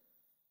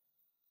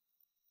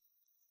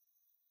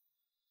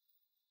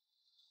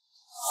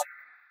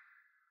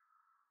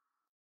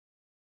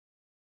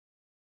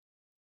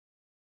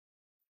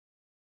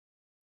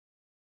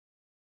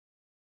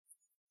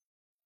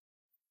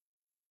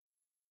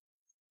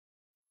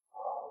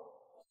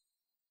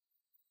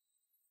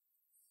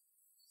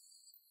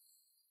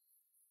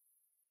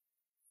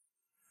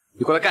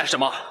你过来干什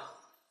么？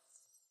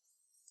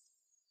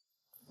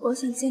我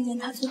想见见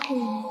他最后一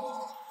面。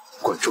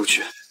滚出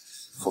去，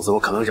否则我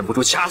可能忍不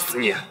住掐死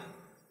你。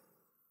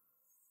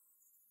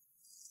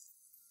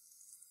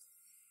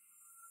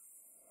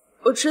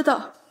我知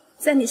道，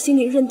在你心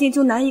里认定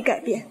就难以改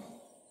变。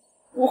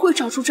我会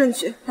找出证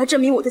据来证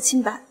明我的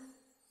清白。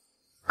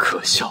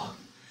可笑，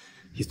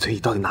你嘴里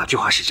到底哪句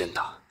话是真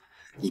的？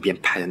一边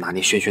拍着拿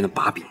捏轩轩的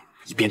把柄，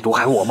一边毒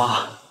害我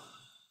吗？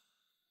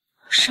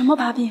什么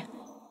把柄？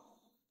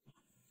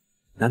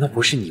难道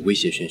不是你威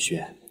胁轩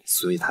轩，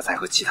所以他才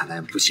和其他男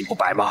人不清不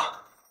白吗？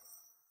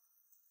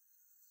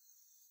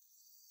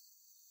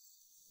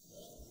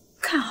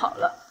看好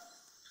了，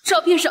照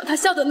片上他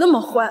笑得那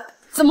么欢，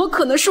怎么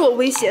可能是我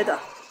威胁的？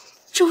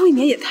这未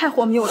免也太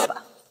荒谬了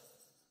吧！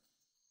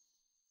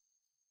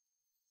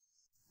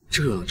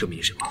这又能证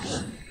明什么？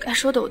该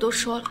说的我都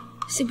说了，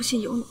信不信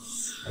由你。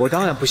我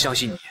当然不相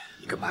信你，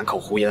一个满口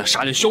胡言的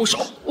杀人凶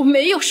手。我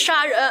没有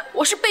杀人，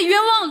我是被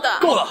冤枉的。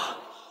够了！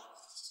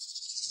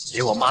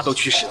连我妈都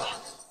去世了，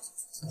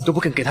你都不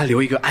肯给她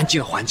留一个安静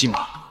的环境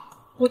吗？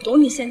我懂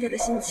你现在的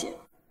心情，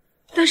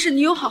但是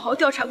你有好好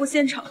调查过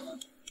现场吗？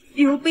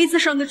比如杯子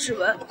上的指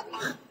纹。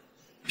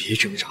别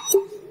挣扎，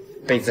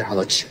杯子上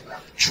的指纹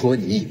除了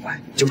你以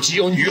外，就只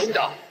有女佣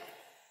的。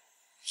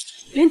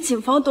连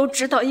警方都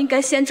知道应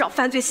该先找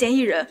犯罪嫌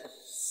疑人，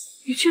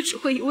你却只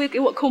会一味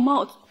给我扣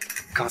帽子。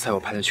刚才我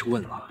派人去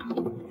问了，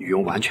女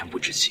佣完全不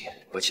知情，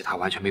而且她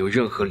完全没有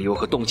任何理由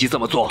和动机这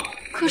么做。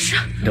可是，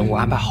等我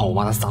安排好我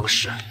妈的丧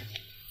事，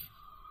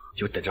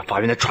就等着法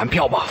院的传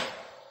票吧。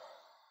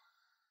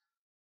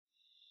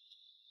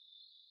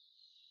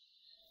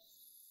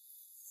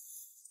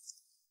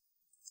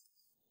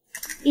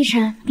奕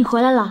晨，你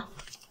回来了。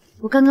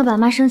我刚刚把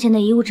妈生前的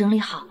遗物整理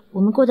好，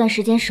我们过段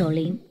时间守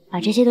灵，把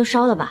这些都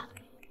烧了吧。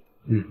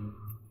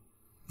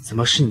怎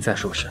么是你在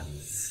收拾？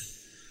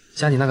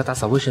家里那个打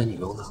扫卫生的女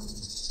佣呢？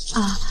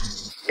啊，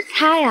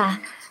她呀，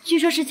据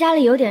说是家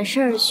里有点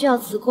事儿需要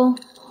辞工，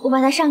我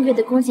把她上个月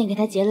的工钱给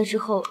她结了之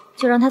后，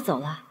就让她走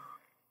了。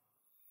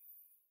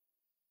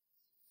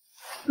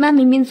妈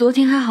明明昨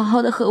天还好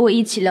好的和我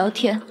一起聊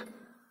天，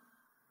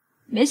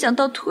没想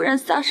到突然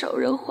撒手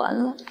人寰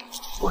了。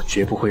我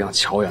绝不会让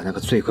乔冉那个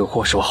罪魁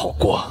祸首好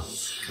过。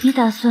你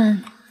打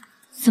算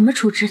怎么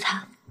处置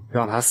他？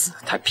让他死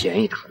太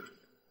便宜他了，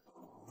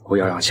我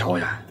要让乔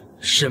冉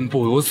生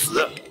不如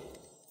死。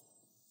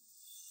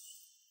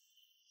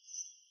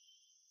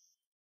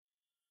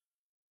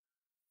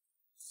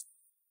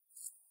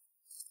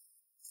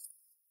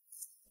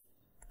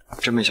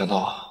真没想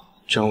到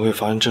居然会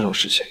发生这种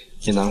事情，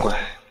也难怪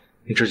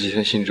你这几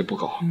天兴致不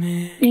高。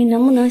你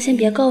能不能先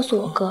别告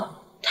诉我哥？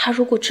他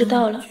如果知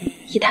道了，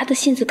以他的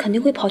性子肯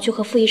定会跑去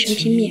和傅医生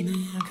拼命。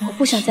我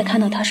不想再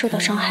看到他受到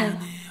伤害了。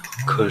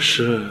可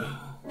是，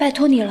拜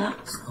托你了。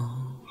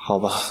好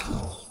吧。放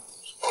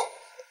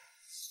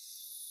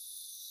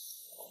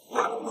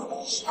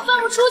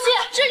我出去！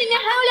这里面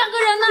还有2个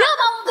人呢！不要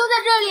把我们丢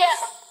在这里！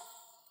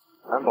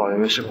安保人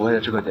员是不会在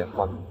这个点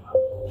换的，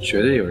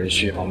绝对有人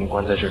需要把我们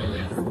关在这里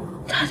面。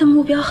他的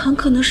目标很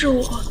可能是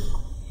我。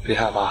别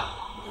害怕，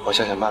我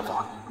想想办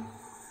法。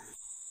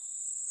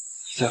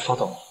你在发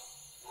抖。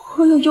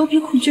我有幽闭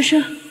恐惧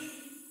症。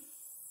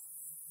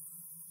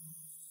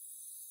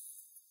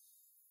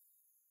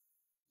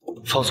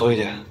放松一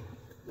点，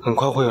很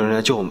快会有人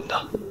来救我们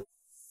的。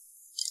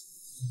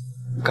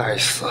该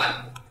死，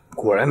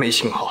果然没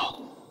信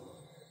号，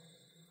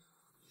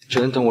只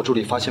能等我助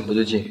理发现不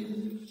对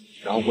劲，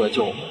然后过来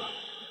救我们了。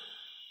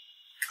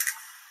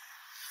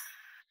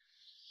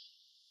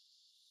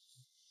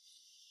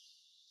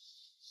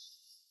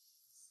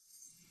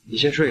你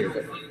先睡一会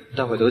儿吧，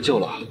待会得救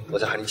了，我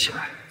再喊你起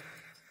来。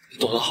你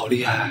抖得好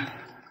厉害。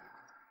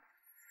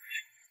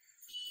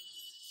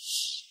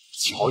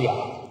乔冉，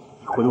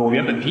你毁了我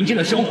原本平静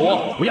的生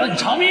活，我要你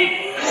偿命！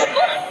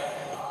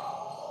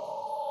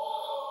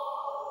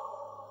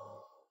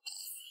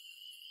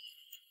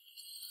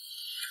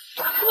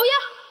不要！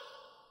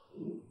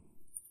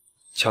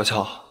乔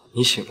乔，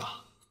你醒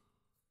了。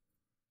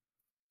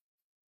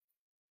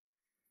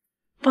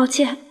抱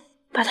歉，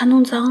把它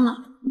弄脏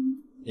了。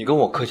你跟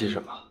我客气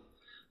什么？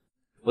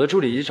我的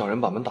助理已经找人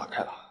把门打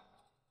开了。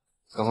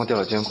刚刚调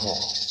了监控，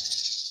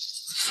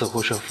似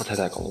乎是傅太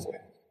太搞的鬼。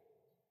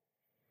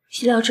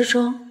意料之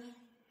中，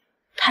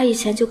他以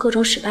前就各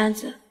种使绊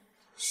子，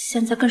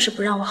现在更是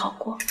不让我好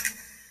过。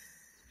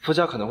傅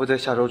家可能会在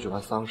下周举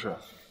办丧事，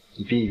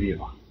你避一避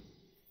吧。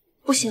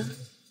不行，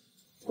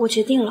我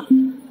决定了，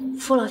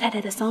傅老太太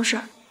的丧事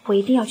我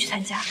一定要去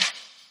参加。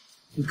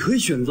你可以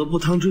选择不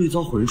趟这一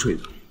遭浑水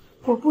的。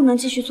我不能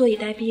继续坐以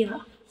待毙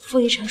了。傅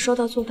一晨说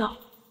到做到，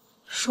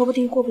说不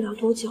定过不了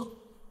多久，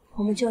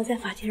我们就要在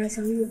法庭上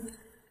相遇了。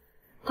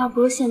倒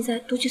不如现在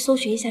多去搜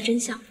寻一下真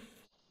相。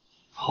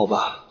好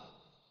吧，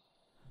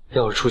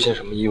要是出现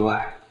什么意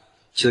外，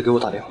记得给我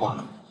打电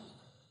话。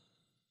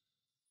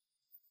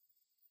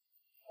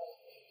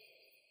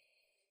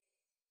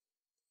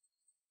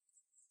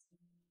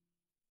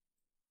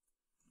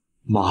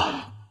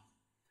妈，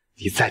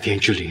你在天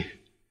之灵，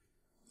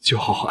就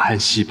好好安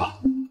息吧。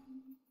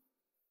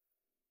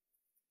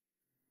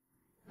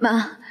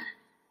妈，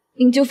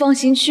您就放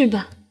心去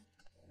吧。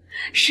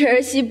是儿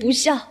媳不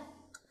孝，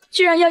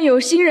居然要有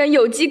心人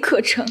有机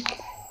可乘。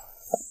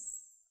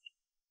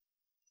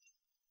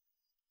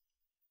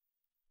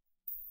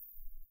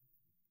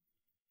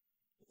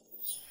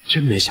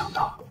真没想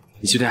到，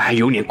你居然还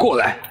有脸过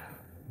来，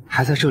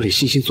还在这里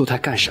惺惺作态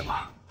干什么？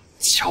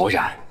乔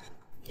然，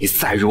你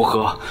再如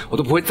何，我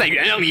都不会再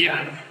原谅你。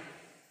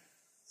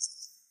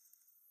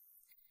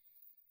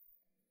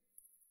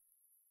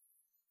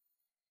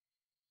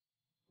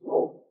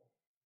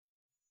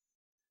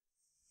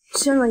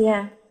轩若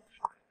烟，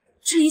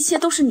这一切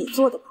都是你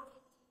做的吧？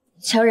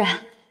乔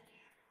然，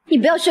你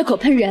不要血口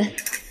喷人。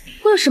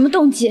我有什么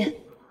动机？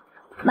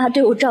妈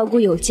对我照顾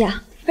有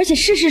加，而且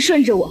事事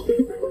顺着我，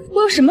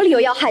我有什么理由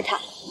要害她？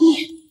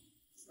你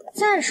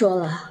再说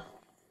了，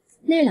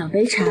那2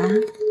杯茶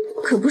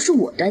可不是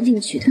我端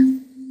进去的，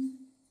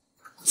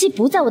既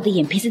不在我的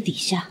眼皮子底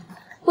下，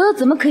我又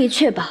怎么可以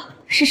确保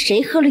是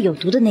谁喝了有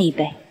毒的那一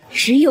杯？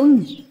只有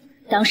你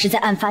当时在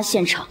案发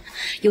现场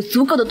有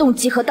足够的动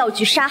机和道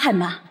具杀害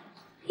妈，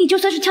你就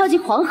算是跳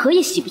进黄河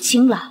也洗不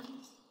清了。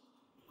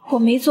我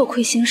没做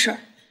亏心事儿，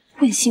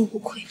问心无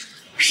愧。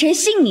谁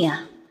信你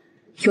啊？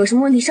有什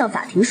么问题上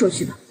法庭说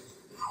去吧，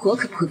我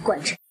可不会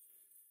惯着。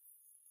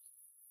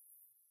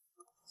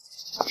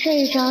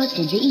这一招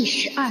简直一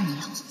石二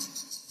鸟，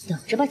等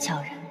着吧，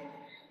乔然，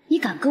你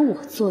敢跟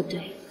我作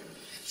对，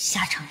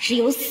下场只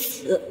有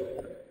死。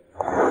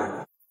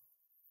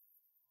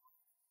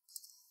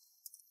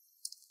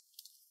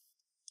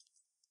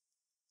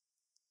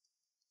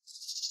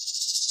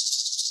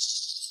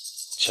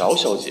乔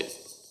小姐，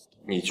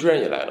你居然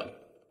也来了。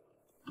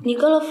你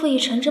跟了傅一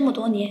晨这么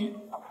多年，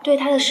对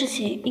他的事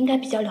情应该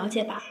比较了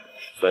解吧？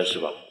算是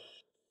吧。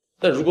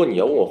但如果你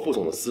要问我傅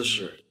总的私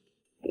事，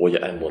我也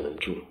爱莫能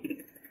助。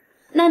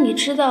那你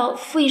知道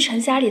傅一晨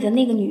家里的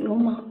那个女佣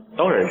吗？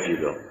当然记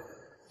得，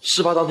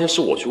事发当天是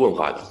我去问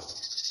话的。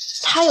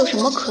她有什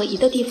么可疑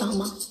的地方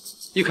吗？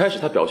一开始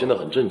她表现得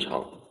很正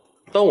常，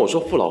当我说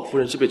傅老夫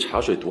人是被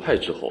茶水毒害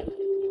之后，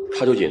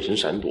她就眼神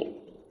闪躲，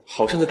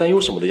好像在担忧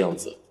什么的样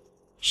子，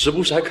时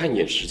不时还看一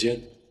眼时间。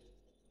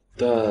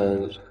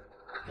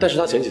但是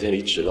她前几天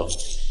离职了，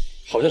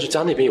好像是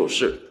家那边有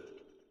事。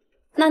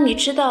那你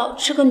知道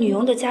这个女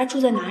佣的家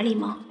住在哪里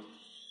吗？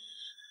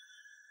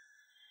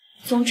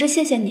总之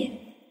谢谢你，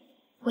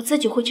我自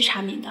己会去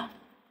查明的。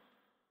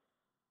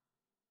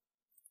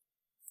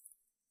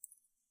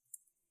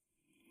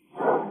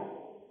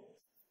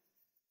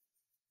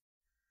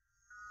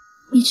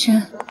一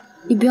晨，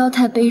你不要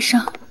太悲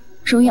伤，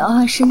容易熬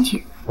坏身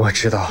体。我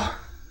知道，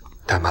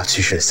大妈去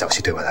世的消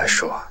息对我来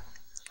说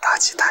打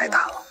击太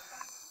大了。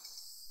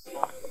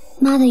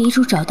妈的遗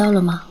嘱找到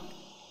了吗？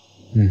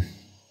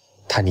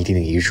她拟定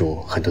的遗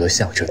嘱很多都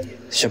象征你，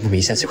宣布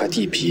名下几块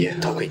地皮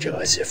都归你这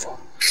儿媳妇。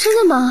真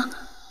的吗？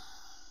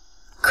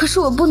可是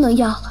我不能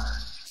要，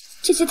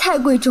这些太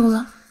贵重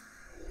了。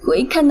我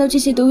一看到这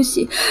些东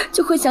西，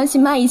就会想起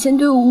妈以前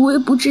对我无微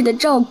不至的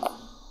照顾。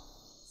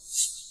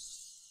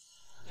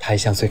她一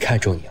向最看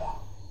重你了，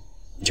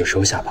你就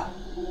收下吧，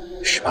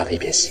是妈的一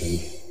片心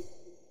意。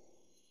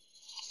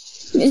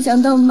没想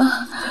到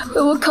妈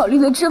为我考虑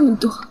了这么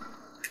多，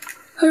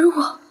而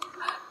我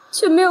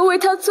却没有为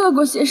她做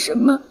过些什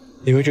么。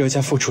你为这个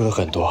家付出了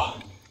很多，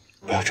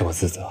不要这么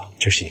自责，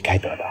这是你该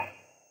得的。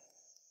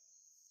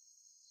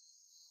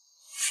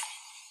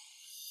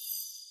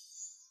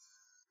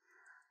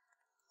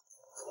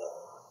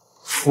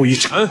傅一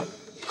晨，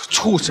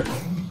畜生！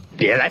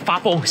别来发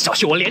疯，小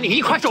心我连你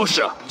一块收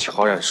拾！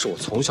乔冉是我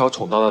从小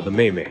宠到大的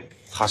妹妹，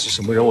她是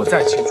什么人我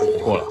再清楚不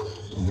过了。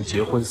我们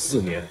结婚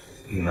4年，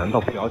你难道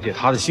不了解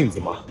她的性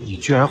子吗？你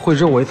居然会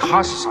认为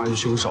她是杀人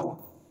凶手？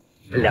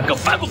两个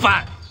烦不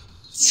烦？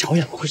乔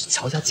冉不会是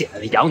乔家捡来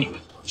的养女，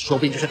说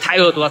不定就是太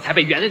恶毒了，才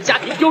被原来的家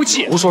庭丢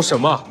弃。胡说什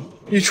么？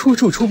你处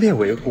处出面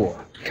维护，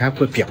该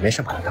不会表面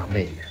上把她当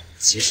妹妹，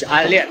其实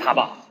暗恋她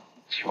吧？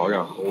乔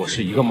冉和我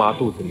是一个妈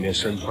肚子里面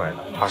生出来的，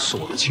她是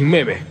我的亲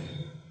妹妹。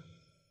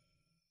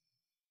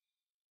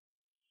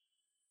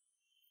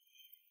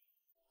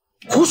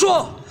胡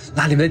说！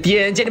那你们的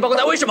DNA 鉴定报告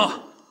单为什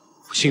么？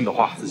不信的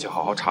话，自己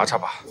好好查查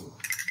吧。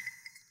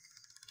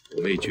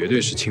我妹绝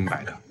对是清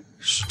白的，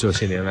是这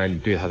些年来你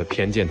对她的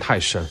偏见太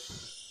深。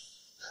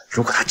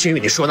如果她真与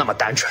你说那么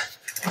单纯，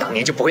当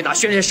年就不会拿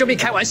轩然生命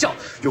开玩笑，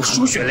用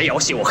输血来要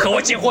挟我和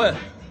我结婚。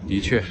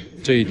的确，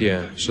这一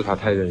点是她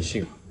太任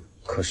性了。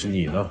可是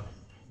你呢？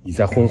你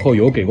在婚后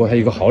有给过她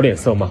一个好脸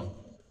色吗？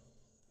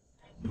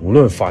无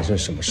论发生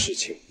什么事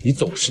情，你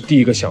总是第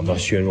一个想到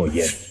轩若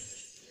烟。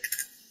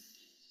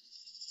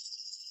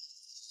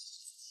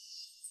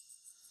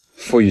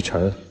傅一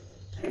晨，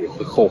你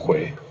会后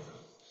悔。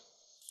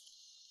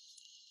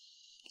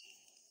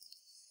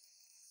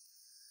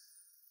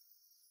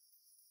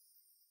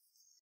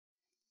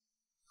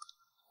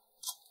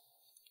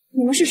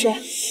你们是谁？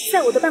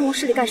在我的办公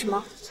室里干什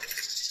么？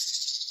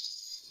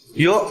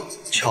哟，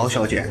乔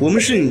小姐，我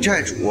们是你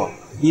债主，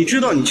你知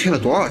道你欠了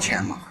多少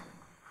钱吗？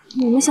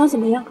你们想怎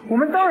么样？我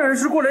们当然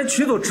是过来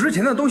取走值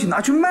钱的东西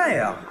拿去卖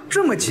呀，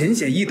这么浅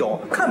显易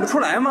懂，看不出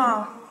来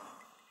吗？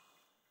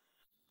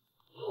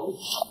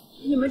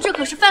你们这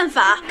可是犯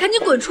法，赶紧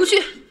滚出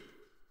去！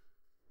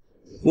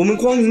我们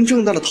光明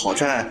正大的讨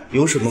债，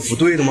有什么不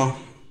对的吗？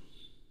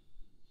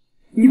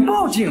你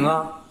报警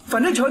啊！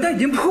反正乔家已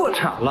经破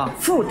产了，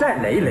负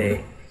债累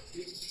累。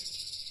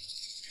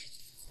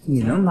你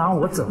能拿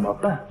我怎么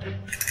办？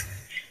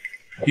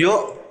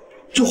哟，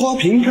这花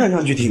瓶看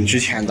上去挺值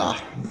钱的，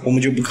我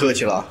们就不客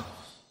气了。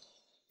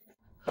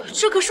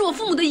这可是我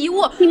父母的遗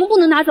物，你们不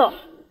能拿走。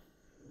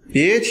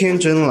别天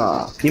真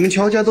了，你们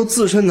乔家都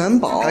自身难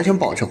保，还想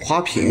保这花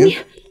瓶？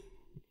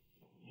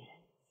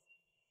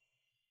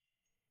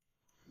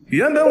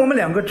原本我们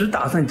两个只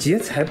打算劫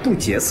财不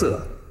劫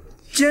色，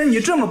既然你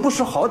这么不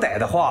识好歹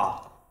的话，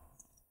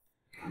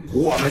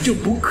我们就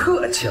不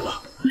客气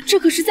了。这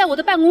可是在我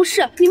的办公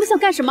室，你们想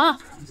干什么？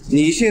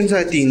你现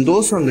在顶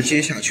多算个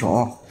阶下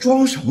囚，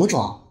装什么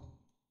装？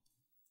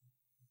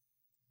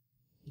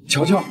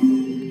乔乔，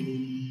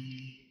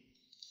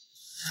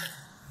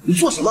你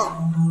做什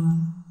么？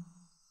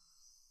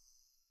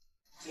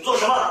你做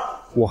什么？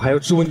我还要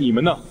质问你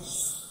们呢。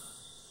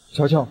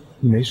乔乔，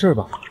你没事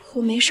吧？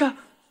我没事。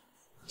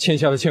欠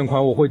下的欠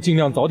款我会尽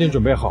量早点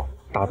准备好，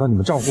打到你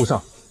们账户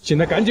上。现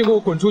在赶紧给我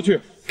滚出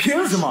去！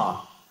凭什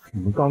么？你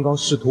们刚刚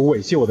试图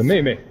猥亵我的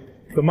妹妹，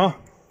怎么？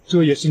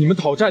这也是你们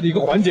讨债的一个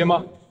环节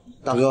吗？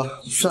大哥，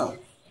算了，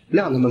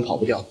亮他们跑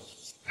不掉，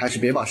还是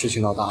别把事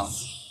情闹大了。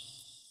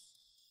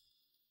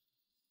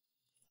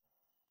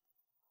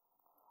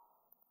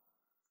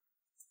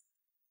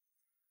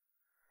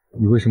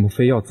你为什么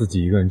非要自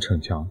己一个人逞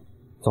强？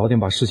早点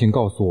把事情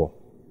告诉我，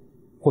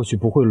或许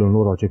不会沦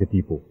落到这个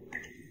地步。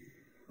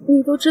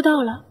你都知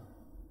道了。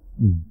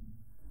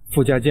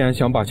傅家既然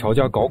想把乔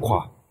家搞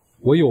垮，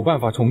我有办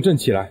法重振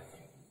起来。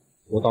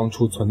我当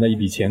初存了一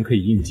笔钱可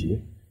以应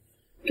急。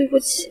对不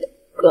起，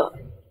哥。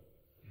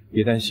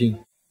别担心，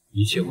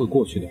一切会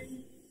过去的。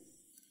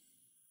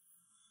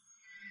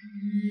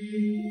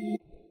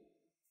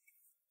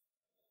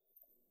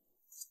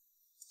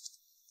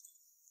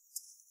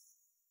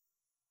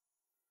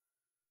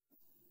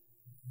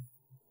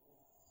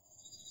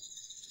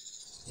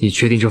你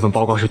确定这份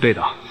报告是对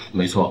的？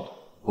没错，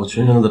我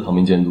全程都在旁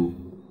边监督，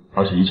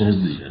而且医生是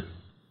自己人。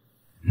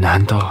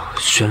难道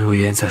宣若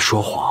烟在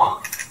说谎？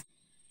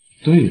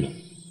对了，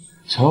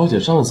乔小姐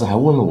上一次还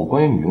问了我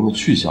关于女佣的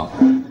去向，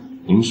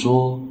您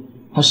说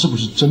她是不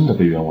是真的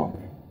被冤枉？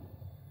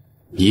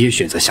你也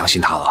选择相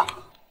信她了？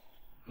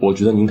我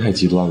觉得您太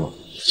极端了。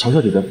乔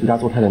小姐在傅家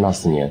做太太那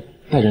4年，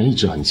待人一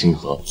直很亲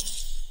和，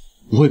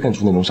不会干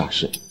出那种傻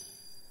事。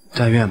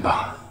但愿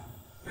吧，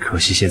可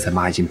惜现在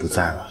妈已经不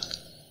在了，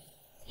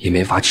也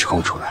没法指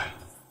控出来。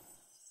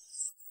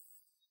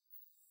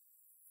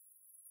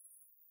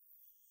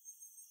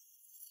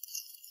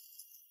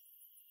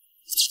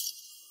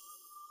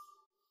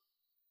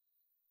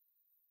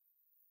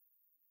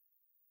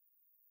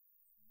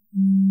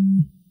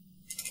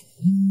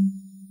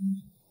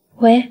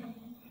喂，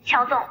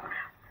乔总，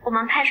我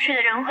们派出去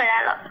的人回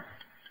来了。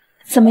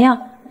怎么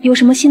样？有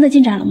什么新的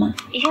进展了吗？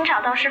已经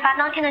找到事发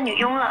当天的女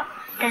佣了，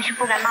但是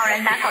不敢贸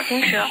然打草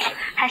惊蛇，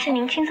还是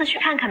您亲自去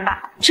看看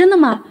吧。真的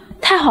吗？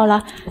太好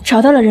了，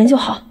找到了人就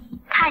好。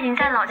他已经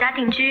在老家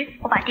定居，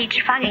我把地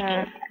址发给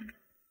您。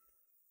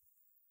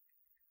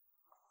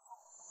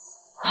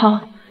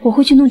好，我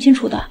会去弄清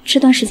楚的。这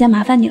段时间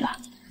麻烦你了。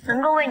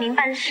能够为您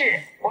办事，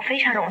我非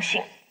常荣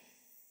幸。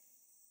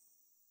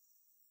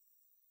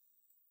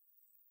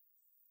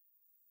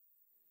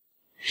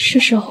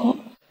是时候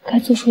该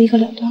做出一个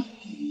了断。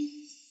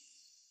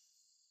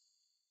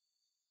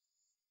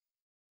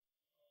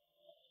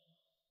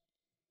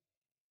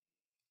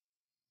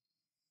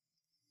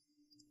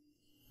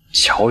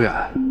乔远，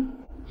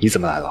你怎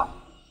么来了？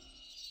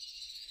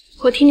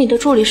我听你的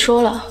助理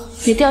说了，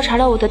你调查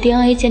了我的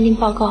DNA 鉴定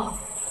报告，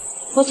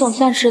我总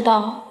算知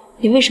道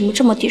你为什么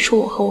这么抵触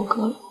我和我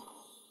哥了。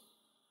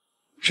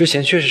之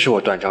前确实是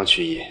我断章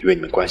取义，以为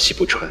你们关系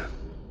不纯。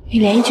你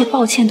连一句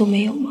抱歉都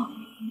没有吗？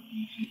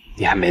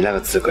你还没那个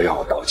资格让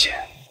我道歉。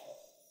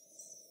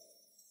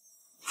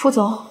副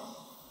总，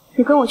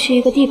你跟我去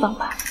一个地方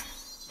吧。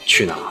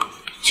去哪？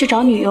去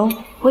找女佣，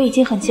我已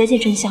经很接近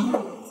真相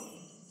了。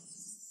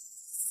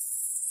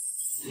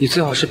你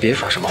最好是别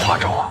耍什么花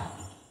招啊！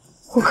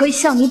我可以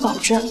向你保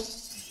证，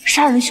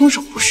杀人凶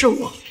手不是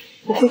我，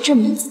我会证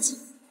明自己。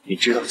你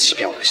知道欺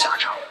骗我的下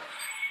场。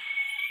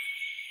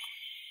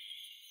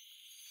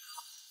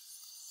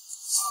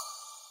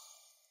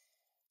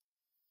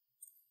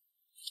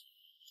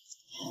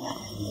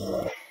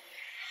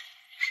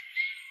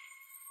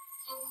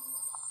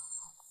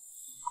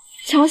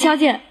乔小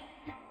姐，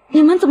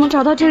你们怎么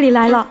找到这里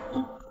来了？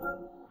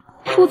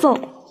傅总，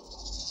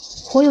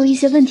我有一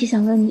些问题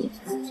想问你。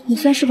你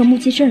算是个目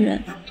击证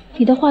人，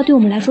你的话对我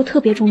们来说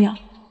特别重要。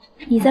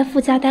你在傅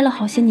家待了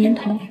好些年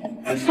头，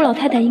傅老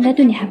太太应该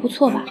对你还不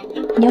错吧？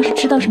你要是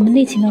知道什么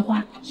内情的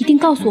话，一定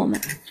告诉我们。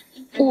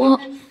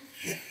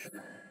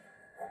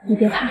你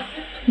别怕，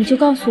你就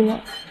告诉我，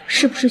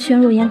是不是轩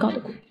若烟搞的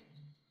鬼？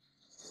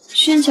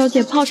轩小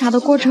姐泡茶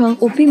的过程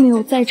我并没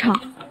有在场，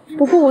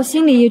不过我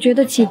心里也觉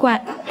得奇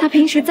怪，她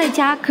平时在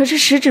家可是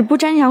十指不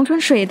沾阳春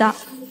水的。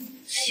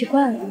奇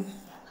怪了，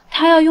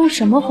她要用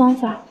什么方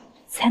法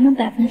才能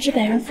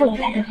100%让傅老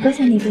太太喝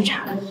下那杯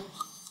茶？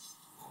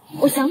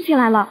我想起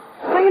来了，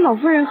关于老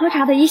夫人喝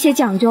茶的一些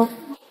讲究，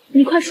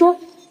你快说。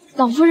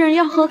老夫人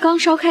要喝刚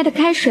烧开的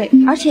开水，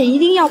而且一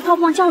定要泡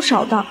沫较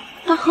少的，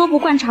她喝不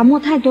惯茶沫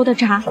太多的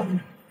茶。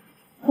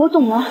我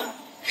懂了，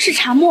是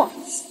茶沫。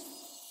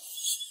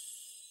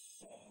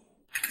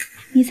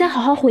你再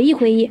好好回忆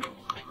回忆，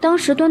当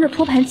时端着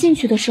托盘进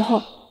去的时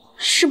候，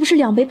是不是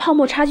2杯泡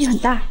沫差距很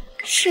大？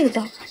是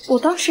的，我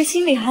当时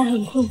心里还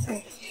很困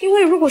惑，因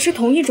为如果是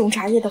同一种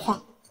茶叶的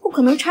话，不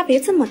可能差别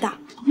这么大。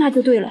那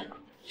就对了，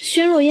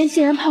轩若烟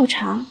既然泡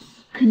茶，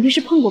肯定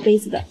是碰过杯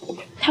子的，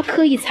她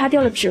刻意擦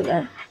掉了指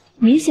纹，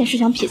明显是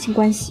想撇清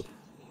关系。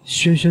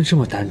轩轩这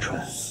么单纯，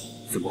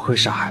怎么会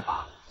杀害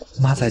妈？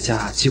妈在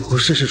家几乎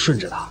事事顺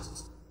着她，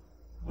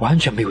完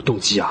全没有动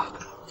机啊！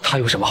她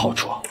有什么好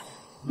处？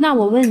那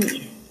我问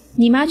你，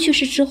你妈去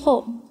世之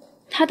后，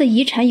她的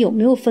遗产有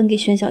没有分给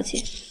轩小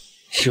姐？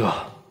这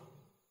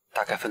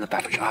大概分了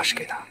20%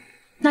给她。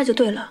那就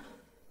对了。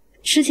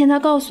之前她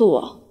告诉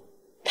我，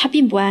她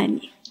并不爱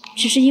你，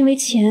只是因为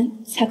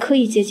钱才刻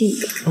意接近你。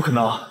不可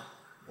能，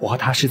我和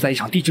她是在一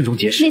场地震中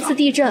结识的。那次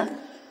地震，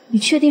你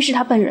确定是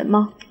她本人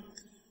吗？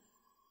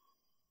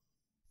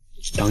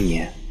当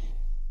年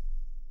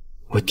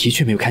我的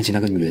确没有看清那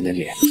个女人的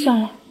脸。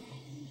算了，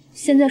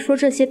现在说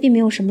这些并没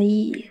有什么意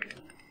义。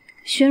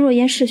轩若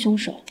烟是凶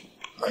手，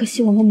可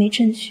惜我们没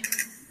证据。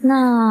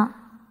那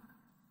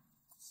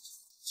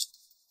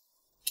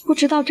不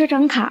知道这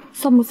张卡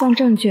算不算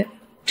证据？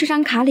这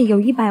张卡里有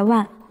100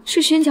万，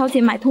是轩小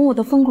姐买通我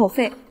的封口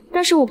费，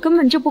但是我根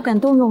本就不敢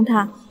动用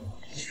它。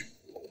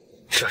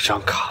这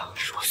张卡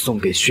是我送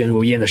给轩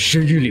若烟的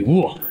生日礼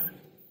物。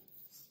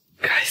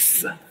该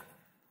死，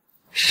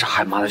杀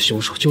害妈的凶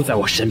手就在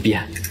我身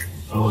边，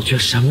而我却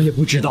什么也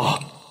不知道。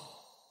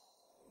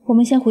我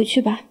们先回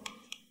去吧。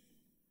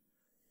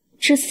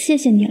这次谢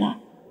谢你了，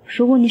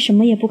如果你什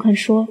么也不肯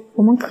说，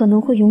我们可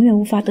能会永远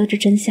无法得知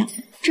真相。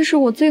这是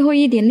我最后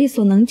一点力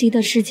所能及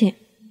的事情。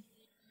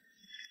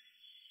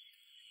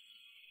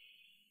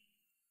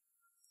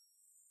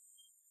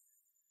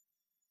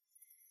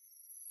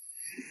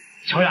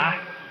乔然，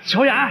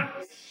乔然，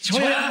乔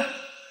然！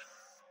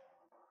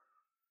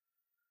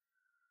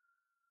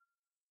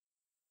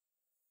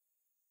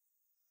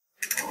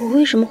我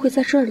为什么会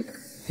在这里？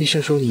医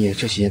生说你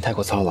这几天太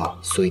过操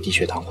劳，所以低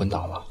血糖昏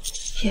倒了。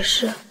也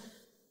是，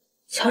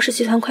乔氏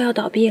集团快要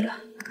倒闭了，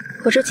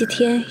我这几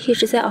天一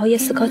直在熬夜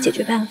思考解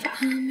决办法，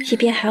一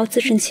边还要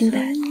自证清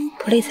白，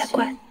不累才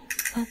怪。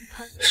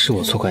是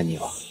我错怪你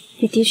了。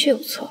你的确有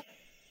错，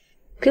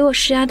给我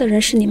施压的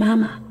人是你妈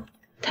妈，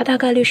她大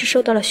概率是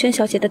受到了轩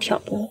小姐的挑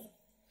拨，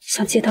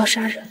想借刀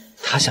杀人。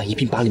她想一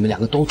并把你们2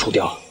个都除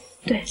掉。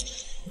对，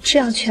这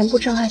样全部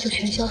障碍就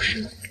全消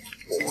失了。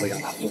我会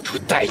让她付出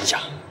代价。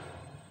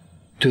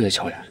对了，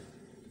乔然，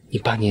你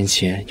8年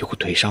前有过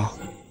腿伤。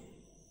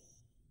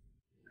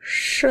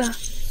是啊，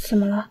怎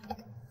么了？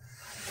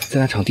在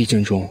那场地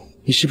震中，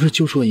你是不是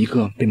救出了一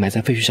个被埋在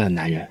废墟下的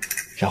男人，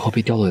然后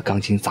被掉落的钢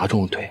筋砸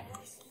中了腿？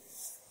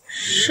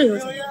是有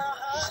点。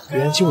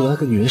原来救我的那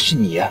个女人是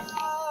你。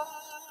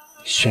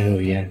轩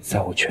若烟在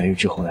我痊愈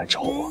之后来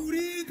找我，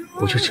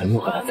我就承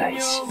诺和她在一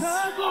起，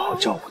好好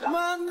照顾她。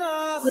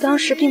我当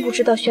时并不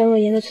知道轩若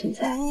烟的存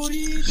在，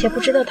也不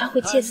知道她会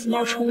借此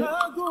冒充我。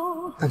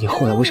那你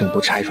后来为什么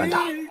不拆穿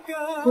她？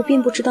我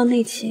并不知道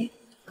内情，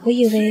我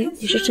以为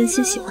你是真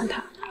心喜欢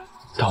她。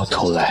到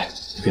头来，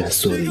原来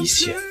所有的一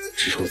切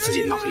只是我自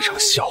己闹的一场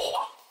笑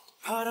话。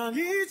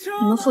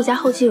你们傅家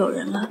后继有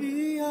人了，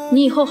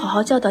你以后好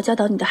好教导教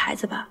导你的孩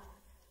子吧，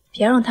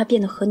别让他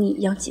变得和你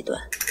一样极端。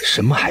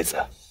什么孩子？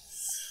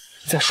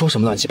在说什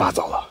么乱七八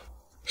糟了？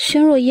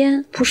轩若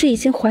烟不是已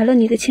经怀了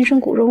你的亲生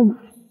骨肉吗？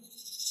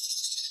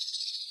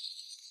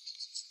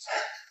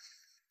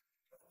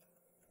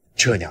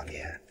这2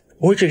年，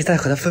我一直在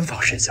和他分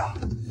房睡觉，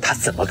他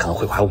怎么可能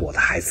会怀我的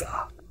孩子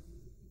啊？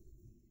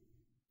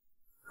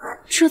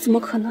这怎么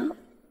可能？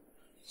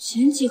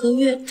前几个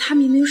月他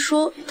明明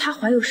说他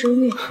怀有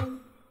身孕。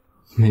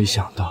没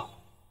想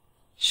到，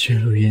轩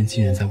若烟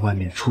竟然在外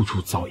面处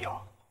处造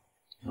谣，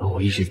而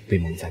我一直被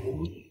蒙在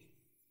鼓里，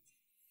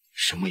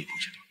什么也不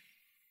知道。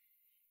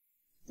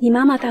你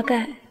妈妈大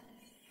概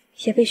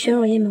也被轩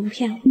若烟蒙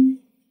骗了，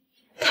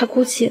她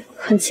估计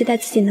很期待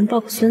自己能抱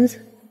个孙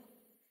子。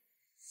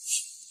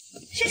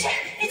萱萱，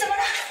你怎么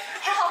了？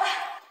还好吧？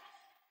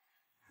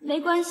没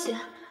关系，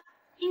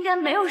应该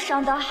没有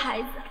伤到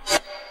孩子。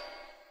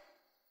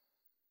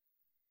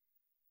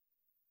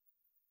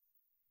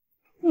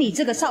你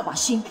这个扫把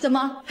星，怎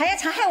么还要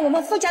残害我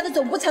们傅家的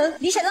总不成？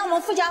你想让我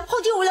们傅家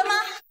后继无人吗？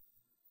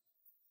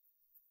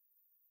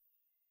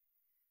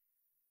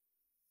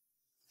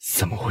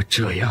怎么会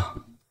这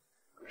样？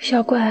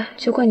小怪，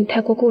就怪你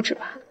太过固执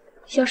吧。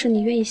要是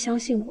你愿意相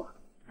信我，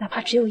哪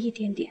怕只有一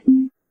点点，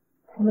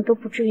我们都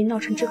不至于闹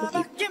成这个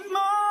地步。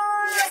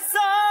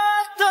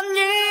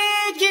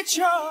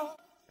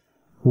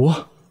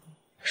我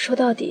说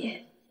到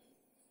底，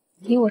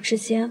你我之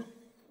间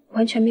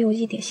完全没有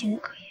一点信任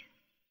可言。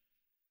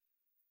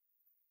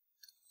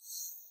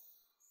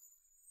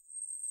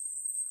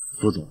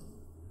陆总，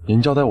您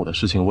交代我的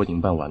事情我已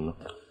经办完了。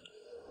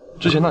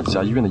之前那几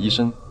家医院的医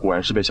生果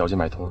然是被小姐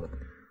买通了，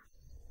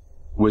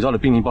伪造了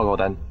病历报告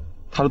单，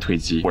他的腿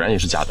疾果然也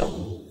是假的。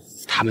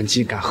他们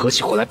竟敢合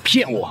起伙来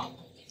骗我，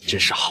真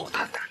是好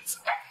大胆子！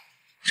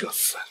这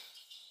次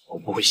我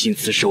不会心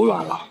慈手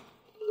软了。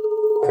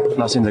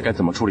那现在该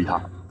怎么处理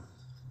他？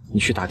你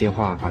去打电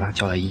话把他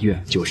叫来医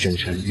院，就声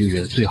称预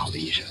约了最好的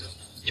医生，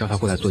叫他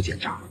过来做检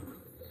查。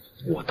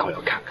我倒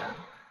要看看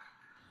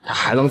他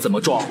还能怎么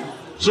装。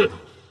是。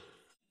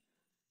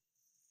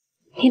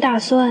你打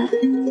算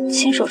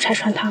亲手拆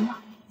穿他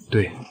吗？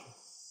对，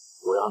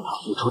我让他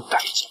付出代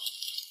价。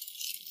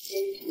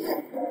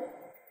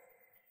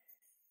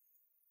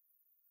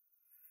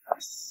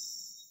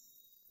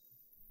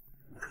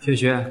萱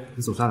萱，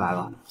你总算来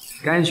了，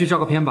赶紧去照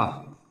个片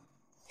吧。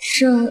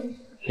是。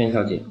萱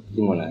小姐，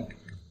跟我来。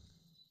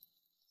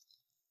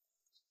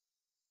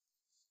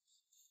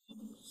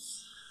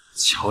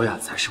乔雅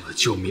才是我的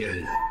救命恩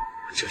人，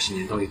我这些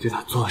年到底对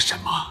她做了什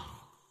么？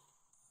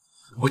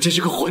我真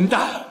是个混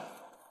蛋！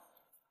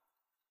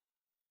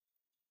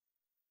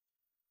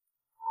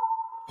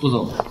傅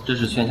总，这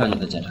是萱小姐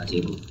的检查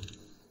结果。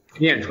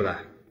念出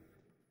来。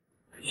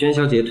萱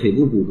小姐腿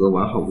部骨骼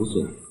完好无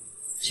损，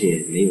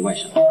且没有外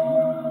伤。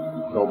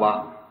走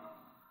吧。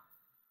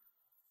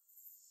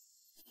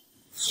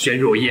宣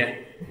若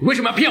烟，你为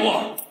什么要骗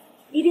我？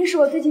一定是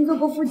我最近做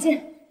过复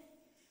健，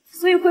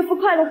所以恢复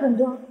快了很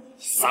多。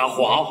撒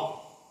谎！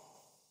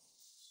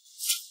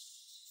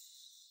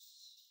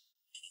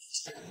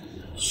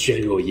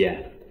宣若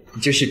烟，你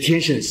真是天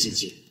生的戏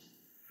精！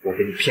我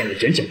被你骗了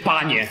整整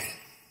8年，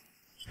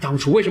你当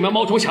初为什么要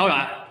冒充乔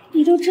然？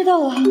你都知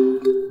道了。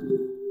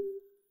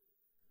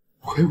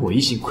亏我一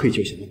心愧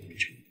疚想到你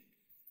这，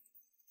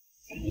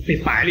你被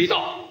摆了一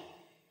道。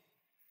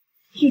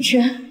逸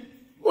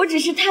晨，我只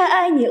是太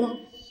爱你了，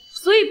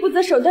所以不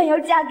择手段要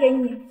嫁给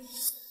你。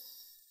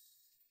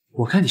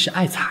我看你是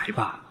爱财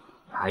吧？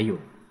还有，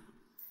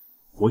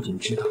我已经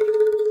知道你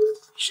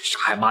是杀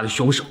害妈的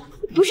凶手。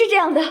不是这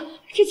样的，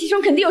这其中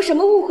肯定有什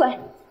么误会。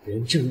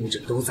人证物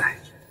证都在，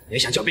你还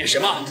想狡辩什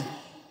么？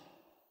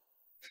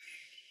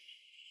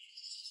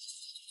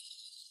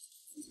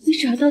你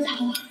找到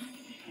他了？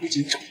已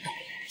经找到了，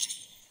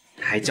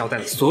他还交代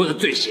了所有的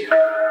罪行。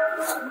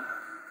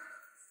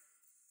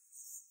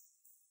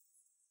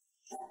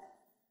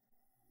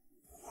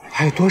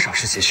还有多少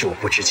事情是我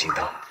不知情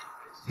的？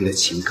你的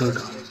亲哥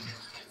哥，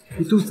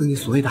你肚子里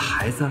所谓的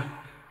孩子。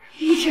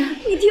逸晨，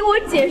你听我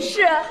解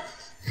释。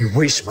你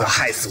为什么要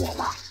害死我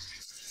妈？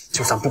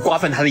就算不瓜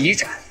分他的遗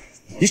产，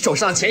你手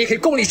上的钱也可以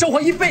供你生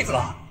活一辈子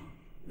了。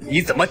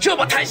你怎么这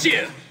么贪心？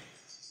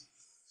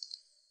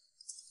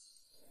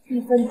一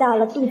分大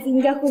了，肚子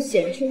应该会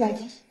显出来的。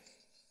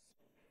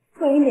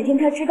万一哪天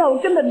他知道我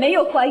根本没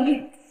有怀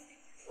孕，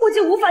我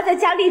就无法在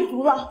家立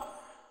足了。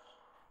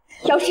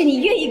要是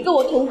你愿意跟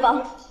我同房，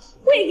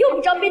我也用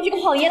不着编这个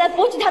谎言来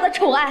博取他的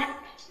宠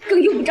爱，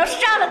更用不着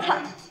杀了他。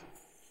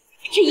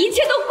这一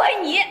切都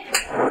怪你！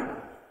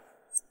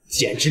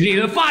简直令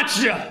人发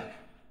指！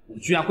我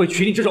居然会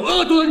娶你这种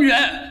恶毒的女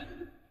人！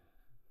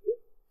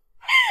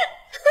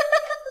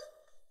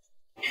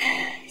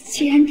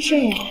既然这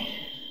样，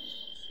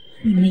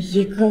你们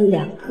一个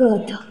两个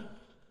的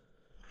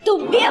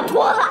都别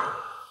活了！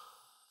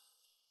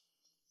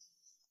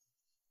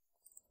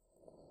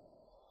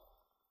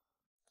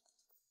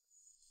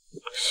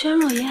宣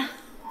若烟，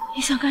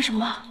你想干什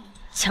么？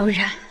乔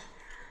然，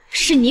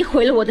是你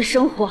毁了我的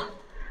生活，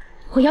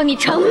我要你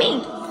偿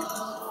命！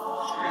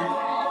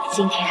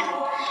今天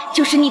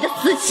就是你的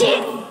死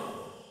期！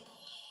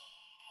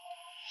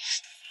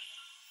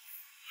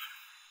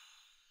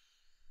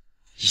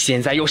你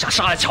现在又想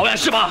杀了乔然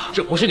是吧？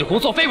这不是你胡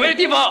作非为的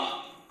地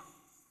方。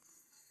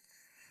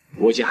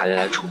我已经还在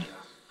来处理，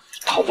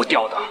逃不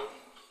掉的。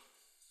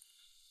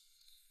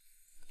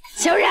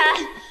乔然，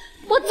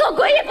我做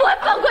鬼也不会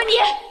放过你！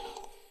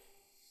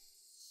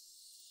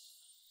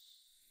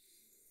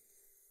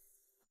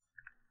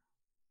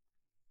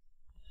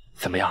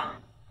怎么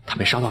样？他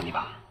没伤到你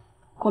吧？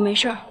我没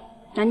事儿，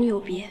男女有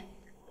别，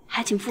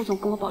还请副总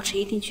跟我保持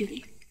一定距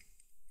离。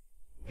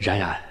冉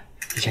冉，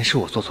以前是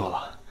我做错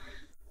了，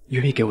你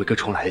愿意给我一个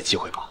重来的机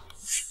会吗？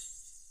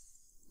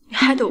你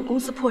害得我公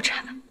司破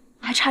产，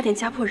还差点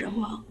家破人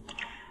亡。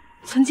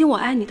曾经我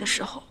爱你的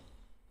时候，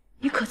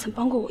你可曾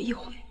帮过我一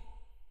回？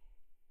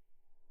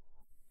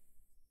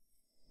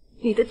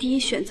你的第一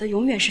选择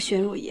永远是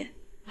宣若烟，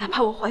哪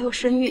怕我怀有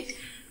身孕，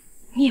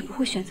你也不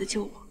会选择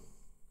救我。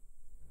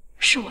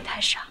是我太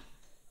傻，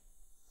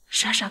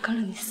傻傻跟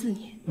了你4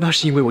年。那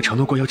是因为我承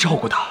诺过要照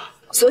顾他。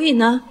所以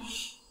呢，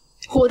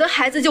我的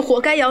孩子就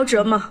活该夭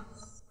折吗？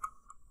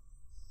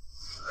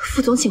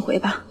副总，请回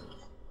吧，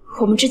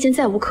我们之间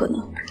再无可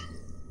能。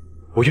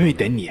我愿意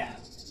等你。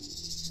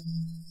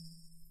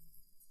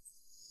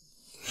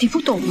你不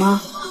懂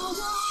吗？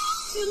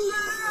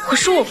我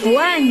说我不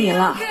爱你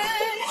了，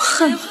我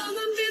恨你。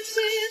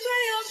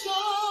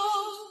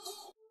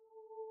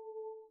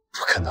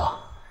不可能，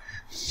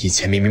以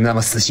前明明那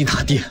么死心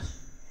塌地。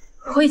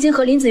我已经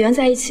和林子源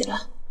在一起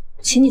了，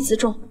请你自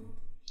重。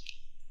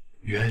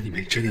原来你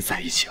们真的在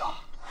一起了。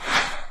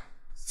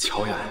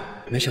乔然，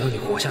没想到你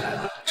活下来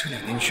了。这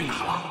2年你去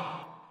哪了？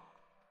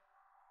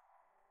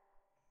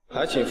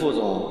还请副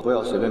总不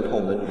要随便碰我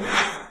们的女人。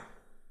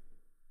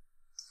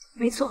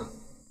没错。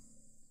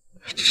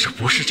这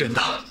不是真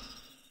的。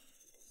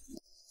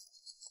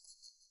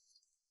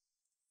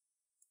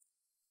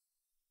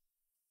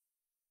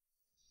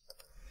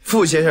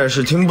傅先生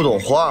是听不懂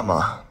话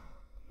吗？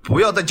不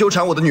要再纠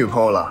缠我的女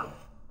朋友了。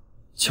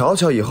乔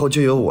乔以后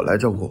就由我来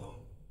照顾，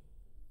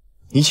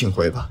你请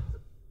回吧。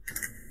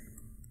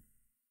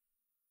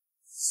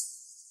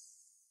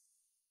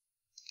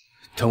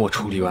等我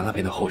处理完那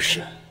边的后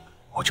事，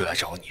我就来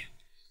找你。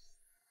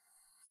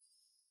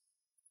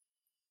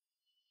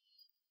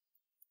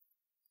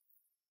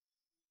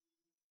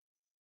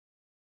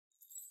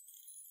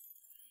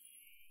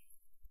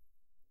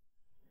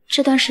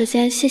这段时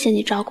间谢谢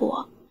你照顾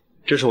我。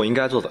这是我应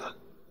该做的。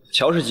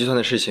乔氏集团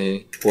的事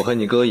情，我和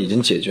你哥已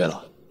经解决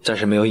了，暂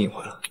时没有隐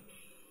患了。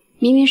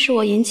明明是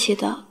我引起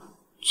的，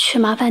却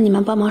麻烦你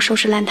们帮忙收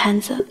拾烂摊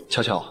子。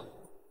乔乔，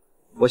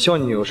我希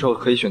望你有时候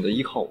可以选择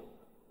依靠我，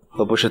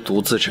而不是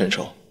独自承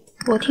受。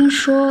我听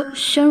说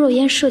宣若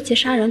烟涉劫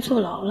杀人坐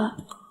牢了，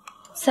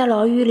在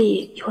牢狱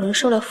里有人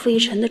受了傅一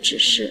晨的指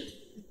示，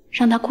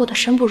让他过得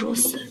生不如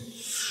死。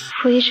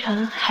傅一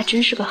晨还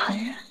真是个狠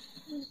人。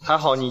还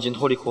好你已经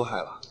脱离苦海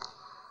了。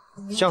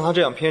像他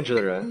这样偏执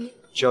的人，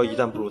只要一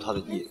旦不如他的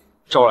意，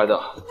招来的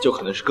就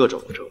可能是各种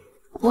恶咒。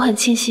我很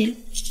庆幸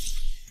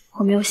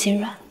我没有心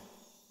软。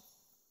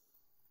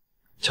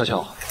乔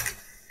乔，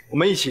我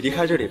们一起离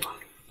开这里吧，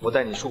我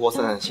带你出国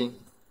散散心。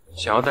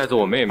想要带走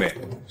我妹妹，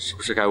是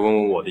不是该问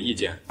问我的意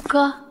见？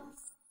哥，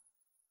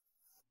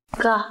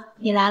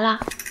你来啦。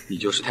你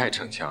就是太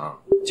逞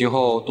强，今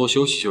后多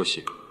休息休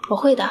息。我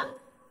会的。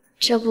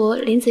这不，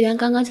林子源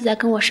刚刚就在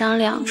跟我商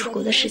量出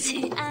国的事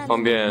情。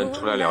方便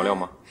出来聊聊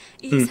吗？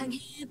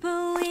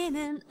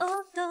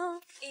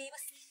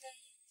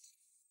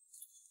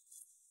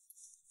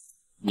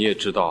你也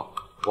知道，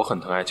我很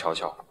疼爱乔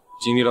乔。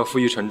经历了傅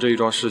一晨这一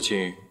桩事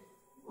情，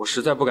我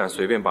实在不敢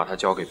随便把她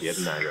交给别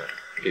的男人，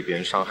给别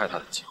人伤害她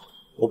的机会。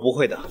我不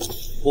会的，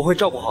我会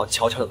照顾好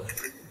乔乔的。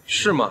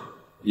是吗？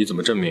你怎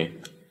么证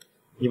明？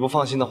你不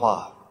放心的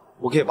话，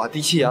我可以把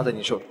低气压在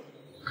你手上。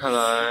看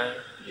来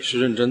你是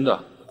认真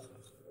的。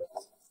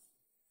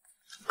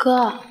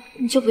哥，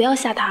你就不要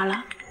吓他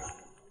了。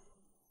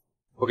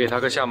我给他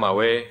个下马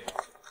威，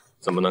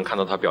怎么能看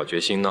到他表决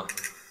心呢？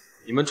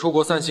你们出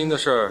国散心的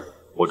事儿，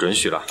我准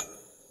许了。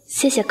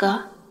谢谢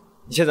哥。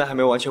你现在还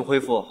没完全恢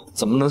复，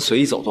怎么能随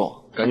意走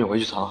动？赶紧回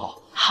去藏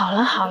好。好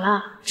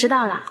了，知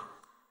道了。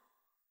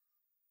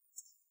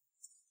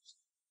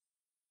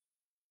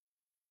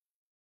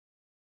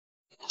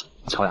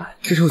乔然，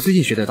这是我最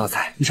近学的一道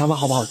菜，你尝尝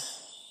好不好？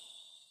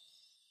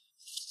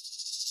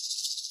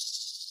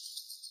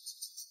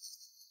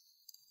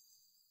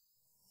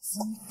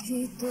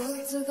您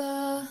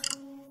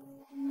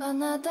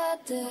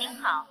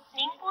好，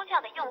您拨叫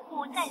的用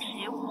户暂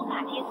时无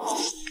法接通。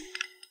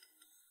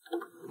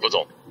傅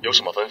总，有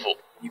什么吩咐？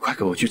你快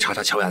给我去查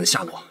查乔然的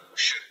下落。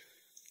是。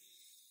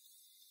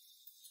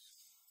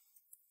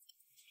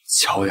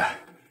乔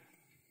然，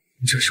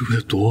你这是为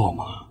了躲我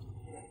吗？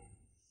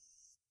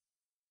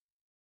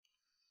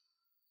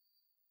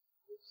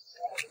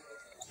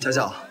乔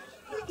乔，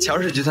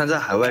乔氏集团在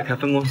海外开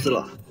分公司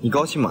了，你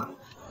高兴吗？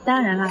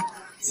当然了，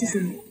谢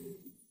谢你。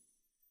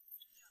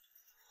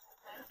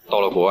到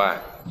了国外，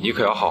你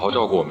可要好好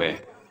照顾我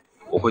妹，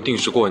我会定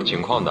时过问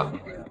情况的。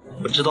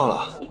我知道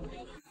了。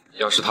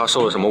要是她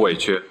受了什么委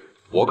屈，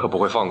我可不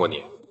会放过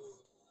你。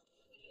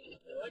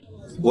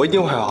我一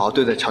定会好好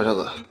对待乔乔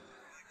的。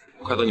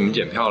快到你们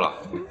检票了，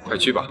快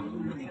去吧。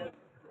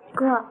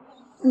哥，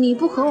你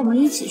不和我们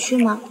一起去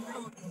吗？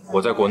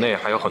我在国内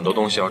还有很多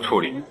东西要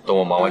处理，等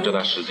我忙完这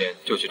段时间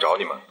就去找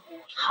你们。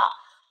好。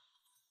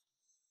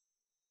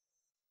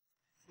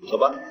走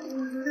吧。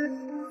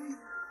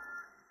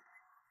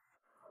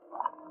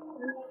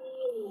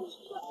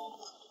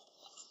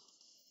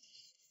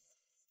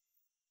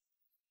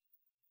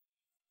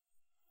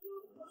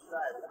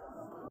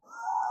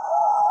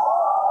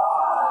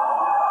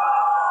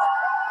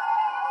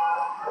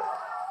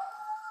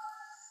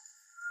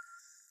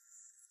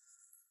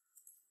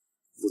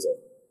副总，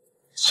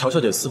乔小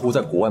姐似乎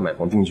在国外买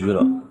房定居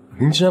了，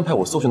您竟然派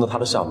我搜寻到她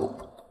的下落，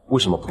为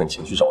什么不肯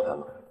前去找她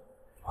呢？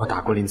我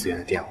打过林子源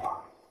的电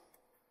话，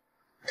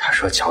他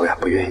说乔然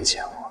不愿意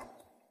见我。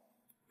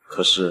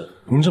可是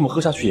您这么喝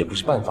下去也不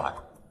是办法呀。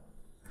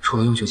除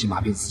了用酒精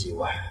麻痹自己以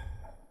外，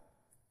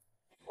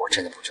我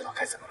真的不知道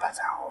该怎么办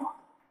才好啊！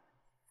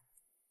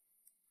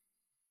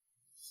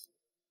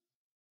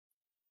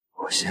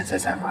我现在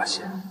才发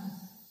现，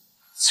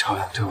乔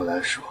阳对我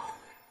来说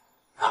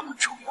那么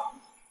重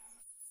要。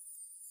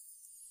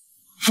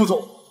副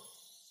总，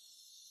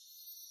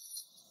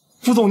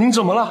副总，您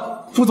怎么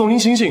了？副总，您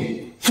醒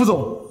醒！副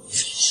总，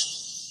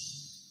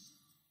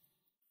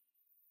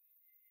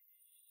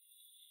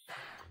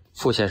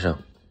傅先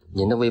生，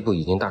您的胃部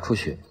已经大出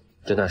血，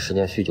这段时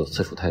间酗酒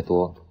次数太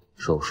多，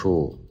手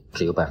术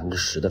只有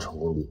10%的成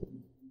功率。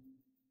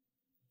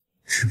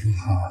治不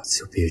好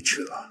就别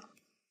治了。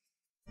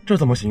这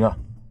怎么行啊？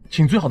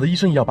请最好的医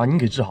生也要把您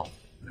给治好。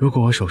如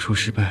果我手术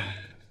失败，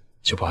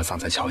就把我葬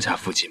在乔家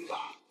附近吧。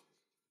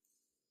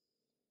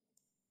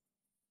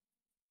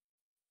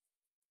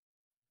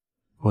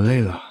我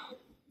累了，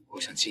我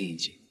想静一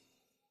静。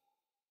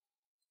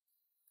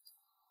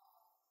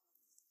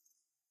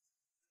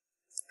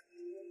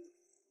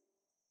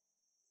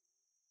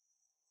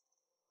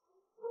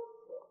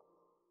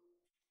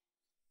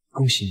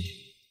恭喜你，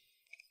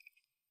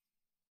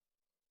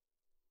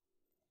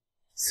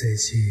最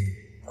近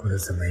过得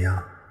怎么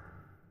样？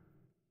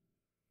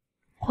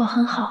我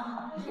很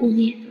好，无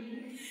念。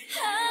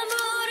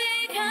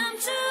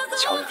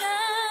乔阳，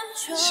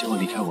希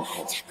望离开我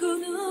后，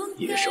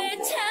你的生活会一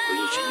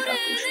直一帆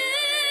风顺。